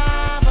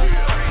survivor.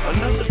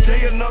 Another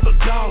day, another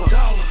dollar.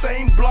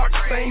 Same block,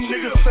 same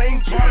nigga, same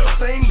product,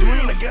 same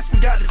green. I guess we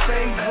got the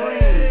same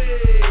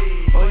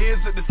green. Or is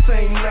it the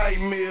same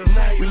nightmare?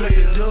 We let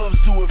the doves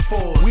do it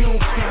for us. We don't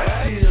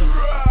cry tears.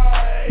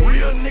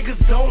 Real niggas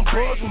don't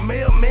budge. When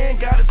mailman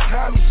got his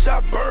time, he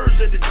shot birds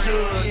at the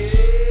judge.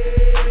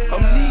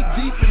 I'm knee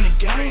deep in the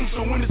game,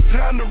 so when it's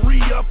time to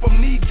re-up,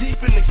 I'm knee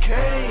deep in the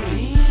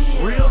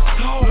cane. Real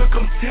talk, look,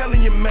 I'm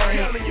telling you,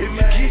 man. If you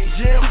get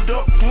jammed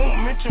up,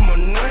 won't mention my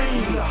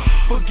name.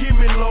 Forgive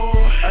me, Lord,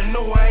 I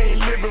know I ain't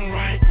living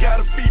right.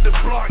 Gotta feed the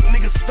block,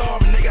 niggas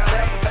starving, they got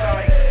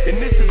appetite. And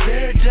this is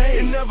every day,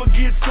 it never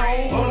gets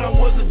old. When I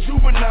was a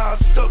juvenile,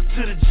 stuck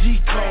to the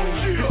G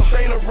code. This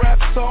ain't a rap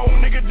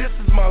song, nigga, this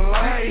is my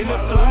life. life. And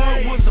if the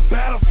hood was a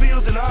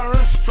battlefield, then I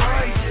earned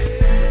stripes.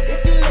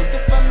 If you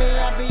looking for me,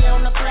 I'll be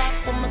on the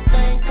block with my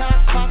thing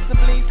cocked,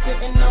 possibly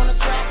sitting on the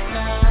track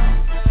now.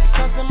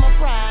 Because I'm a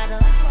rider.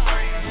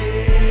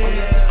 Yeah. I'm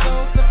just a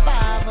soul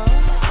survivor.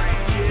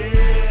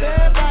 Yeah.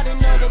 Everybody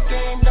know the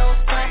game, don't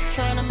stop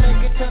trying to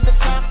make it to the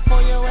top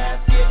for your ass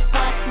get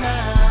popped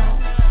now.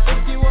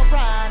 If you a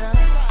rider.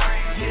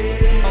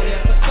 Yeah. I'm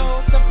just a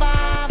soul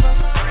survivor.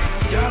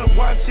 Gotta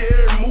watch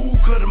every move,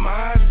 cause them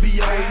eyes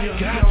be on you.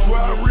 Gotta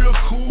ride real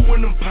cool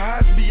when them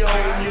pies be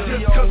on you.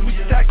 Just cause we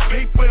stack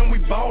paper and we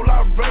ball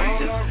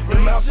outrageous.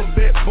 Them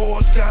alphabet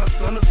boys got us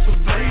under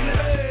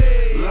surveillance.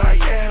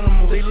 Like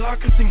animals, they lock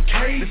us in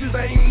cages. The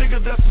same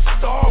nigga that's a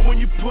star when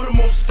you put him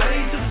on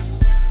stages.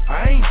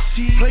 I ain't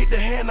cheat, played the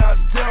hand I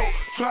dealt.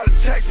 Tried to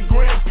tax the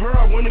grand pearl,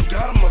 I went and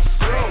got him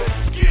myself.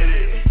 Let's get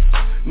it.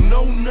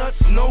 No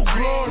nuts, no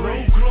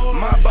glory.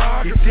 My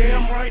biography,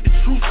 damn right, the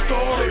true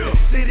story. The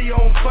city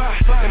on fire,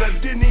 and I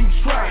didn't even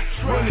try.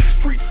 Run the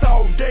streets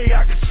all day,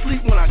 I could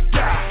sleep when I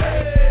die.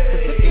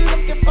 If you're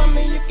looking for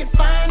me, you can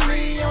find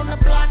me on the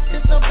block,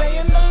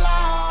 disobeying the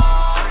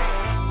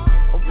law.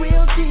 A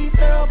real G,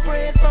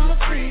 thoroughbred from the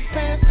streets,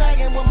 pants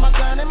sagging with my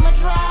gun in my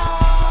draw.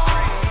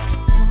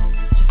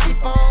 Just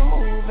keep on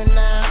moving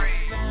now.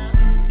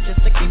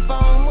 Just to keep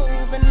on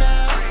moving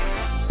now.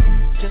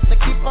 Just to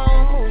keep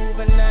on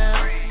moving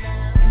now.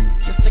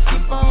 Just to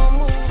keep on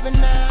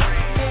moving now.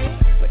 Hey.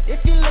 But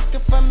if you're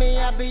looking for me,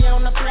 I'll be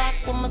on the block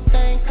with my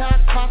thing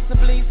cocked,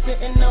 possibly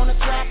sitting on the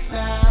track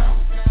now.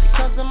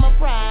 Because I'm a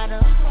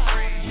rider.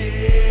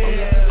 Yeah. I'm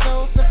just a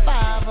soul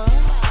survivor.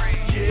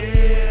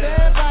 Yeah.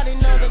 Everybody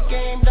know the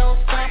game, don't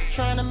stop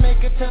trying to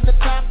make it to the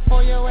top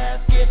for your ass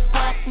get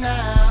popped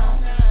now.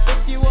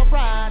 If you a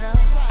rider.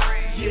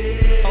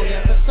 Yeah. I'm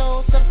just a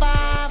soul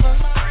survivor.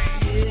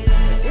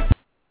 Yeah.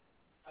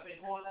 I've been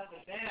going up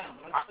and down.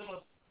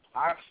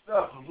 Hot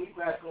stuff, and we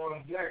back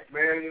on deck,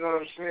 man. You know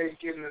what I'm saying?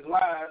 Getting it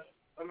live.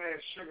 My man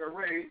Sugar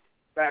Ray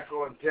back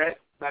on deck,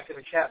 back in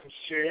the captain's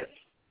chair.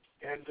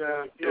 And,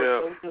 you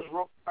know, we just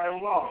roll right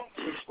along.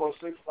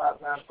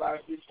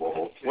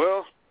 646-595-3402.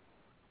 Well,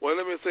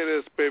 let me say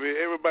this, baby.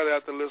 Everybody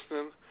out there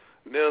listening,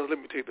 Nels, let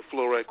me take the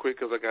floor right quick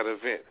because I got an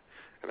event.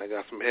 And I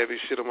got some heavy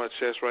shit on my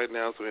chest right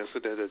now, some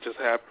incident that just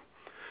happened.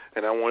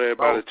 And I want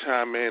everybody to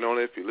chime in on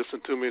it. If you listen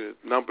to me, the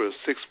number is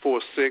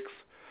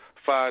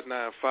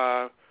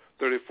 646-595-3402.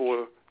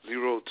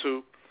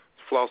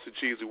 Flossie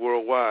Jeezy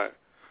Worldwide.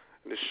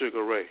 And it's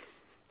Sugar Ray.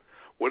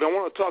 What I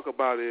want to talk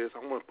about is, I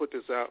want to put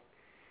this out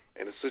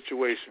in a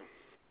situation,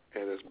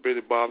 and it's really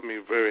bothered me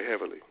very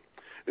heavily.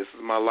 This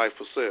is my life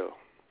for sale.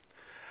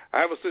 I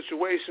have a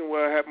situation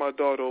where I have my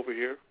daughter over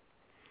here,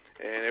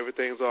 and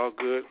everything's all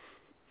good.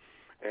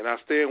 And I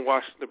stay in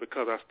Washington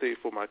because I stay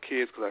for my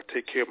kids because I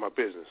take care of my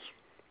business.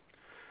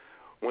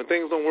 When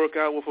things don't work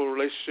out with a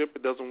relationship,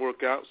 it doesn't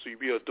work out, so you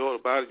be an adult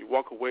about it, you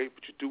walk away,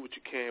 but you do what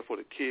you can for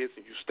the kids,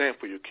 and you stand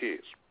for your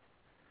kids.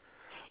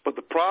 But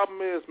the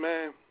problem is,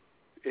 man,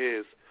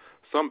 is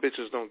some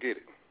bitches don't get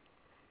it.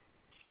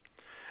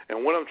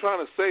 And what I'm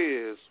trying to say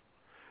is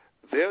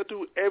they'll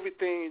do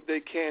everything they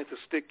can to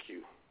stick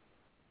you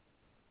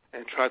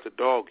and try to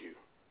dog you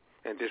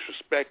and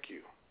disrespect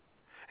you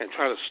and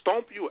try to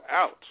stomp you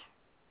out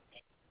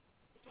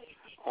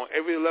on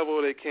every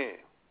level they can.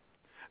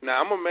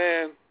 Now, I'm a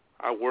man.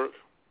 I work.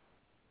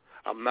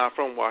 I'm not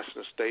from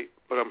Washington State,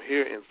 but I'm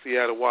here in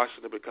Seattle,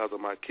 Washington because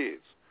of my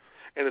kids.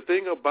 And the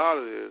thing about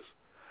it is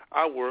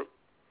I work.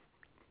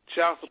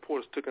 Child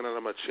support is taken out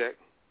of my check.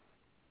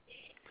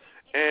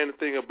 And the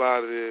thing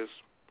about it is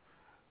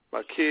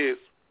my kids,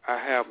 I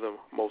have them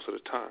most of the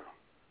time.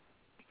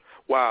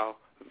 While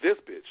this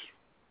bitch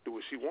do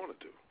what she want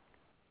to do.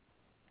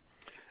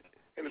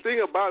 And the thing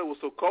about it, what's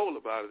so cold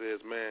about it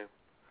is, man,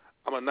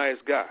 I'm a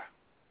nice guy.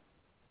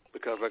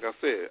 Because, like I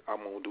said,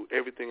 I'm going to do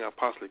everything I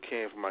possibly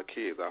can for my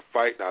kids. I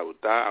fight, I will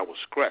die, I will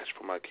scratch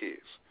for my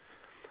kids.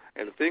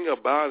 And the thing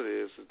about it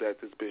is that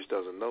this bitch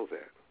doesn't know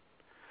that.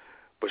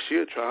 But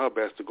she'll try her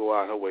best to go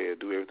out her way and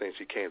do everything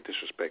she can to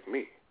disrespect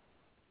me.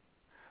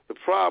 The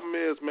problem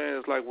is, man,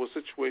 it's like what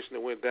situation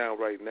that went down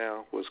right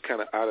now was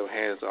kind of out of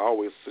hand. It's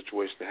always a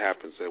situation that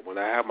happens that when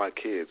I have my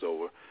kids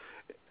over,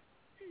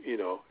 you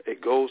know,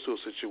 it goes to a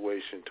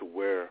situation to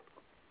where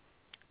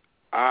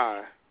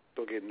I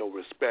don't get no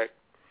respect,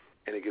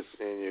 and it gets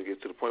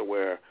to the point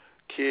where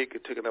kid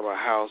get taken out of my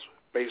house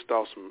based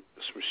off some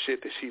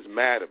shit that she's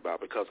mad about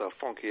because her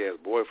funky ass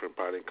boyfriend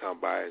probably didn't come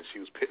by and she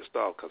was pissed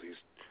off because he's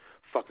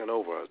fucking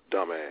over her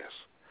dumbass.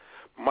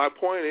 My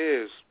point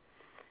is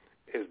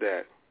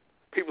that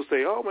people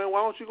say, "Oh man,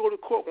 why don't you go to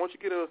court? Why don't you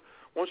get a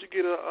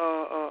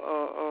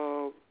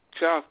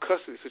child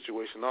custody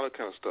situation, all that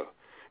kind of stuff?"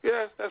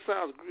 Yeah, that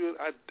sounds good.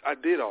 I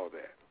did all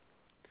that,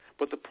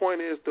 but the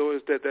point is though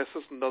is that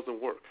system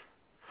doesn't work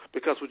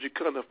because what you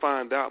come to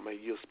find out, man,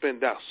 you'll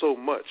spend out so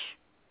much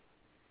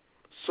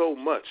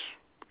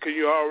because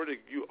you're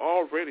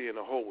already in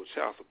a hole with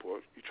child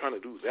support. You're trying to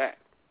do that.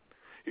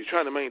 You're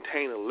trying to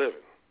maintain a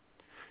living.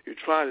 You're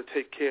trying to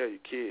take care of your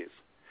kids.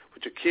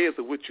 but your kids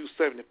are with you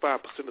 75%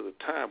 of the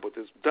time, but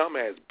this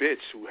dumbass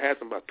bitch who has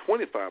them about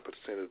 25% of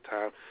the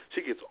time,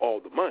 she gets all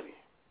the money.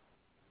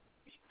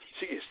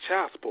 She gets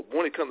child support.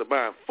 When it comes to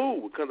buying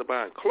food, when it comes to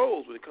buying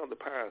clothes, when it comes to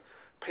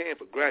paying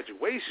for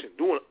graduation,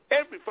 doing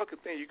every fucking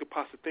thing you could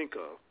possibly think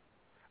of,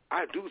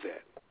 I do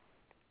that.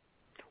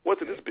 What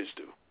did this bitch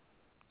do?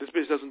 This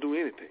bitch doesn't do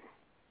anything.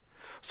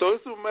 So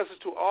this is a message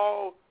to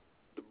all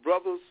the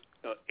brothers,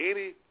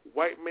 any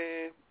white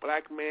man,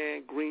 black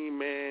man, green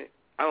man,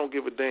 I don't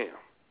give a damn.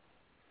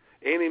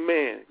 Any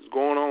man is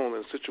going on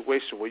in a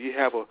situation where you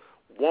have a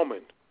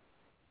woman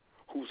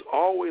who's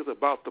always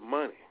about the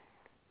money,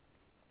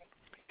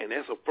 and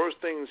that's the first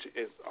thing,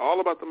 it's all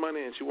about the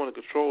money, and she wants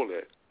to control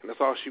that, and that's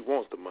all she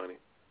wants, the money.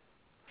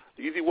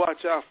 You need to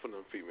watch out for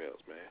them females,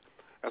 man.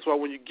 That's why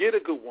when you get a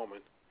good woman,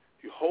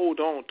 you hold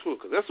on to it,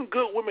 because there's some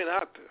good women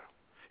out there.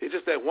 It's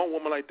just that one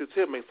woman like this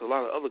here makes a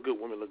lot of other good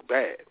women look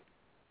bad.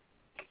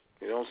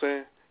 You know what I'm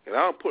saying? And I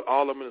don't put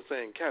all of them in the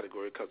same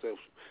category because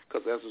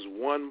that's just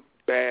one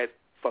bad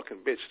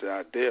fucking bitch that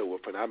I deal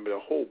with, and I met a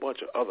whole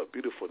bunch of other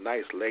beautiful,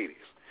 nice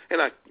ladies,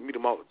 and I meet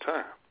them all the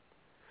time.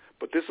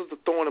 But this is the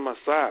thorn in my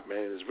side,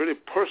 man. It's really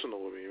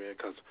personal with me, man,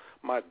 because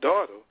my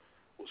daughter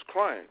was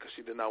crying because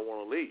she did not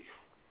want to leave.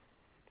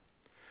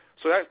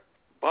 So that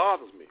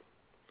bothers me.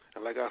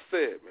 And like I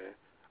said, man,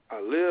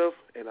 I live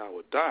and I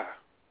will die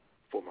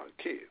for my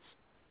kids.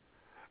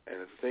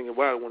 And the thing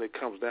about it, when it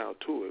comes down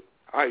to it,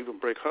 I even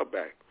break her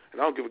back. And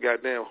I don't give a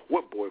goddamn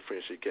what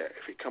boyfriend she got.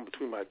 If he come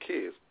between my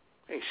kids,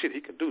 ain't shit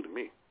he can do to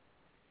me,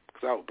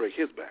 because I will break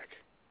his back.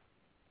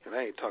 And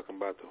I ain't talking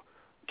about the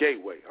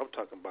gateway. I'm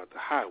talking about the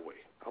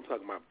highway. I'm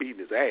talking about beating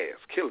his ass,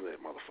 killing that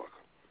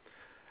motherfucker.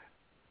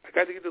 I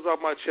got to get this off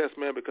my chest,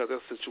 man, because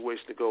that's the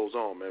situation that goes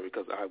on, man,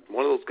 because I'm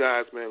one of those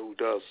guys, man, who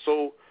does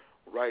so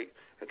right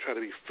and try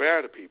to be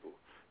fair to people,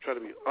 try to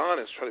be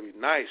honest, try to be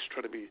nice,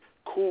 try to be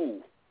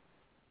cool,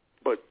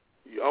 but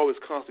you always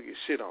constantly get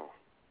shit on.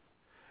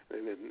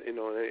 And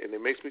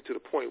it makes me to the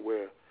point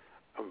where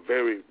I'm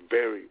very,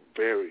 very,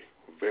 very,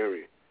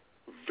 very,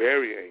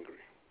 very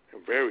angry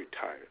and very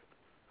tired.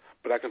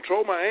 But I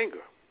control my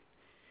anger,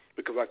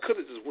 because I could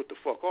have just went the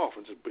fuck off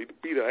and just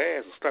beat her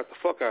ass and slap the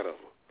fuck out of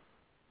her.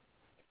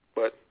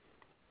 But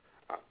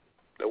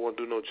that won't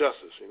do no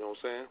justice, you know what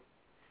I'm saying?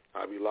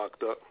 I'd be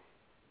locked up,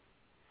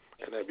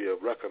 and that'd be a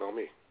record on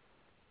me.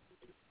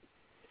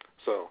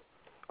 So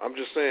I'm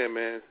just saying,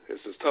 man,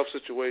 it's a tough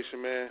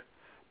situation, man.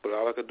 But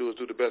all I can do is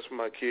do the best for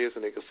my kids,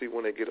 and they can see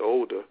when they get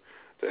older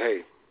that,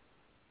 hey,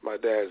 my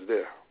dad's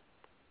there.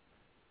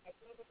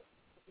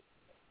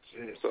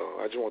 Yeah. So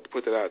I just want to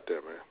put that out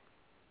there, man.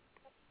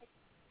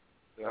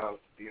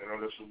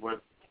 This is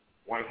what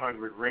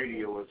 100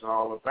 Radio is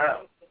all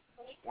about.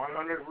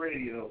 100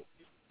 Radio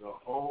the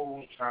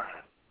whole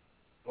time.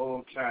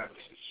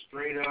 It's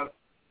straight up.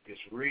 It's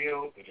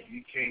real. And if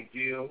you can't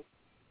deal,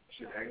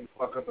 shit, I can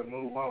fuck up and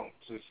move on.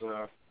 It's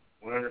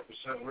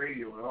 100%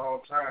 radio at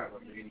all time.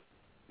 I mean,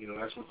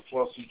 that's what the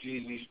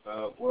 12CG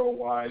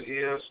worldwide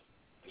is.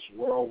 It's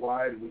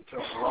worldwide. We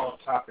cover all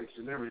topics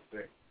and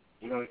everything.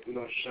 We don't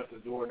shut the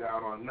door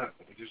down on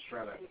nothing. We just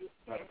try to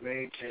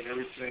maintain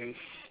everything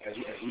as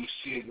we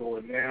see it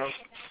going down,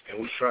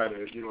 and we try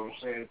to,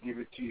 give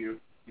it to you,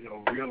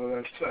 real and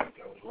uncut.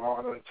 That was raw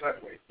and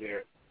uncut right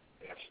there.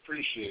 That's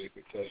appreciated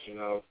because,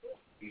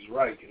 he's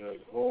right.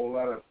 There's a whole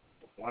lot of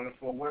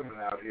wonderful women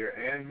out here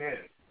and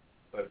men,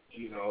 but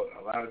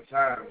a lot of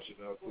times,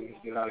 things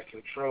get out of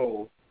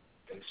control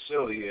and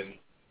silly, and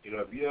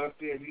if you're out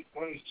there,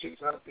 one of these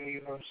chicks out there,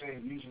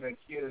 using that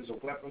kid as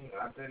a weapon,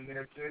 I've been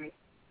there too.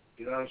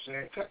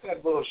 Cut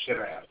that bullshit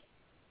out.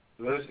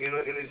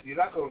 You're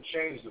not going to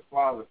change the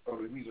father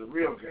from him. He's a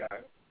real guy.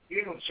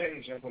 You're going to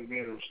change him from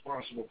being a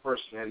responsible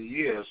person that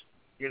he is.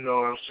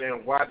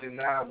 Why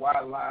deny,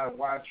 why lie,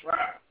 why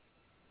try?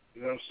 A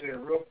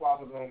real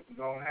father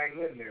don't hang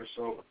in there.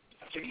 So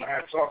I take my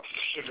hats off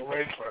to Sugar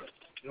Ray for,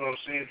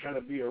 trying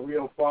to be a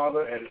real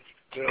father. And,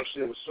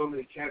 with so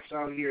many cats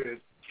out here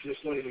that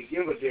just don't even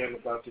give a damn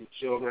about their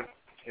children,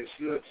 it's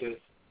good to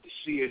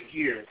see and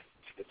hear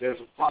that there's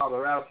a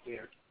father out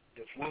there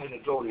that's willing to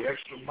go the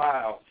extra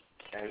mile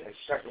and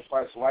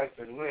sacrifice life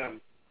and limb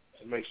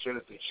to make sure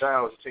that the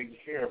child is taken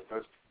care of.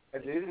 Because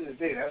at the end of the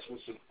day, that's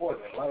what's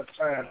important. A lot of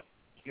times,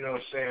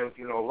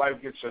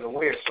 life gets in the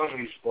way of some of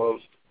these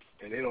folks,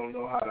 and they don't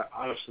know how to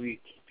honestly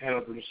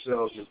handle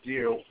themselves and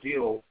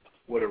deal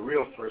with a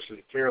real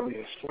person fairly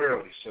and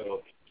squarely.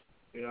 So,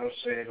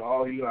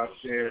 all you out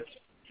there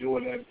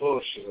doing that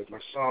bullshit, like my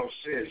song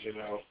says,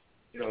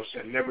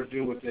 never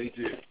do what they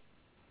do.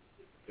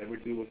 Never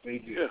do what they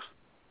do.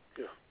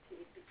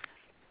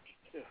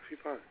 Yeah, she's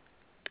fine.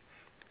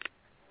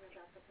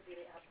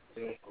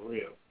 Yeah, for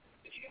real.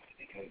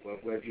 I'm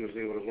glad you was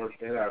able to work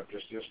that out.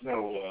 Just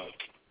know,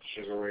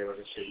 Sugar Ray, like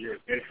I said, you're an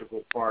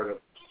integral part of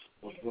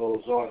what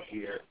goes on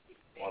here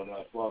on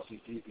Flossy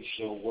TV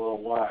Show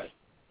Worldwide,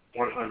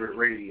 100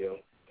 Radio.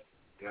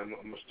 And I'm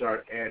going to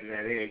start adding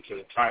that into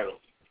the title,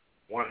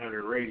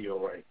 100 Radio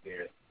right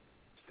there.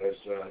 Because,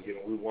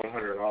 we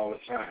 100 all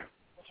the time.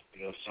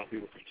 Some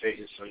people can take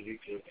it, some you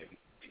can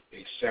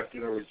accept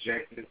it or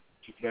reject it.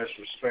 you best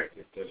respect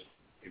it, because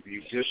if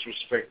you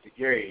disrespect the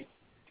game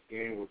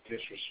will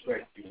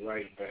disrespect you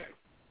right back.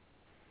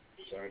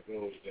 So it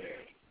goes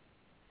down.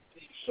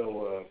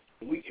 So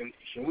we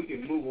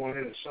can move on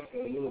into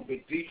something a little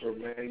bit deeper,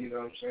 man. You know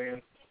what I'm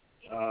saying?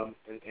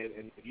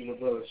 And give my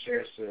brother a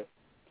chance to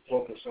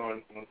focus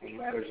on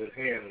matters at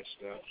hand and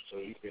stuff, so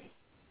you can,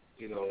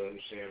 you know what I'm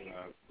saying,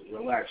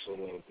 relax a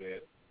little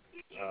bit.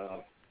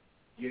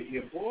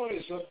 Your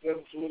boys up there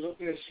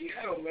in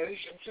Seattle, man.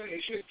 I'm saying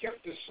they should have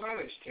kept the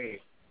Sonics team,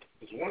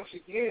 because once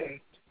again,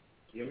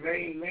 your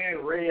main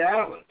man Ray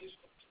Allen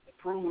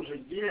proves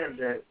again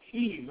that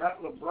he,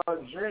 not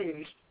LeBron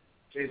James,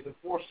 is the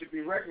force to be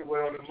reckoned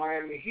with on the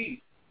Miami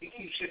Heat. He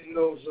keeps hitting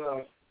those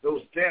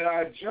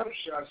dead-eye jump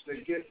shots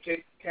that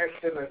take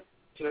catch to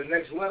the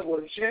next level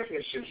of the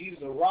championship. He's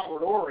the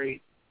Robert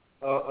Horry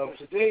of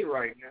today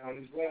right now in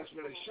his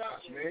last-minute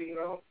shots, man, you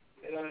know.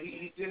 And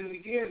he did it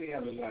again the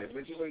other night,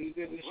 but just like he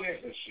did in the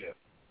championship.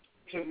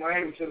 Took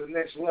Miami to the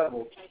next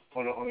level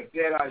on a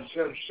dead-eye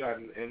jump shot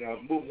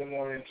and moved them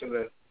on into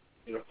the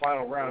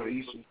final round of the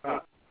Eastern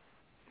Conference.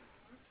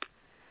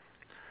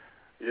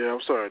 Yeah,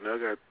 I'm sorry, man. I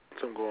got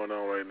something going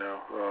on right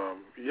now.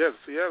 Yes,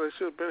 they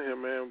should have been here,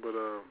 man, but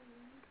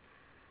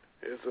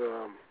it's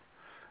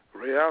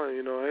Ray Allen,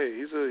 you know, hey,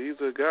 he's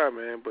a guy,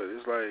 man, but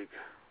it's like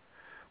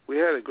we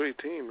had a great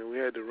team and we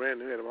had Durant,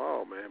 we had them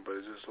all, man, but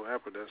it just so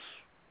happened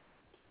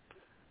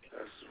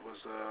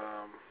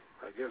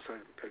I guess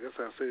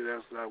I say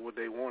that's not what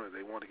they wanted.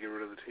 They wanted to get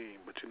rid of the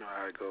team, but you know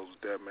how it goes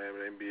with that, man.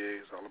 With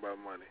NBA, it's all about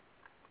money.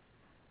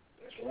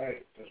 That's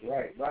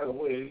right. By the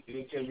way,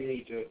 anytime we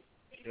need to,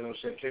 you know what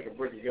I'm saying, take a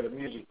break and get a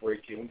music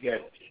break here, we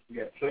got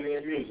plenty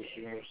of music,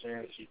 you know what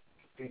I'm saying, to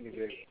continue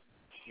to,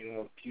 you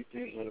know, keep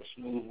things on a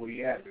smooth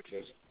way out,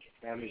 because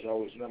family's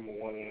always number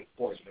one and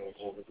important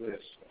over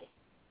this. So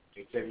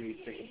anytime we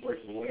need to take a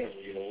break or whatever,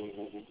 you know,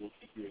 we'll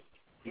keep you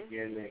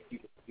in there and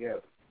keep it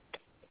together.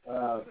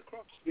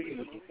 Speaking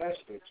of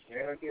domestics,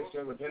 man, I guess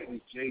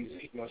evidently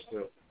Jay-Z must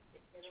have,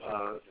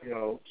 you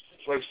know,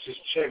 flexed his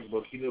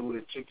checkbook. He knew what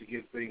it took to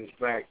get things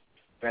back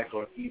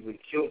on even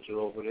kilter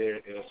over there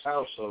in his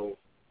household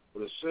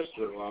with his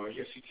sister-in-law. I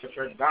guess he took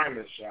her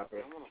diamond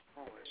shopping.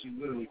 She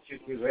literally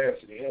kicked his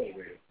ass in the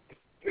elevator.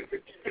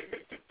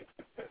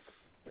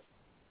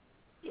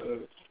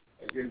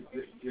 I guess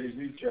Jay-Z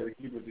tried to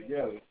keep it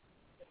together.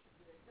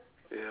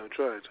 Yeah, I'm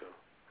trying to.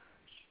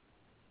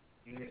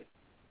 Yeah.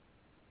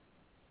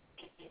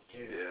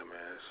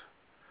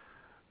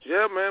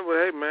 Yeah, man, but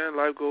hey, man,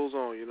 life goes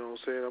on, you know what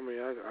I'm saying? I mean,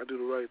 I do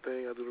the right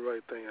thing,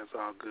 that's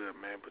all good,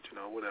 man, but, you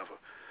know, whatever.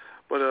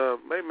 But,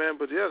 hey, man,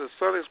 but, yeah, the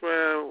Sonics,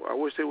 man, I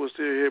wish they were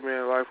still here,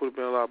 man. Life would have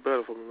been a lot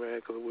better for me, man,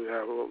 because we'd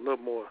have a lot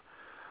more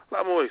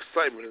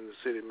excitement in the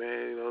city,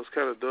 man. You know, it's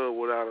kind of dull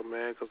without them,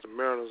 man, because the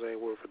Mariners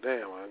ain't worth a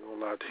damn. I ain't going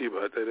to lie to you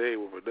about that. They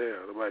ain't worth a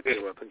damn. Nobody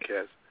care about them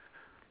cats.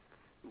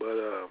 But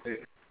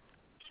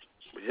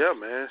yeah,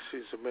 man,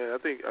 man, I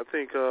think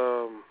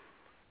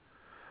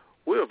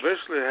we'll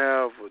eventually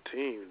have a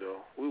team,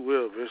 though. We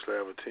will eventually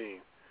have a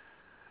team.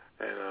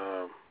 And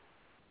I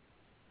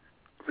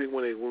think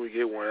when we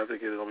get one, I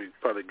think it's going to be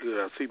probably good.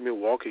 I see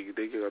Milwaukee,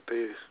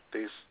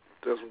 there's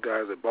some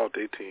guys that bought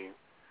their team.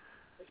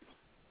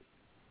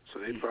 So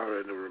they probably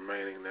end up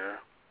remaining there.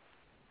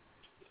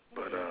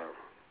 But,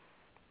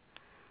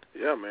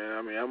 yeah, man,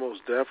 I mean, I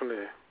most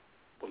definitely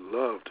would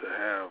love to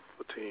have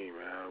a team,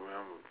 man. I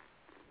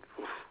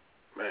mean,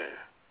 man.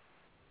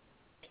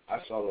 I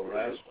saw the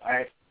last,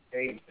 I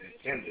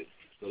attended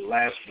the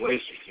last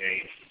Blazer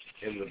game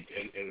in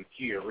the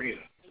Key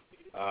Arena.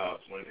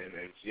 When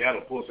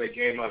Seattle pulled that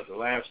game out at the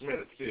last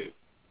minute, too.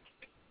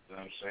 You know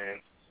what I'm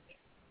saying?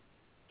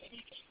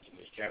 And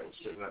this cat was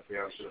sitting up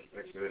there, sitting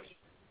next to this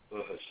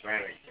little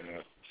Hispanic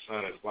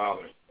son and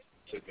father,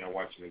 sitting there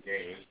watching the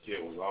game. This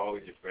kid was all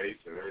in your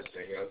face and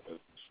everything else, and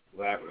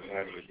laughing and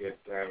having a good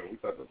time. And we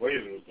thought the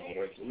Blazers was going to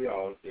win, so we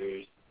all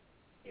did.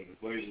 And the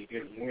Blazers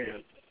didn't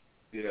win.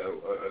 You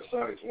know,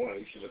 Sonics won.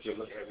 You should have just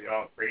looking at me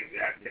all crazy.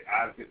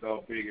 Eyes getting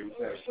all big every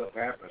time stuff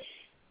happens.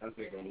 I'm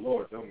thinking,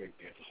 Lord, don't make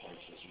me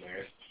influences,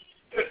 man.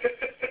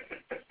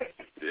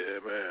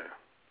 Yeah, man.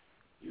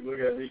 You look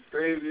at me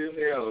crazy as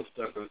hell and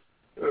stuff.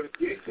 The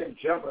kids kept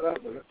jumping up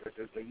and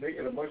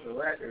making a bunch of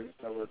racket and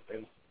stuff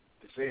and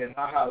saying,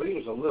 ha, he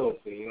was a little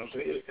thing, you know what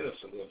I'm saying?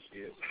 Innocent little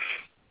kid.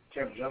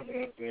 Kept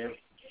jumping up there.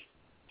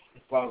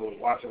 His father was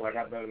watching like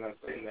I better not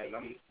say that.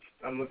 And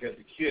I'm looking at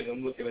the kid,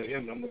 I'm looking at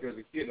him, I'm looking at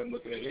the kid, I'm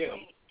looking at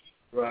him.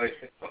 Right?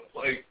 I'm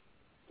like,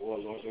 boy,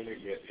 Lord, don't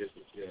make me hit this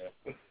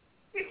guy.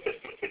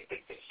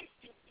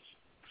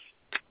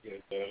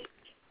 Yeah,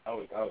 I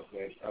was glad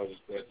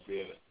to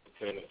be a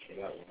attendant for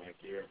that one right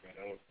there, man.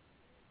 That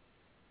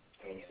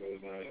was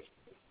really nice.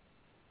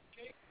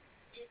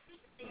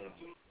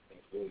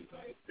 That's really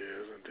nice.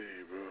 Yes,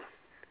 indeed, bro.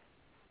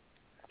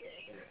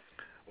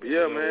 But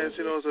yeah, man,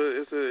 you know,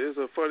 it's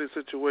a funny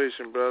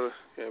situation, brother.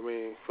 I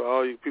mean, for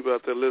all you people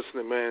out there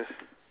listening, man,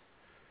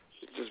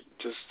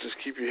 just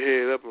keep your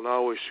head up and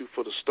always shoot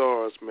for the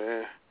stars,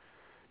 man,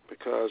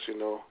 because, you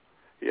know,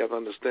 you have to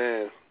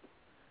understand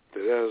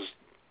that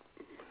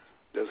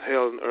there's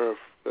hell on earth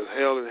There's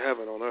hell in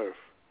heaven on earth.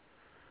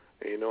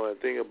 And, you know, and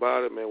the thing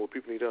about it, man, what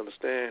people need to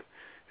understand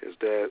is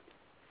that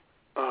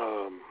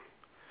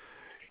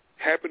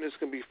happiness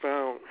can be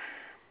found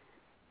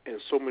in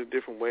so many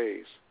different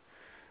ways.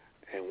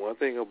 And one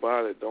thing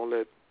about it, don't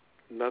let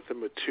nothing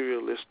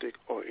materialistic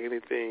or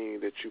anything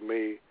that you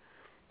may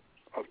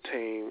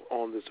obtain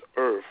on this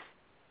earth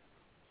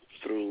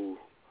through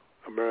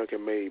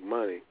American-made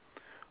money,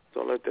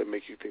 don't let that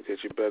make you think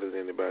that you're better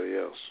than anybody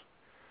else.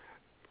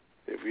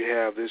 If you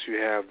have this, you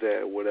have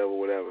that,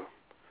 whatever.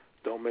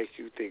 Don't make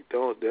you think.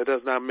 That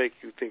does not make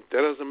you think.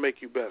 That doesn't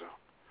make you better.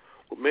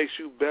 What makes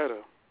you better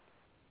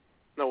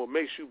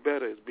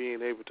is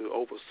being able to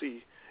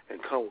oversee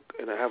and come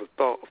and have a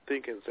thought of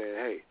thinking, saying,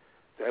 hey,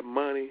 that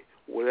money,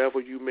 whatever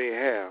you may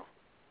have,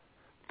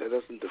 that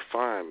doesn't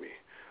define me.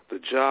 The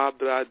job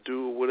that I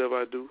do,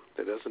 whatever I do,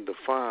 that doesn't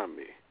define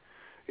me.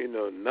 You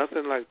know,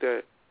 nothing like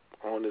that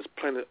on this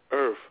planet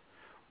Earth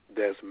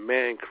that's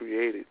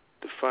man-created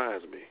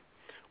defines me.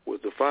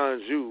 What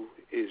defines you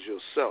is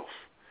yourself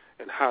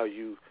and how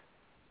you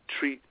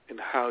treat and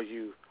how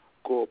you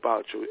go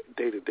about your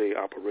day-to-day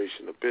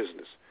operation of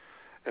business.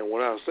 And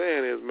what I'm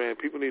saying is, man,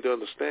 people need to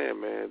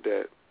understand, man,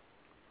 that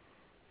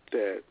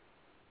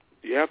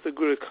you have to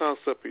get a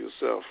concept of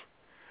yourself.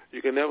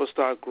 You can never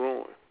stop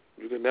growing.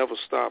 You can never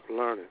stop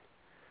learning.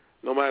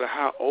 No matter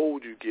how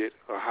old you get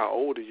or how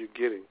older you're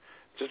getting,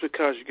 just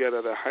because you get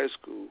out of high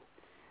school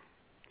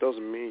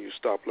doesn't mean you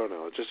stop learning.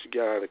 Or just you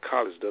get out of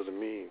college doesn't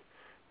mean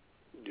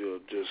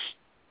you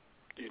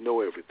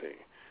know everything.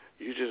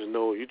 You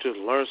just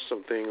learn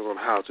some things on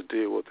how to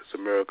deal with this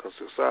American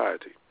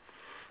society.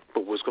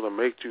 But what's going to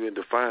make you and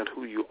define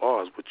who you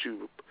are is what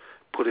you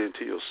put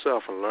into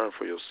yourself and learn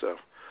for yourself.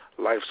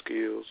 Life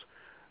skills,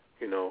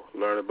 you know,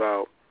 learn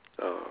about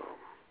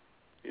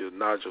your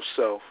knowledge of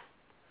self,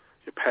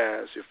 your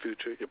past, your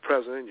future, your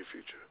present, and your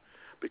future.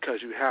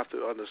 Because you have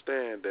to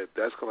understand that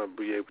that's going to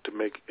be able to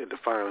make and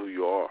define who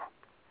you are.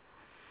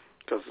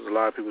 Because a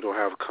lot of people don't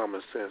have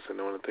common sense, and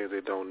one of the things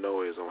they don't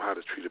know is on how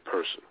to treat a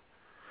person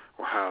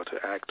or how to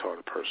act toward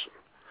a person.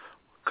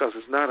 Because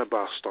it's not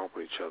about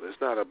stomping each other.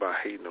 It's not about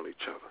hating on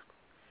each other.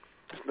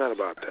 It's not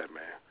about that,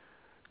 man.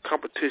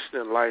 Competition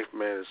in life,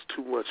 man, is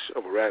too much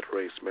of a rat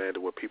race, man,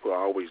 to where people are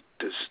always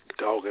just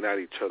dogging at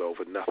each other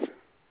over nothing.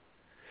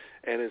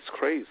 And it's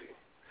crazy.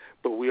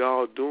 But we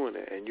all doing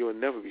it, and you'll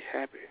never be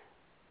happy.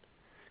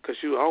 Because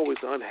you're always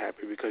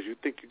unhappy because you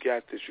think you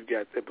got this, you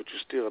got that, but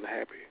you're still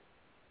unhappy.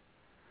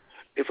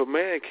 If a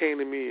man came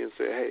to me and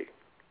said, hey,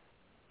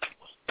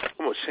 I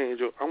want to change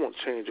your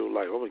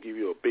life. I'm going to give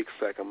you a big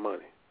sack of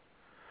money.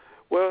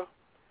 Well,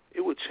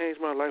 it would change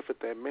my life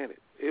at that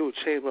minute. It would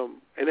change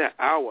in that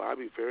hour, I'd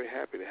be very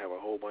happy to have a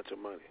whole bunch of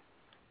money.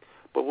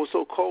 But what's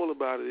so cold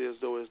about it is,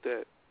 though, is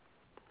that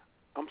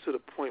I'm to the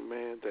point,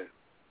 man, that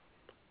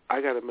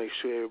I got to make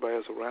sure everybody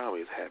else around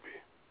me is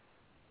happy.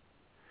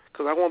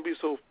 Because I won't be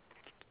so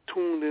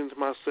tuned into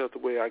myself the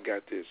way I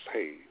got this.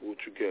 Hey, what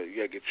you got? You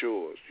got to get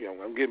yours. You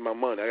know, I'm getting my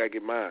money. I got to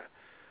get mine.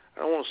 I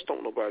don't want to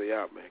stomp nobody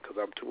out, man, because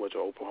I'm too much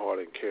an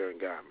open-hearted and caring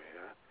guy,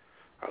 man.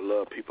 I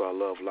love people. I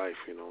love life,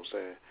 you know what I'm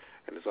saying?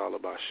 And it's all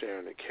about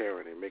sharing and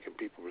caring and making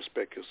people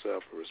respect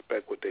yourself and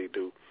respect what they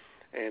do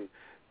and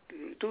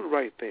do the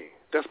right thing.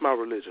 That's my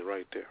religion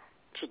right there,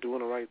 just doing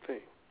the right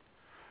thing.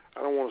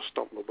 I don't want to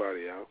stomp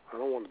nobody out. I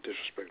don't want to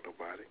disrespect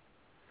nobody.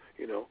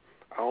 You know,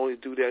 I only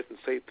do that and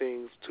say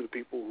things to the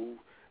people who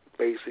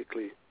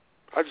basically,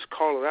 I just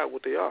call it out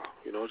what they are.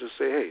 You know, just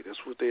say, hey, that's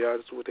what they are,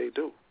 that's what they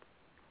do.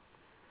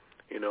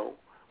 You know,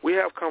 we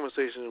have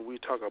conversations and we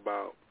talk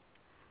about,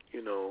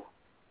 you know,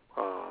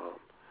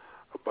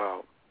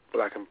 about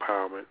black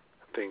empowerment,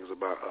 things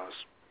about us,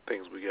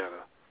 things we got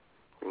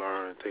to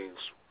learn, things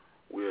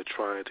we're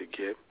trying to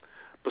get.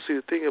 But see,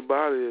 the thing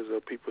about it is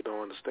that people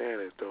don't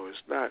understand it, though.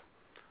 It's not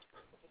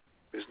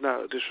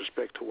a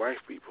disrespect to white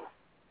people.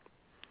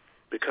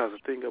 Because the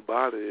thing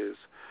about it is,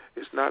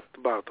 it's not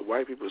about the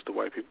white people, it's the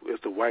white people,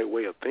 it's the white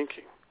way of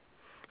thinking.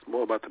 It's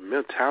more about the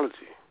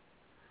mentality.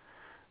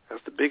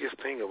 That's the biggest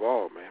thing of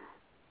all, man,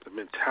 the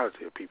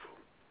mentality of people.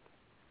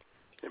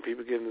 And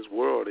people get in this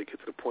world, they get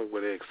to the point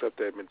where they accept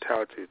that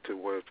mentality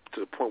to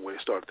the point where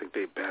they start to think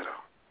they're better.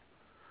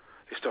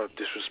 They start to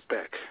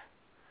disrespect.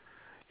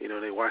 You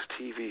know, they watch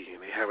TV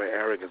and they have an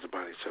arrogance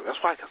about each other. That's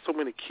why so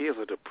many kids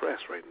are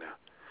depressed right now,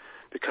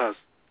 because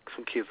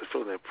some kids are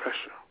feeling that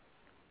pressure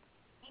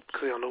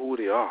because they don't know who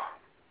they are,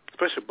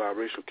 especially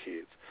biracial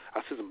kids.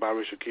 I see some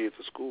biracial kids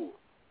at school.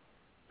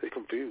 They're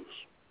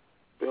confused.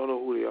 They don't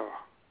know who they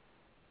are.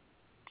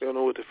 They don't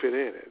know what to fit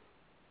in at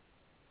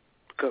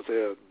because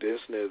they're this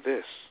and they're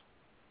this.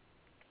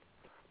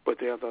 But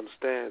they have to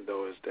understand,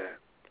 though, is that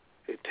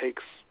it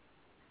takes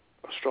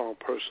a strong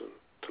person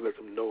to let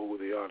them know who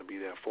they are to be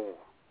there for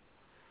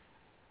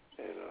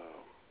them. And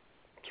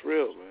it's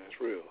real, man. It's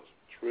real.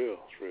 It's real.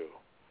 It's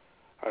real.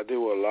 I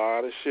deal with a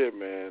lot of shit,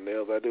 man.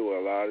 Nails, I deal with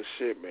a lot of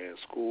shit, man.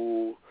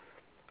 School,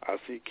 I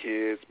see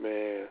kids,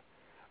 man.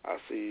 I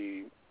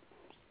see,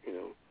 you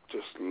know,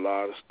 just a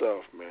lot of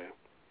stuff, man.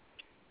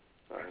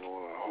 I know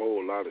a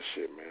whole lot of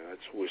shit, man. I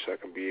just wish I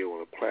could be able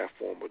to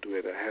platform or do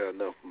it. I had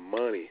enough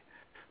money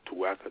to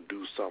where I can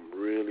do something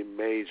really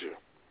major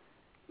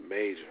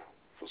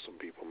for some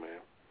people,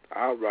 man.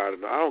 I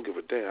don't give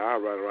a damn.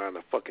 I'll ride around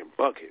the fucking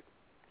bucket.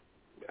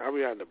 I'll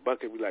be out in the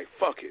bucket and be like,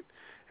 fuck it.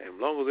 And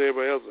as long as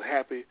everybody else is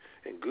happy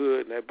and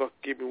good and that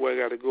bucket get me where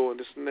I got to go and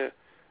this and that,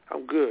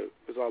 I'm good.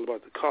 It's all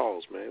about the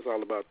cause, man. It's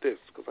all about this.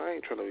 Because I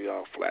ain't trying to be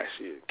all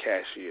flashy and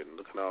cashy and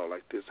looking all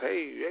like this.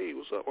 Hey,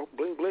 what's up? I'm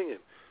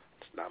bling-blinging.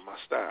 It's not my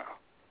style.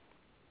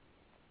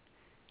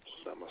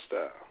 It's not my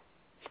style.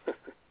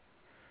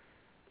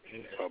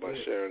 It's all about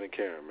sharing and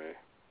caring, man.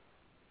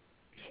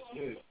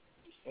 Yeah.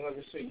 And like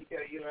I said, you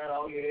got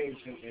all your eggs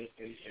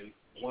in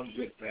one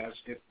big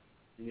basket.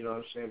 You know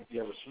what I'm saying? If you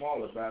have a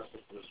smaller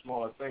basket for the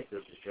smaller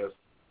thinkers, because,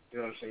 you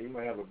know what I'm saying, you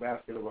might have a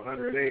basket of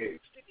 100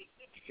 eggs.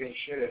 You can't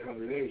share that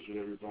 100 eggs with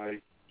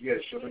everybody. You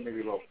got to share them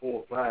maybe about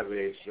 4 or 5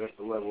 eggs. That's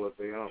the level that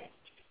they own.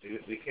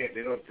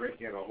 They don't drink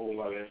in a whole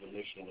lot of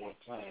information at one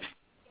time.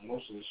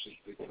 Most of the shit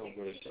they come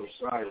with is so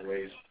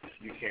sideways,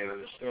 you can't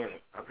understand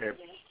it. I've had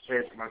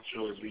my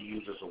children be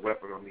used as a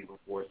weapon on me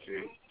before,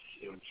 too.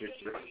 You know, chicks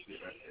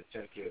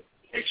attempt to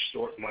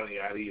extort money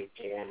out of your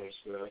form and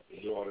stuff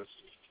and do all this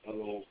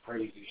little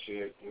crazy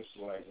shit. It's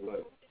like,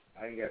 look,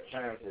 I ain't got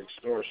time for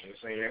extortion.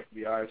 This ain't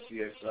FBI,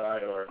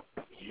 CSI, or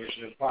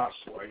Mission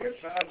Impossible. I ain't got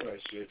time for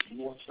that shit.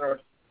 You want to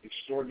start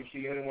extorting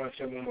to anyone,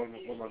 tell me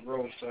where my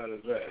grown son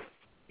is at.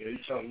 You know, you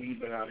tell me you've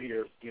been out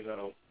here, you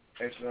know,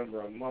 X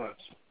number of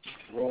months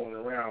rolling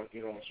around,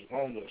 you know, on some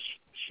homeless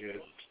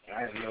shit.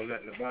 I didn't know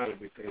nothing about it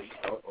because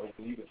all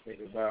you can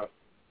think about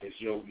is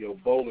your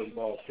bowling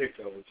ball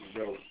pickup, which is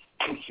your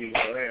coochie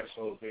and your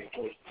asshole being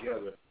close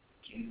together.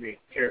 You being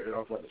carried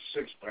off like a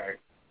six-pack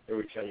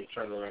every time you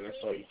turn around. That's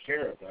all you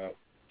care about.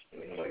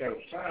 You know, I got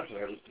no time for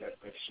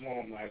that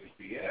small-minded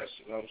BS.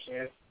 You know what I'm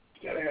saying?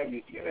 You gotta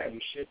have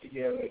your shit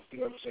together. You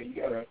know what I'm saying?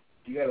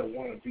 You gotta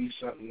want to be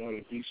something,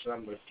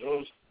 But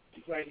those,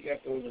 you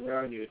got those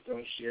around you that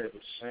don't share the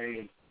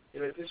same.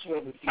 You know, this is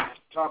what we keep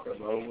talking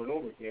about over and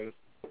over again.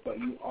 But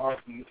you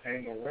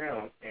hang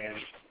around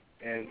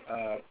and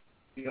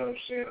you know what I'm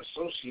saying?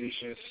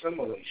 Association,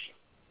 assimilation.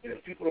 And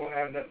if people don't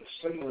have nothing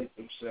to assimilate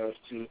themselves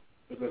to,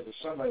 because of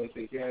somebody that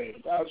they ain't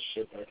about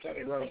shit, by the time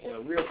they run up on a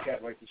real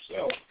cat like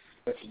yourself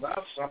that's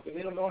about something,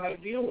 they don't know how to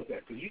deal with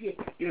that. Because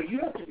you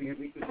have to be,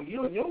 because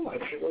you in your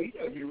life, well, you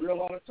got to be real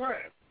all the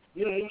time.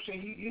 You know what I'm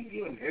saying?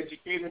 You're an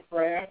educated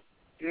craft.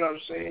 You know what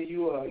I'm saying?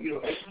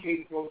 You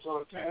educating folks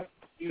all the time.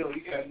 You know,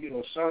 you got,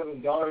 sons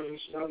and daughters and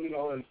stuff,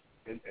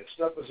 and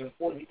stuff is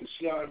important. You can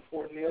see how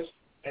important it is.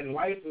 And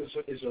life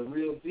is a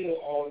real deal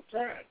all the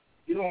time.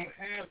 You don't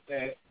have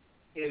that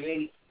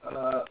innate,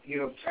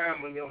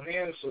 time on your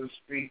hands, so to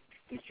speak,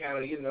 to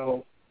kind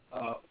of,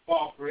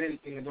 fall for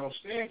anything and don't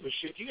stand for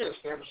shit. You got to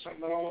stand for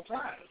something at all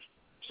times.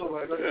 So,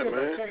 like I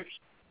said,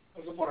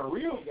 as about a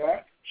real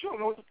guy, she don't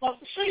know what the fuck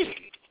to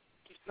say.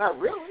 Not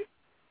really,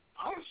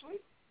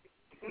 honestly.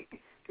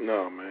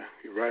 No, man.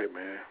 You're right,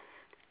 man.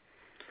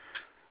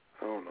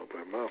 I don't know,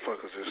 but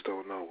motherfuckers just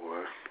don't know,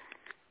 boy.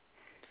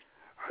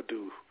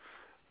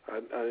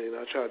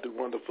 I try to do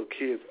wonderful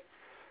kids.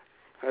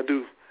 I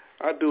do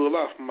a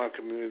lot for my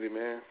community,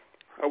 man.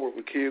 I work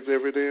with kids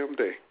every damn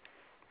day.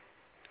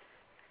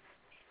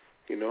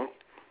 You know?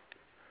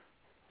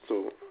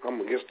 So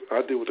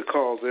I deal with the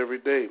calls every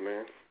day,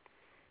 man.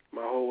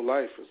 My whole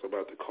life is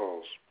about the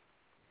calls.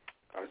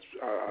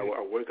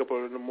 I wake up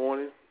early in the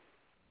morning,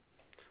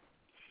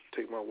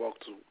 take my walk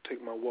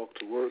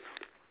to work,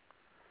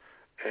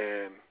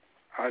 and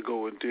I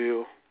go and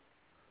deal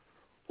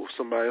with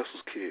somebody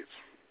else's kids.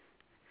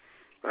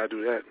 I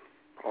do that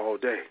all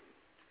day.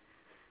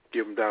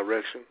 Give them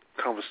direction,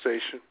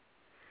 conversation,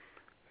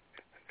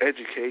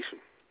 education.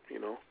 You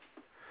know,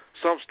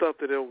 some stuff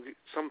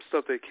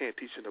they can't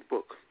teach in a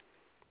book.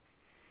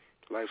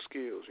 Life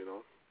skills. You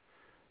know,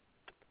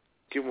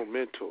 give them a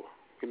mentor.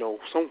 You know,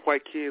 some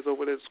white kids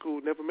over there at school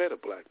never met a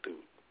black dude,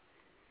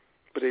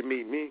 but they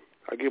meet me.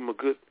 I give them a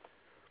good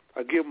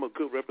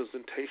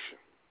representation.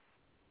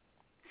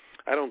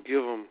 I don't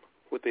give them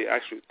what they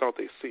actually thought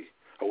they see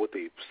or what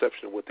they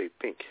perception of what they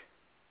think.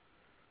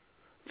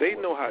 They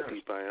know how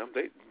deep I am.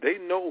 They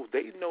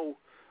know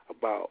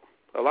about.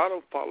 A lot of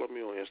them follow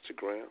me on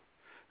Instagram.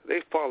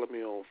 They follow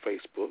me on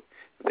Facebook.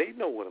 They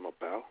know what I'm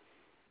about.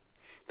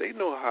 They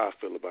know how I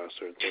feel about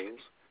certain things.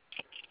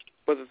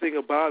 But the thing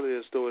about it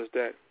is, though, is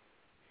that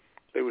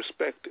they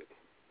respect it.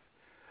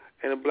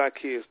 And the black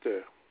kids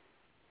there,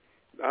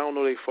 I don't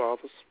know their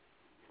fathers,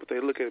 but they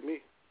look at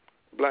me.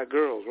 Black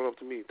girls run up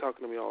to me,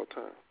 talking to me all the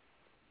time.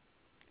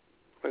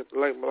 It's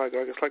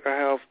like I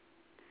have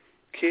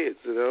kids.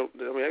 I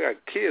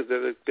got kids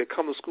that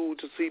come to school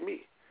to see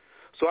me.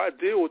 So I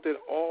deal with it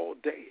all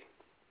day.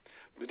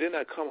 But then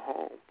I come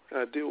home and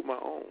I deal with my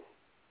own.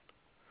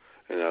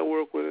 And I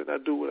work with it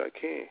and I do what I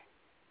can.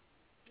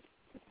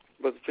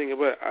 But the thing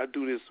about it, I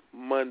do this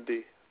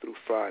Monday through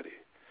Friday.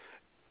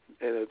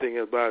 And the thing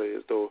about it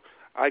is, though,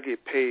 I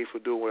get paid for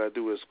doing what I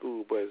do at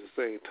school, but at the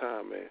same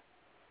time, man,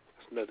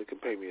 there's nothing can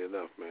pay me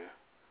enough, man.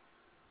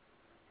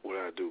 What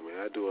I do, man.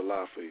 I do a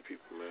lot for these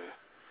people, man.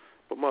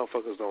 But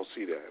motherfuckers don't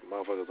see that.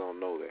 Motherfuckers don't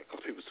know that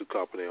because people too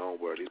caught up in their own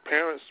world. These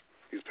parents,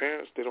 These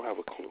parents, they don't have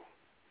a clue.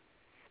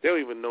 They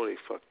don't even know they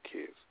fucking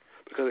kids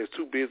because they're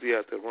too busy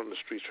out there running the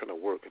streets trying to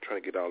work and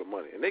trying to get all the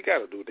money. And they got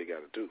to do what they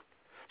got to do.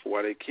 But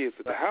while their kids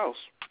at the house,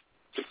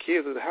 the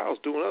kids at the house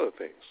doing other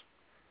things.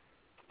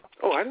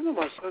 Oh, I didn't know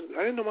my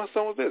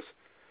son was this.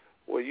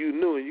 Well, you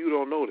knew and you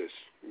don't know this.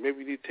 Maybe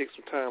you need to take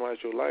some time out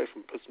of your life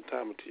and put some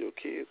time into your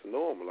kids and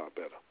know them a lot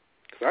better.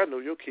 Because I know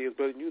your kids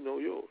better than you know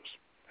yours.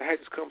 I had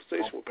this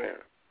conversation with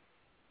parents.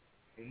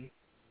 Mm-hmm.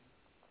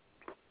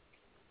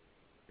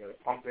 You got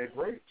to pump their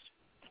brakes.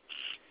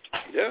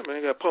 Yeah,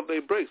 man, got to pump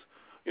their brakes.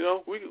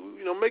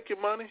 Make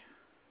your money.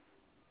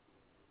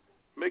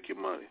 Make your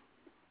money.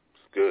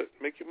 It's good.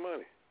 Make your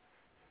money.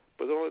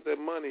 But don't let that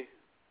money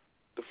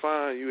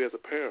define you as a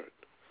parent.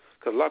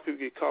 Because a lot of people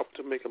get caught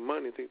to making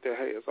money and think that,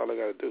 hey, that's all I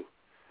got to do.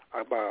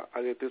 I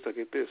get this, I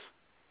get this.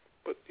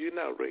 But you're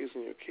not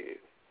raising your kid.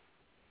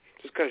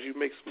 Just because you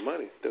make some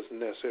money doesn't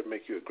necessarily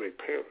make you a great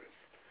parent.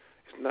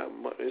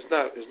 It's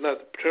not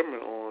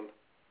determined on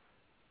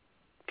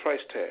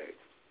price tag.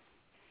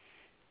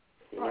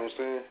 You know what I'm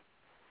saying?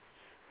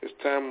 It's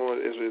time when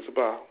it's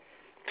about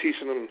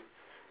teaching them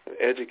and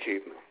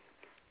educating them.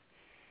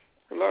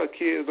 A lot of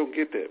kids don't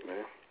get that,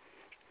 man.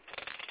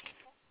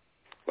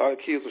 A lot of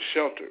kids are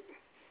sheltered.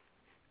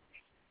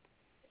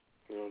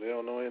 They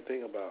don't know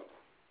anything about,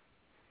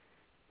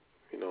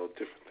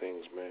 different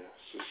things, man.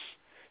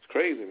 It's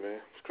crazy,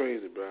 man. It's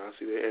crazy, bro. I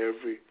see that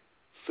every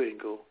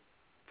single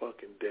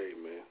fucking day,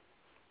 man.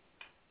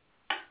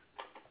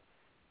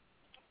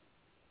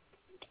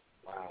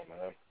 Wow,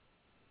 man.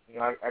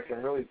 I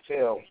can really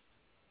tell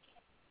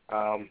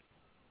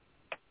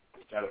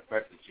that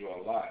affected you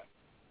a lot.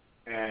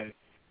 And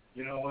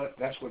you know what?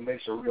 That's what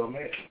makes a real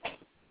man.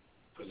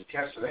 Because the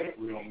cats that ain't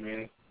real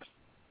men,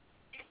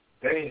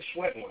 they ain't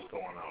sweating what's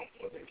going on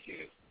with their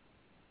kids.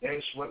 They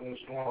ain't sweating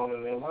what's going on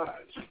in their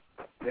lives.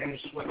 They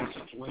ain't sweating a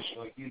situation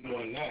like you're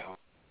doing now.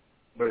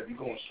 But if you're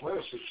going to sweat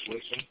a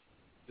situation,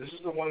 this is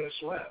the one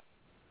that's left.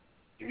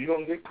 If you're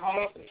going to get caught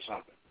up in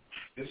something,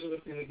 this is the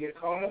thing to get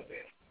caught up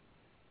in.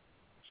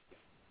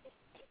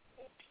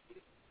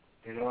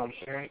 You know what I'm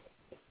saying?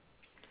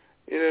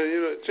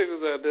 Check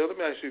this out, Dale. Let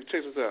me ask you,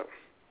 check this out.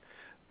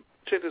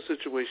 Check this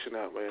situation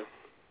out, man.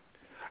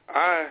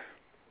 I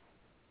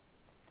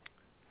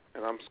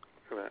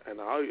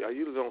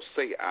usually don't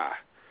say I,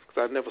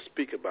 because I never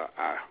speak about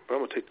I, but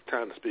I'm going to take the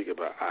time to speak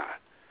about I.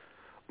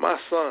 My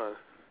son,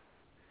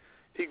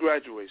 he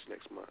graduates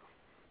next month.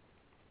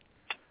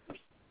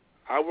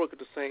 I work at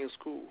the same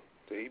school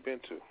that he been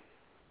to.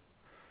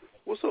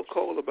 What's so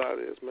cool about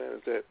it is, man,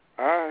 is that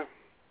I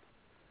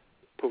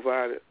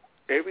provided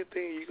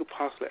everything you could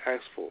possibly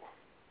ask for,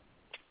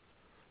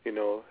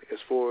 as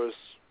far as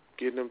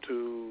getting him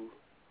to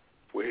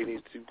where he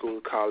needs to go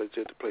to college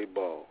to play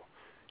ball,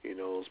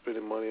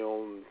 spending money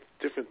on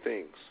different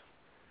things.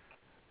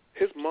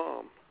 His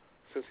mom,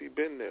 since he's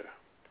been there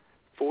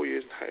 4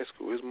 years in high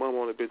school, his mom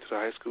only been to the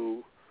high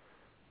school,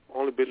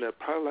 only been there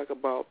probably like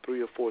about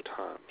 3 or 4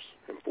 times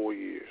in 4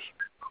 years.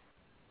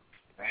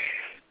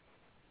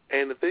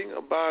 And the thing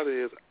about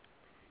it is,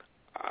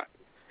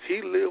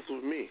 he lives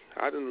with me.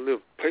 I didn't live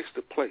place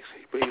to place,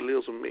 but he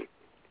lives with me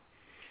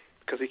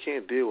because he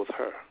can't deal with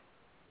her.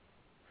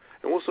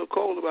 And what's so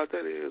cold about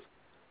that is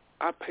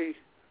I pay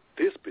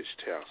this bitch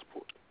child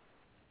support.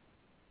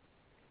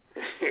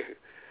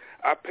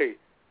 I pay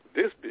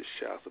this bitch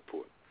child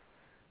support,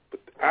 but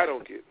I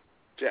don't get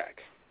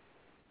jack.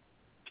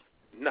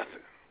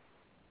 Nothing.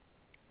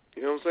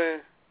 You know what I'm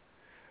saying?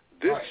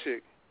 This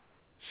chick,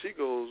 she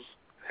goes,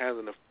 has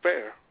an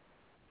affair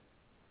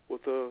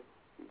with a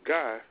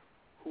guy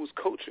who's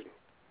coaching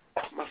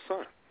my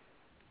son.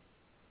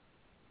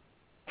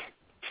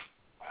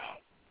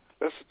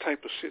 That's the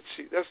type of shit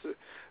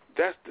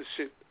that's the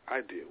shit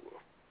I deal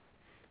with.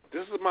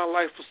 This is my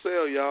life for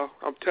sale, y'all.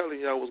 I'm telling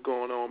y'all what's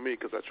going on with me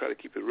because I try to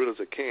keep it real as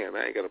I can.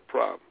 I ain't got a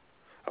problem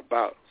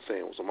about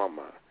saying what's on my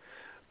mind.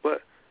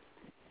 But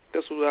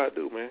that's what I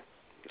do, man.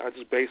 I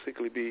just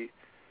basically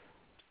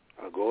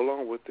I go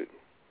along with it.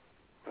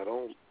 I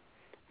don't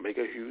make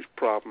a huge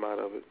problem out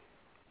of it.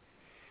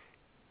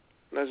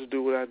 And I just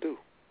do what I do.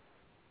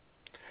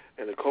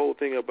 And the cold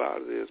thing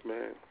about it is,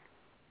 man,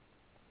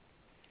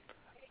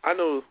 I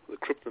know the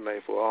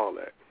kryptonite for all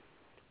that.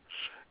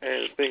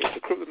 And the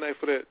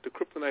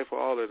kryptonite for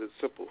all that is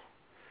simple.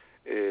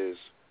 Is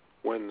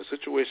when the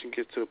situation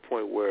gets to a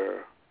point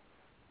where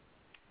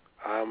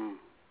I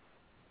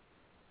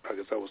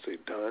guess I would say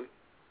done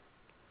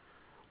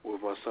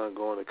with my son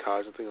going to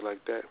college and things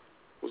like that,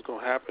 what's going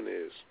to happen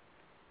is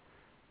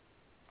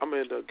I'm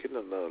going to end up getting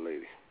another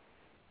lady.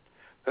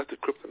 That's the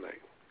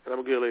kryptonite. And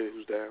I'm going to get a lady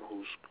who's down,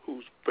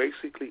 who's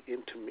basically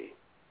into me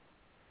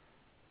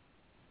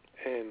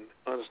and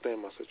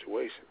understand my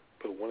situation.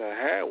 But when I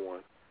had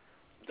one,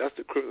 that's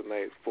the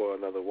kryptonite for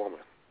another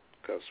woman.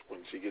 Because when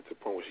she gets to the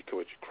point where she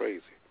calls you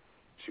crazy,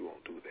 she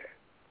won't do that.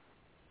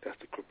 That's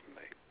the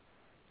kryptonite.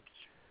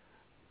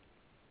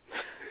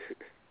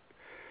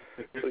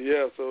 So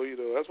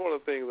that's one of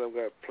the things I've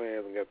got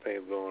plans and got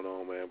things going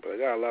on, man. But I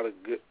got a lot of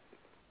good,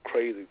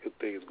 crazy good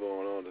things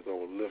going on that's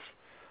going to lift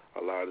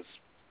a lot of this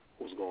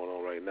what's going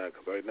on right now,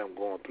 because right now I'm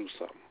going through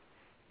something.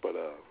 But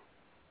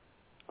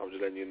I'm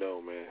just letting you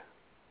know, man.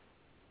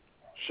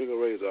 Sugar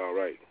Ray's all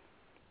right,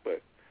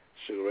 but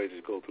Sugar Ray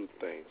just go through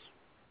things.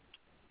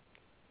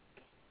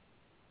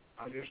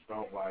 I just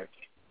don't like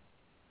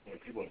when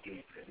people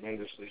do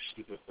tremendously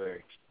stupid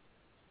things.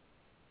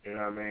 You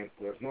know what I mean?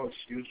 There's no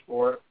excuse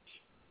for it,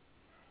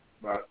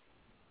 but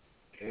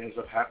it ends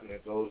up happening.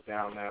 It goes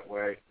down that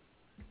way.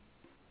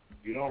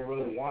 You don't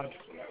really want it to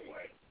go that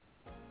way.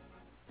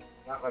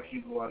 Not like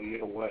you go out of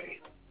your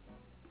way.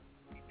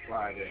 You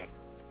try to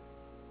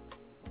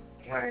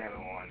plan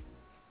on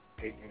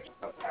taking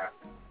stuff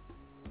happen.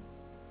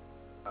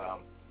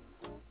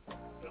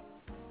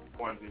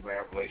 Going through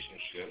bad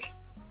relationships,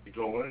 you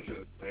go into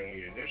the thing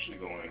you initially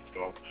go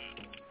into,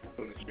 so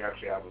that you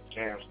actually have a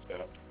chance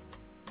to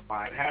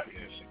find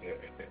happiness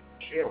and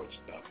share with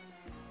stuff.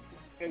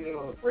 And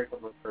the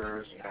breakup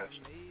occurs, and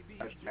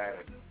that's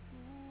bad.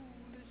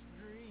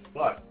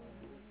 But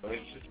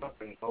it's just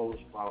something goes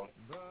from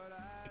a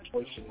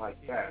situation like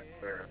that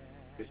where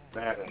it's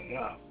bad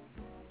enough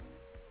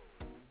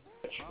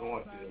that you're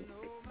going through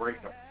the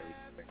breakup and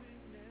everything.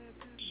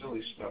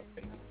 Silly stuff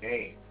in the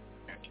game.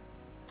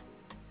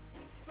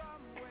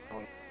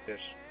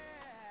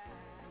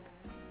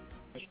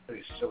 It's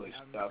pretty silly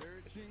stuff.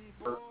 It's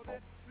hurtful.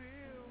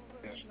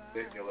 It's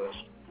ridiculous.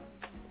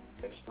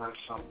 It's not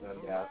something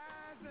that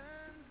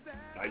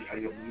I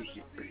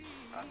usually pretty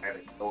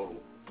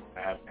anecdotal. I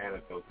have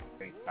anecdotes and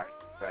things I can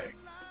say.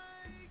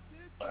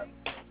 But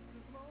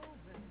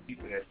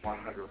keeping it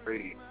 100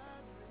 ready,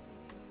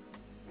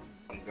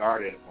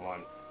 unguarded on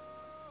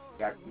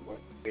exactly what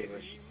the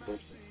famous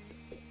person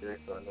is there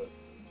for another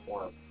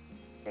more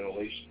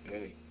ventilation than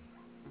anything.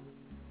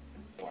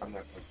 So I'm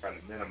not going to try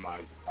to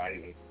minimize it by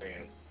even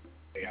saying,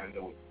 hey, I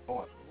know what's going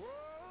on.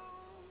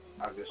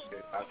 I've just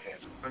said I've had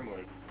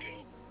similar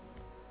deals.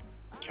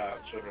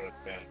 Children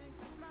have been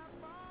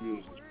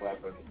used as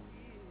weapons,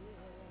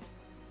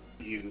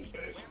 used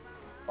as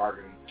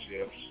bargaining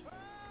chips.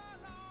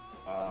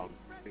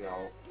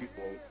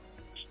 People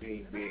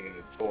seeing being in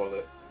the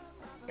toilet,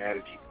 the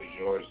attitude is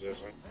yours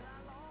isn't.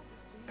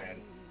 And,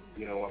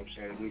 you know what I'm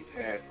saying, we've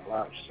had a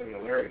lot of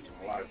similarities in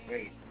a lot of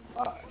things in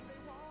our lives.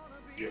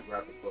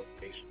 Geographic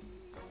location,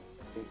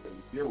 things that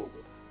we deal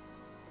with.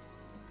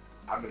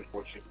 I've been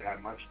fortunate to have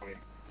my 20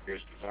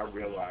 years because I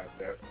realized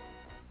that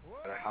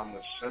how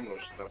much similar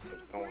stuff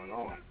was going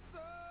on.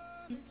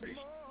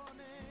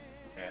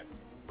 And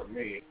for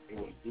me, it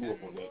was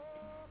doable to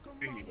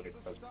continue with it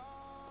because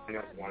I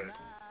never wanted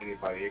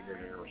anybody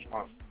ignorant or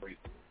responsible for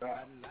anything like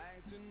that.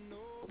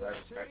 So that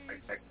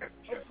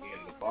kept me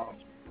in the box.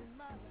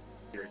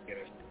 Here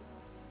again,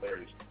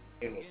 there's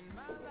endless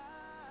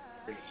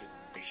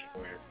situation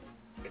where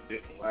it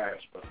didn't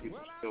last, but people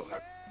still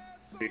have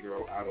to figure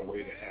out a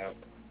way to have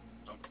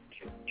some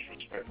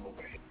respectful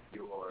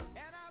behavior or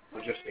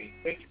just say,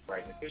 make it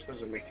right. This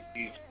doesn't make it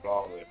easy for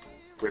all the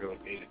regular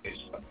day-to-day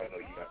stuff I know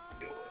you have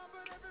to deal with.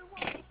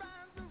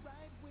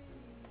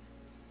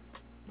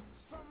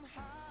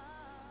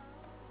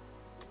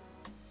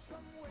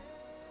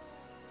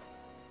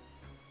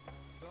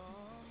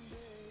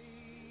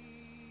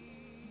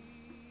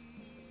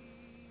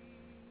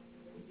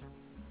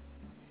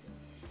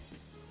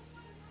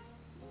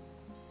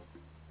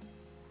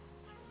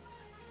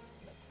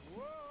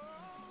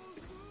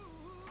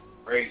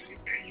 Crazy,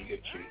 man. You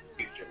get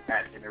your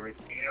back and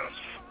everything else.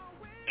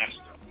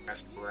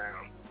 Messed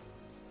around.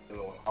 A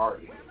little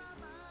hard.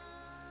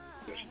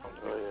 Just comes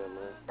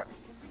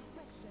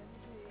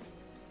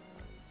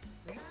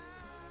man.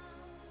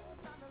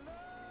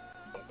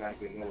 Sometimes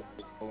they know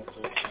what's going on,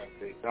 sometimes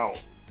they don't.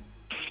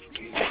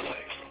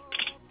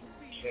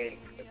 Shame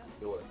to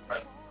do it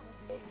right.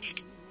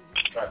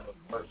 Try to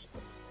person.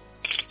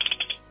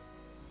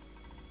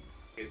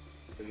 It's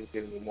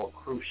getting more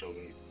crucial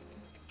than you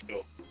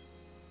feel.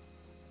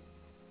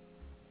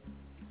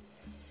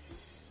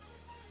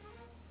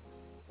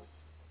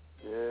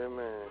 Yeah,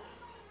 man.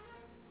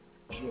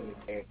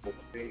 Anything for the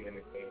thing,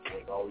 anything,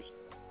 there's always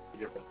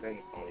different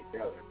things going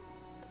together.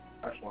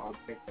 That's why I'm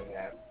thinking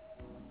that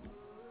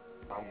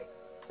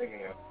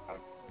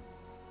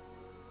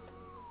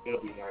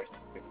it'll be nice to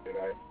think that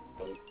I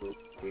really group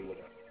to be able to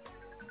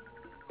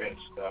bench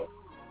stuff.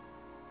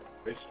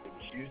 Basically,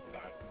 what she's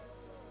done,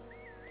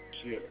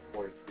 she has a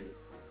 42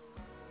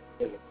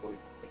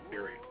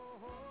 material.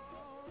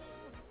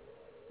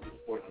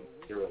 42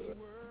 material that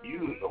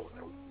use over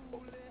there.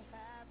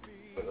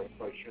 But I'm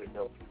quite sure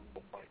they'll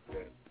people like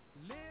that.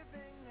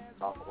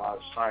 Talk a lot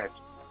of science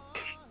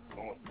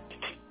going.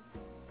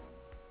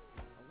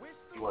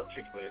 You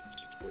articulate the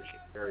situation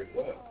very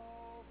well.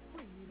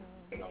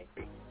 It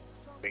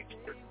makes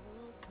sure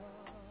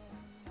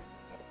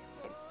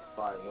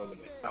fine women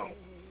that don't.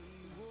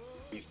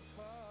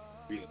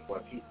 Reason why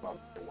people out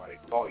there, why they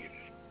call you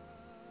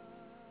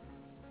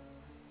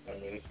that. I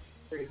mean, it's a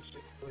crazy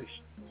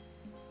situation.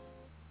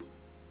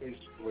 Crazy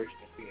situation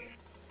to be in.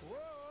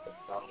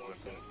 That's not one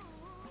thing.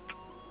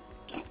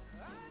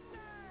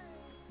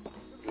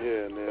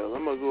 Yeah, now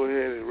I'm gonna go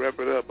ahead and wrap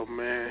it up,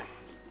 man.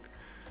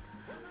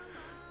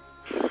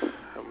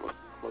 I'm gonna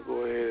I'll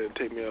go ahead and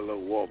take me a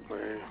little walk,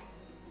 man.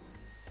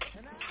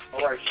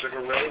 All right,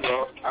 Sugar Ray.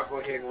 Well, I'll go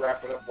ahead and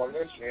wrap it up on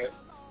this end.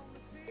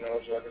 You know,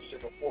 so like I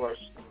said before,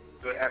 it's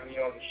good having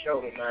you on the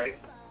show tonight.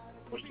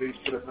 Which these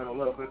could have been a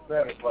little bit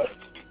better, but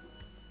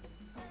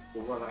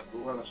we'll run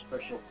a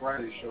special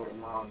Friday show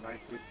tomorrow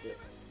night.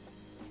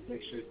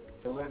 Make sure it's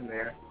still in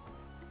there,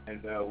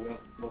 and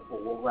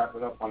we'll wrap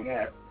it up on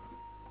that.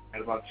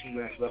 And about 2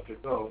 minutes left to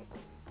go.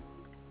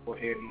 Go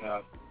ahead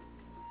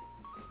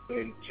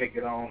and take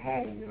it on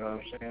home. You know what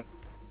I'm saying?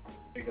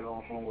 Take it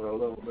on home with a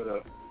little bit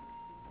of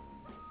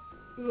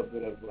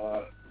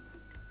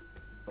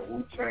a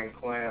Wu-Tang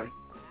Clan.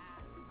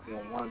 You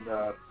know,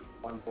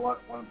 one blood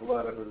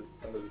under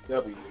the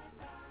W.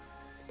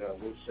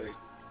 We'll say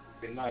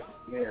good night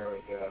from there,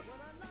 and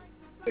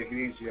take it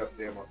easy up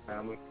there, my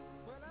family.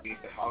 You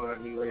need to holler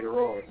at me later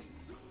on.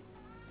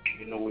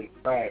 You know where to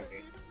find me,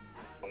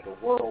 on the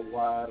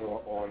worldwide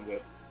or on the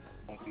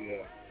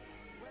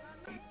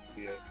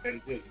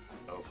digit.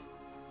 So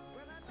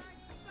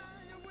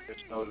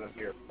just know that I'm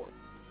here for you.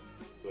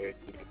 Go ahead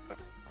and take it back.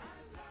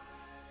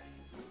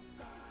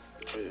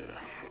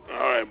 Yeah.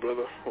 All right,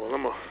 brother. Well,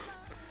 I'm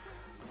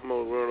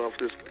gonna run off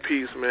this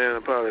piece, man.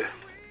 I'll probably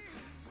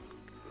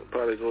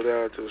go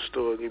down to the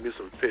store and give me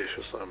some fish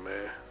or something,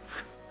 man.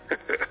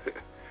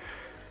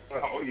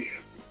 Oh, yeah.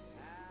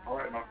 All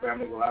right, my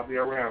family. Well, I'll be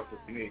around if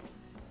you need.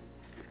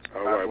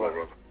 All right, my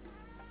brother.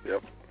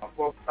 Yep. My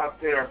folks out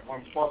there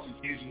on Foster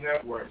Hughes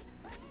Network.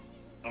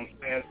 You know what I'm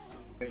saying?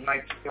 Good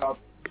night to y'all.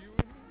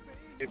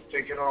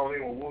 Take it all in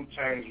with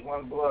Wu-Tang's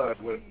One Blood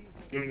with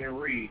Junior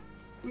Reed.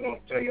 We're going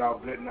to tell y'all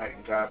good night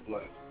and God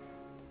bless.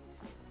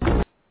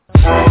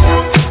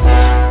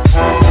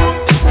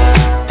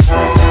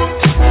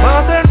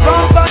 Mountain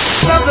from back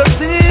of the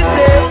city,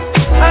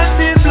 and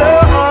the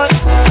blood.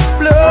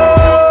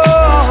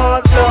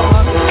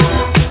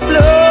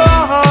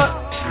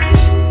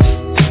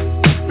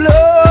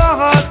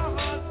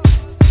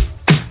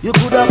 You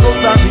could have come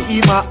from the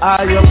Ima,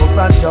 you come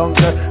from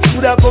jungle. You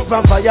could have come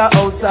from fire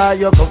outside,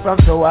 you come from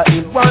shower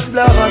in. One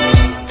blood,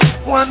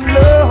 one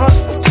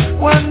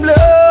blood, one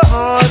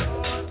blood.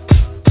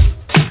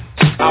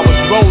 I was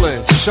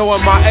rolling,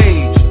 showing my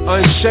age,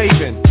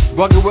 unshaven,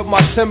 rugged with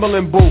my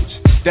Timberland boots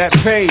that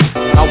paid.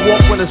 I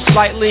walk with a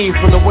slight lean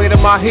from the weight of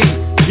my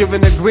heat,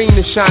 giving the green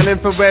to shine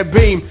infrared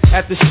beam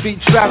at the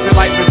street traffic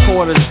light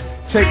recorders,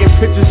 taking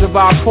pictures of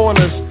our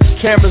corners.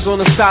 Cameras on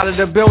the side of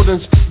the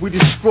buildings, we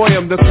destroy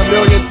them. The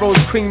chameleon throws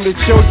cream to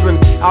children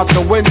out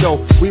the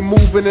window. We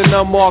moving in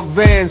unmarked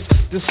vans,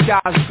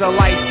 disguised as a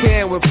light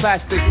can with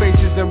plastic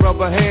faces and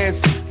rubber hands.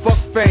 Fuck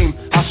fame,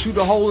 I'll shoot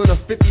a hole in a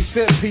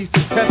 50-cent piece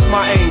to test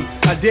my aim.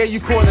 I dare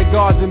you corner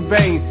guards in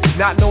vain,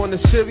 not knowing the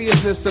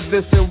seriousness of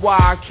this and why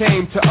I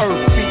came to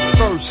earth feet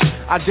first.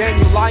 I damn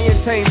you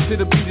lion tame to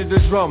the beat of the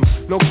drum.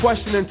 No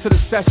questioning to the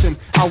session,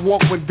 I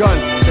walk with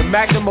guns. The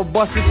magnum of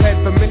busts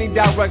head for many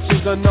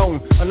directions unknown.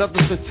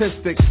 Another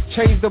statistic,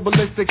 change the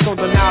ballistics on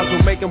the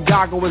nozzle, make them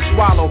goggle and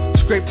swallow.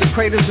 Scrape the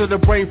craters of the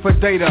brain for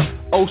data.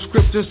 Old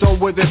scriptures on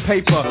withered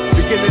paper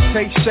begin to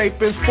take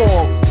shape and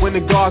form when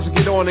the guards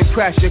get on and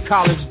crash your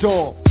college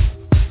door.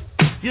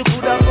 You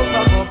could have come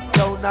from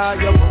uptown, now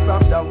you come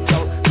from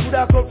downtown. You could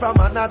have come from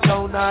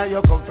Anatown, now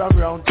you come from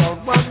round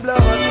town. One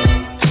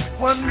blood,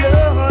 one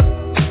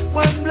blood,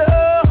 one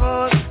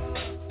blood.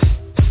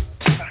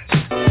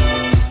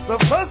 The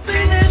first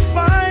thing is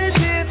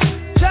fighting,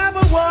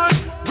 tribal war,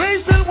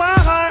 racial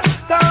war,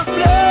 down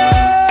blood.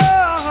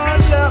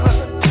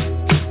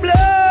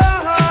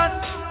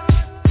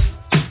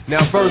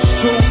 Now verse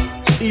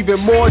 2, even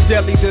more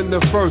deadly than the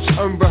first,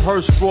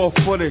 unrehearsed raw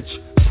footage.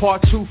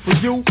 Part 2 for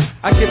you,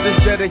 I give this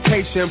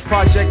dedication,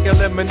 Project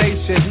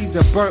Elimination, he's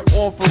a burnt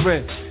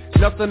offering.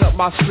 Nothing up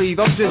my sleeve,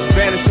 I'm just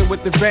vanishing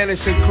with the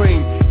vanishing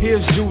cream.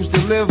 Here's Jews to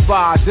live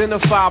by,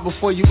 identify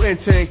before you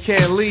enter and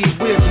can't leave.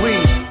 We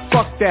agree,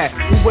 fuck that,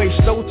 we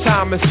waste no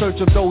time in search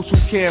of those who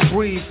can't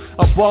breathe.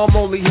 A bomb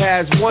only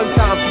has one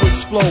time to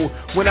explode.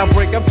 When I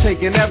break, I'm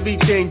taking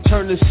everything,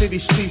 turn the city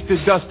streets to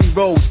dusty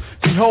roads.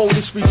 Behold,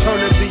 it's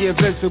return of the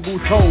invincible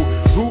toad.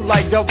 Root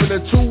like Governor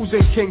Tools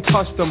and King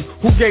Custom.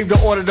 Who gave the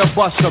order to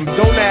bust them?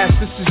 Don't ask,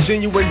 this is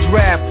genuine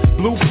draft.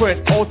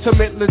 Blueprint,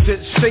 ultimate,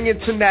 legit, sing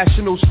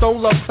international.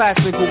 Stone Love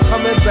classical,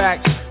 coming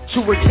back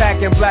to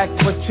attack in black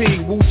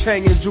fatigue.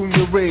 Wu-Tang and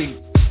Junior Reed.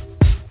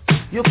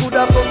 You could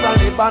have come from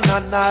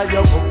Lebanon,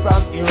 you come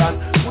from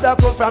Iran. Could have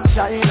come from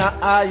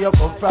China, you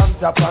come from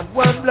Japan.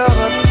 One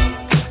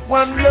blood,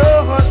 one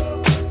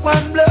blood,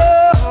 one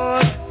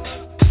blood.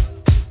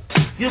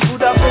 You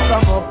could have come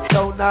from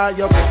uptown, now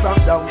you come from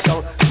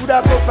downtown. Could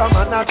have come from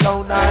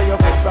Anatown, now you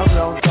come from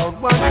round town.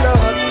 One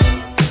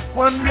blood,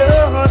 one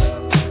blood,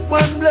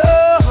 one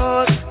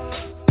blood.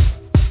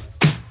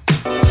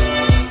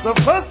 The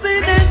first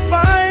thing is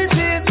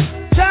fighting,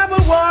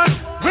 tribal war,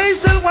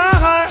 racial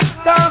war,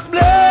 down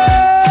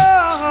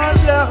blood,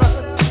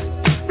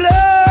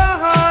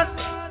 blood.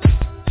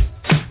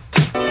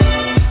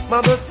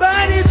 Mama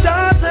beside his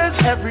daughters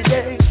every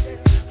day,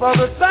 for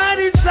beside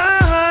his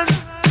sons.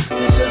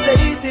 The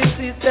ladies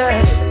is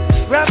dead,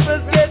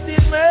 rappers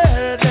getting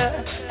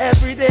murdered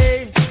every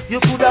day. You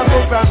could have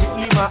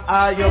a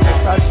eye, you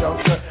better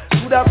jungle.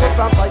 Coulda come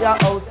from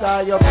firehouse,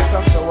 or you come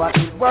from shower.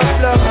 It's one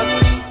blood,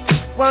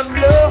 one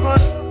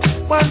blood,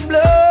 one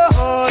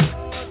blood.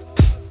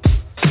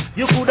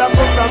 You coulda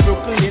come from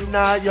Brooklyn,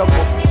 or you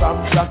come from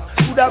Bronx.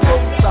 Coulda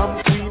come from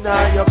Queen,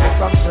 or you come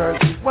from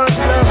Jersey. One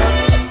blood,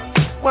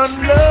 one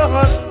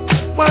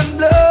blood, one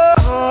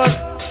blood.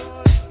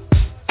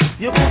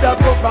 You coulda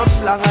come from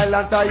Long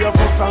Island, or you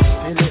come from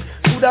Philly.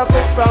 Coulda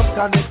come from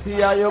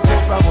Tennessee, or you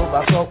come from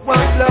over. So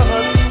one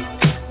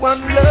blood,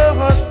 one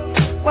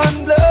blood,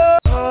 one blood.